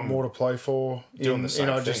 Yeah, they've got more to play for. Doing the same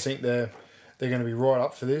thing. I just think they're going to be right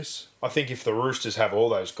up for this. I think if the Roosters have all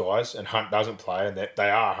those guys and Hunt doesn't play and that they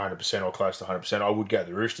are 100% or close to 100%, I would go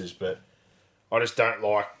the Roosters, but I just don't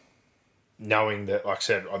like knowing that, like I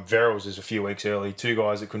said, Verrills is a few weeks early. Two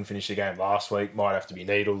guys that couldn't finish the game last week might have to be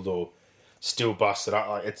needled or still busted up.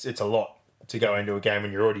 Like it's a lot to go into a game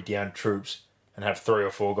when you're already down troops and have 3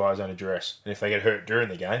 or 4 guys under duress. And if they get hurt during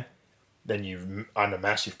the game, then you're under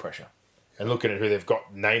massive pressure. And looking at who they've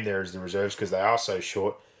got named there as the reserves, because they are so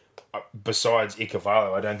short, besides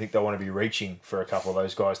Ikavalu, I don't think they want to be reaching for a couple of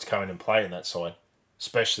those guys to come in and play in that side,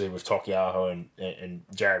 especially with Tokiaho and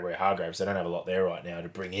Jared Reed-Hargraves. They don't have a lot there right now to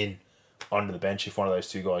bring in onto the bench if one of those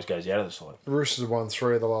two guys goes out of the side. The Roosters have won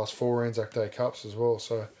 3 of the last 4 Anzac Day Cups as well,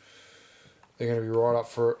 so they're going to be right up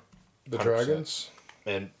for it. The 100%. Dragons.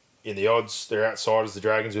 And in the odds, they're outsiders, the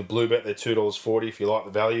Dragons. With Bluebet, they're $2.40 if you like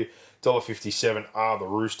the value. $1.57 are the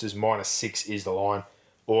Roosters. -6 is the line.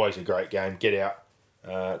 Always a great game. Get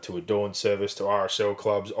out to a dawn service, to RSL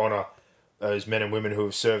clubs, honour those men and women who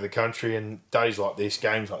have served the country. And days like this,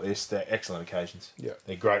 games like this, they're excellent occasions. Yeah.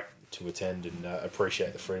 They're great to attend and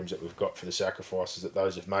appreciate the freedoms that we've got for the sacrifices that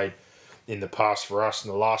those have made in the past for us.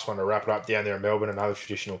 And the last one to wrap it up down there in Melbourne, another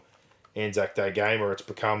traditional Anzac Day game, or it's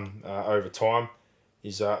become over time,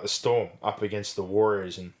 is the Storm up against the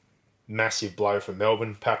Warriors. And massive blow for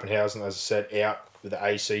Melbourne. Pappenhausen, as I said, out with the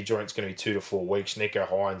AC joint. It's going to be 2 to 4 weeks. Nico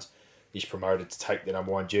Hines is promoted to take the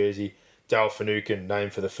number 1 jersey. Dale Finucane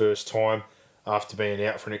named for the first time after being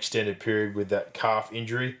out for an extended period with that calf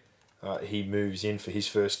injury. He moves in for his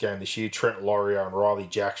first game this year. Trent Laurier and Riley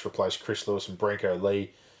Jacks replace Chris Lewis and Branko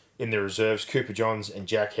Lee in the reserves. Cooper Johns and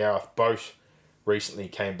Jack Howarth both recently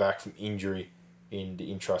came back from injury in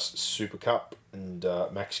the Intrust Super Cup, and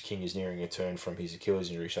Max King is nearing a turn from his Achilles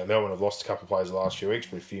injury. So Melbourne have lost a couple of players the last few weeks,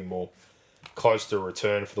 but a few more close to a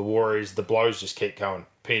return. For the Warriors, the blows just keep coming.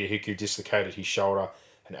 Peter Hiku dislocated his shoulder,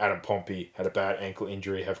 and Adam Pompey had a bad ankle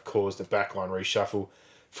injury, have caused a backline reshuffle.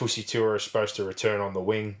 Fusitua is supposed to return on the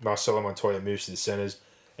wing. Marcelo Montoya moves to the centres,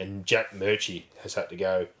 and Jack Murchie has had to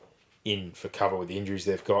go in for cover with the injuries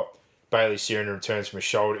they've got. Bailey Sirenan returns from a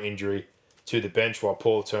shoulder injury to the bench, while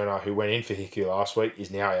Paul Turner, who went in for Hiku last week, is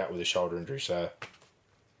now out with a shoulder injury. So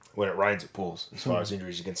when it rains, it pours, as far as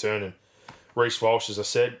injuries are concerned. And Reece Walsh, as I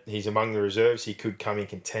said, he's among the reserves. He could come in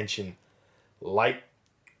contention late.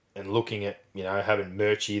 And looking at, having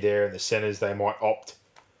Murchie there in the centres, they might opt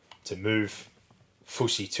to move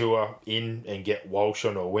Fusitua in and get Walsh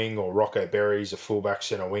on a wing, or Rocco Berry's a fullback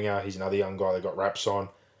centre winger. He's another young guy that got wraps on.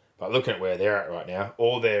 But looking at where they're at right now,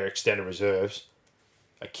 all their extended reserves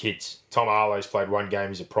are kids. Tom Arlo's played one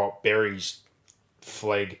game as a prop. Berry's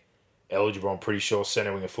flag eligible, I'm pretty sure,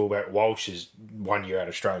 centre winger fullback. Walsh is 1 year out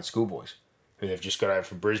of Australian schoolboys, who they've just got over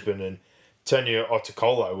from Brisbane. And Tanya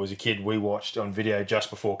Otakolo was a kid we watched on video just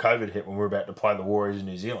before COVID hit when we were about to play the Warriors in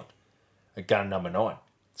New Zealand at gun number 9.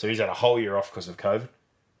 So he's had a whole year off because of COVID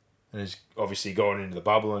and has obviously gone into the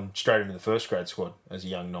bubble and straight into the first grade squad as a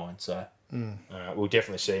young 9. So we'll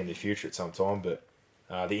definitely see him in the future at some time. But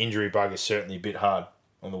the injury bug is certainly a bit hard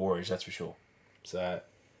on the Warriors, that's for sure. So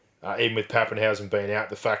even with Pappenhausen being out,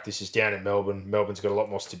 the fact this is down in Melbourne, Melbourne's got a lot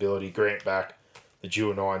more stability. Grant back, the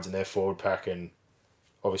dual 9s in their forward pack, and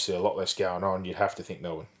obviously a lot less going on. You'd have to think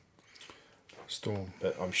Melbourne. Storm.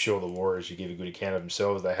 But I'm sure the Warriors will give a good account of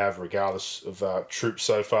themselves. They have, regardless of troops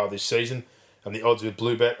so far this season. And the odds with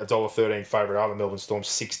Bluebet, $1.13 favourite are the Melbourne Storm,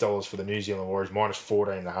 $6 for the New Zealand Warriors, minus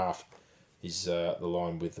 14.5 is the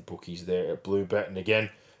line with the bookies there at Bluebet. And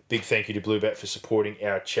again, big thank you to Bluebet for supporting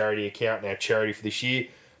our charity account and our charity for this year.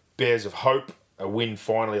 Bears of Hope, a win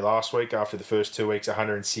finally last week after the first 2 weeks,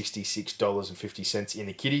 $166.50 in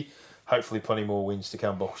the kitty. Hopefully plenty more wins to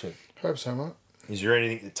come, Boxhead. Hope so, mate. Is there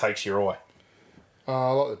anything that takes your eye?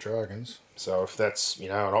 I like the Dragons. So if that's,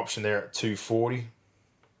 an option there at $2.40,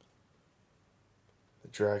 the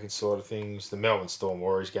Dragons side of things, the Melbourne Storm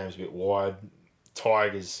Warriors game's a bit wide.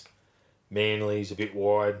 Tigers, Manly's a bit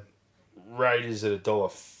wide. Raiders at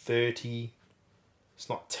 $1.30. It's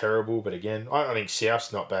not terrible, but again, I think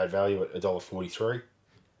South's not bad value at $1.43.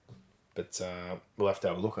 But we'll have to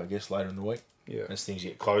have a look, I guess, later in the week. Yeah. As things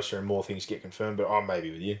get closer and more things get confirmed. But I'm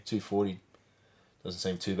maybe with you. $2.40 doesn't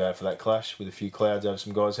seem too bad for that clash with a few clouds over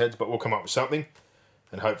some guys' heads. But we'll come up with something.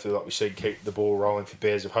 And hopefully, like we said, keep the ball rolling for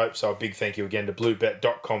Bears of Hope. So a big thank you again to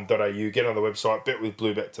bluebet.com.au. Get on the website, bet with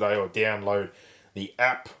Bluebet today, or download the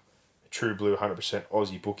app. True Blue 100%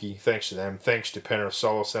 Aussie bookie. Thanks to them. Thanks to Penrith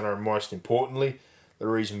Solar Centre. And most importantly, the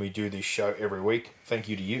reason we do this show every week. Thank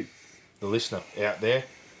you to you, the listener out there,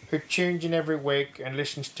 who tunes in every week and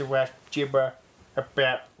listens to us gibber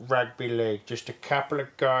about rugby league. Just a couple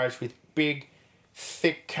of guys with big,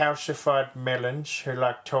 thick, calcified melons who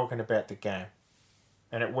like talking about the game.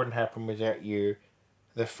 And it wouldn't happen without you,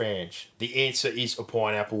 the fans. The answer is a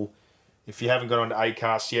pineapple. If you haven't got onto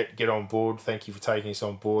Acast yet, get on board. Thank you for taking us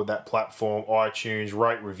on board. That platform, iTunes,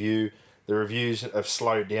 rate, review. The reviews have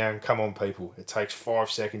slowed down. Come on, people. It takes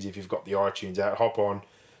 5 seconds if you've got the iTunes out. Hop on,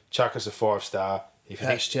 chuck us a 5-star.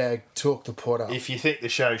 Hashtag talk the pot up. If you think the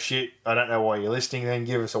show's shit, I don't know why you're listening, then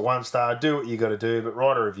give us a 1-star. Do what you got to do, but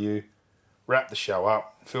write a review. Wrap the show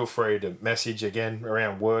up. Feel free to message again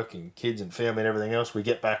around work and kids and family and everything else. We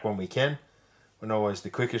get back when we can. We're not always the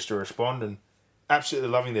quickest to respond, and absolutely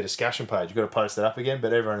loving the discussion page. You've got to post that up again,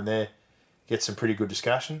 but everyone in there gets some pretty good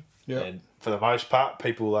discussion. Yep. And for the most part,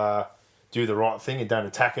 people do the right thing and don't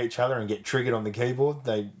attack each other and get triggered on the keyboard.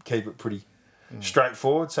 They keep it pretty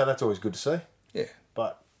straightforward, so that's always good to see. Yeah.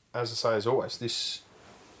 But as I say, as always, this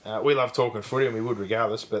we love talking footy, and we would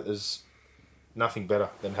regardless, but there's nothing better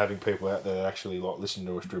than having people out there that actually like listen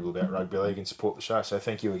to us dribble about rugby league and support the show. So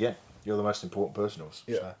thank you again. You're the most important person to us.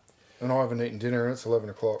 Yeah. So. And I haven't eaten dinner and it's 11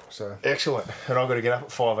 o'clock, so... Excellent. And I've got to get up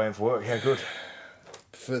at 5 a.m. for work. How good.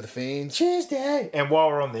 For the fans. Cheers, Dad. And while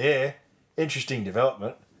we're on the air, interesting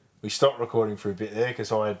development. We stopped recording for a bit there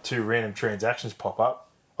because I had 2 random transactions pop up.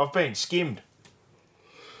 I've been skimmed.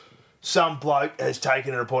 Some bloke has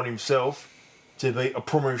taken it upon himself to be a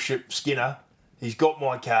premiership skinner. He's got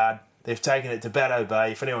my card. They've taken it to Batto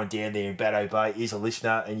Bay. If anyone down there in Batto Bay is a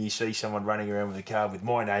listener and you see someone running around with a card with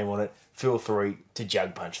my name on it, feel free to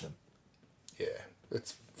jug punch them. Yeah,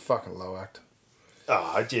 it's fucking low act.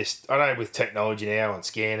 Oh, I know with technology now and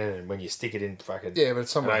scanning and when you stick it in fucking yeah,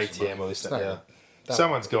 but an ATM or this,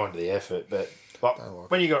 someone's gone to the effort. But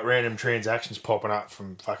when you got random transactions popping up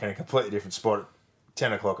from fucking a completely different spot at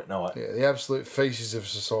 10 o'clock at night. Yeah, the absolute feces of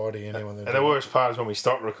society. Anyone and the worst part is when we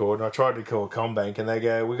stopped recording, I tried to call Combank and they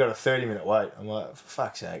go, we got a 30-minute wait. I'm like, for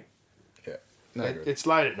fuck's sake. Yeah, it's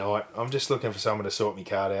late at night. I'm just looking for someone to sort me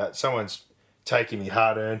card out. Someone's taking me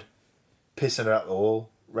hard-earned, pissing it up the wall,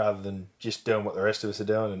 rather than just doing what the rest of us are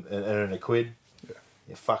doing and earning a quid. Yeah.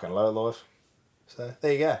 You're fucking low life. So,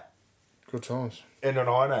 there you go. Good times. End on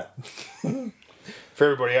a high note. For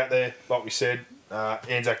everybody out there, like we said,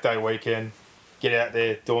 Anzac Day weekend, get out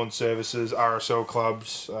there, dawn services, RSL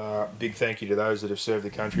clubs. Big thank you to those that have served the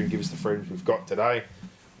country and give us the freedoms we've got today.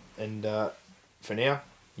 And for now,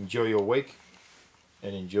 enjoy your week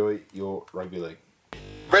and enjoy your rugby league.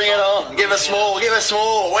 Bring it on. Give us more. Give us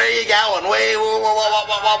more. Where are you going?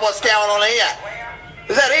 What's going on here?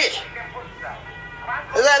 Is that it?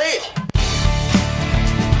 Is that it?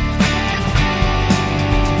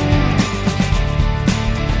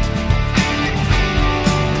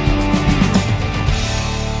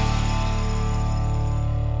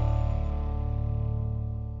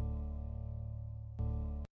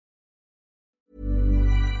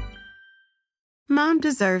 Mom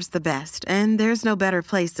deserves the best, and there's no better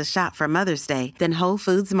place to shop for Mother's Day than Whole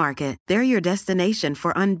Foods Market. They're your destination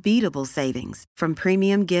for unbeatable savings, from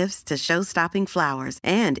premium gifts to show-stopping flowers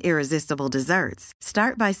and irresistible desserts.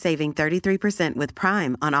 Start by saving 33% with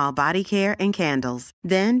Prime on all body care and candles.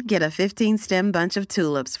 Then get a 15-stem bunch of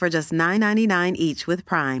tulips for just $9.99 each with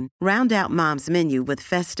Prime. Round out Mom's menu with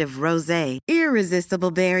festive rosé,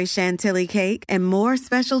 irresistible berry chantilly cake, and more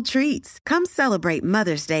special treats. Come celebrate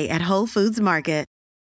Mother's Day at Whole Foods Market.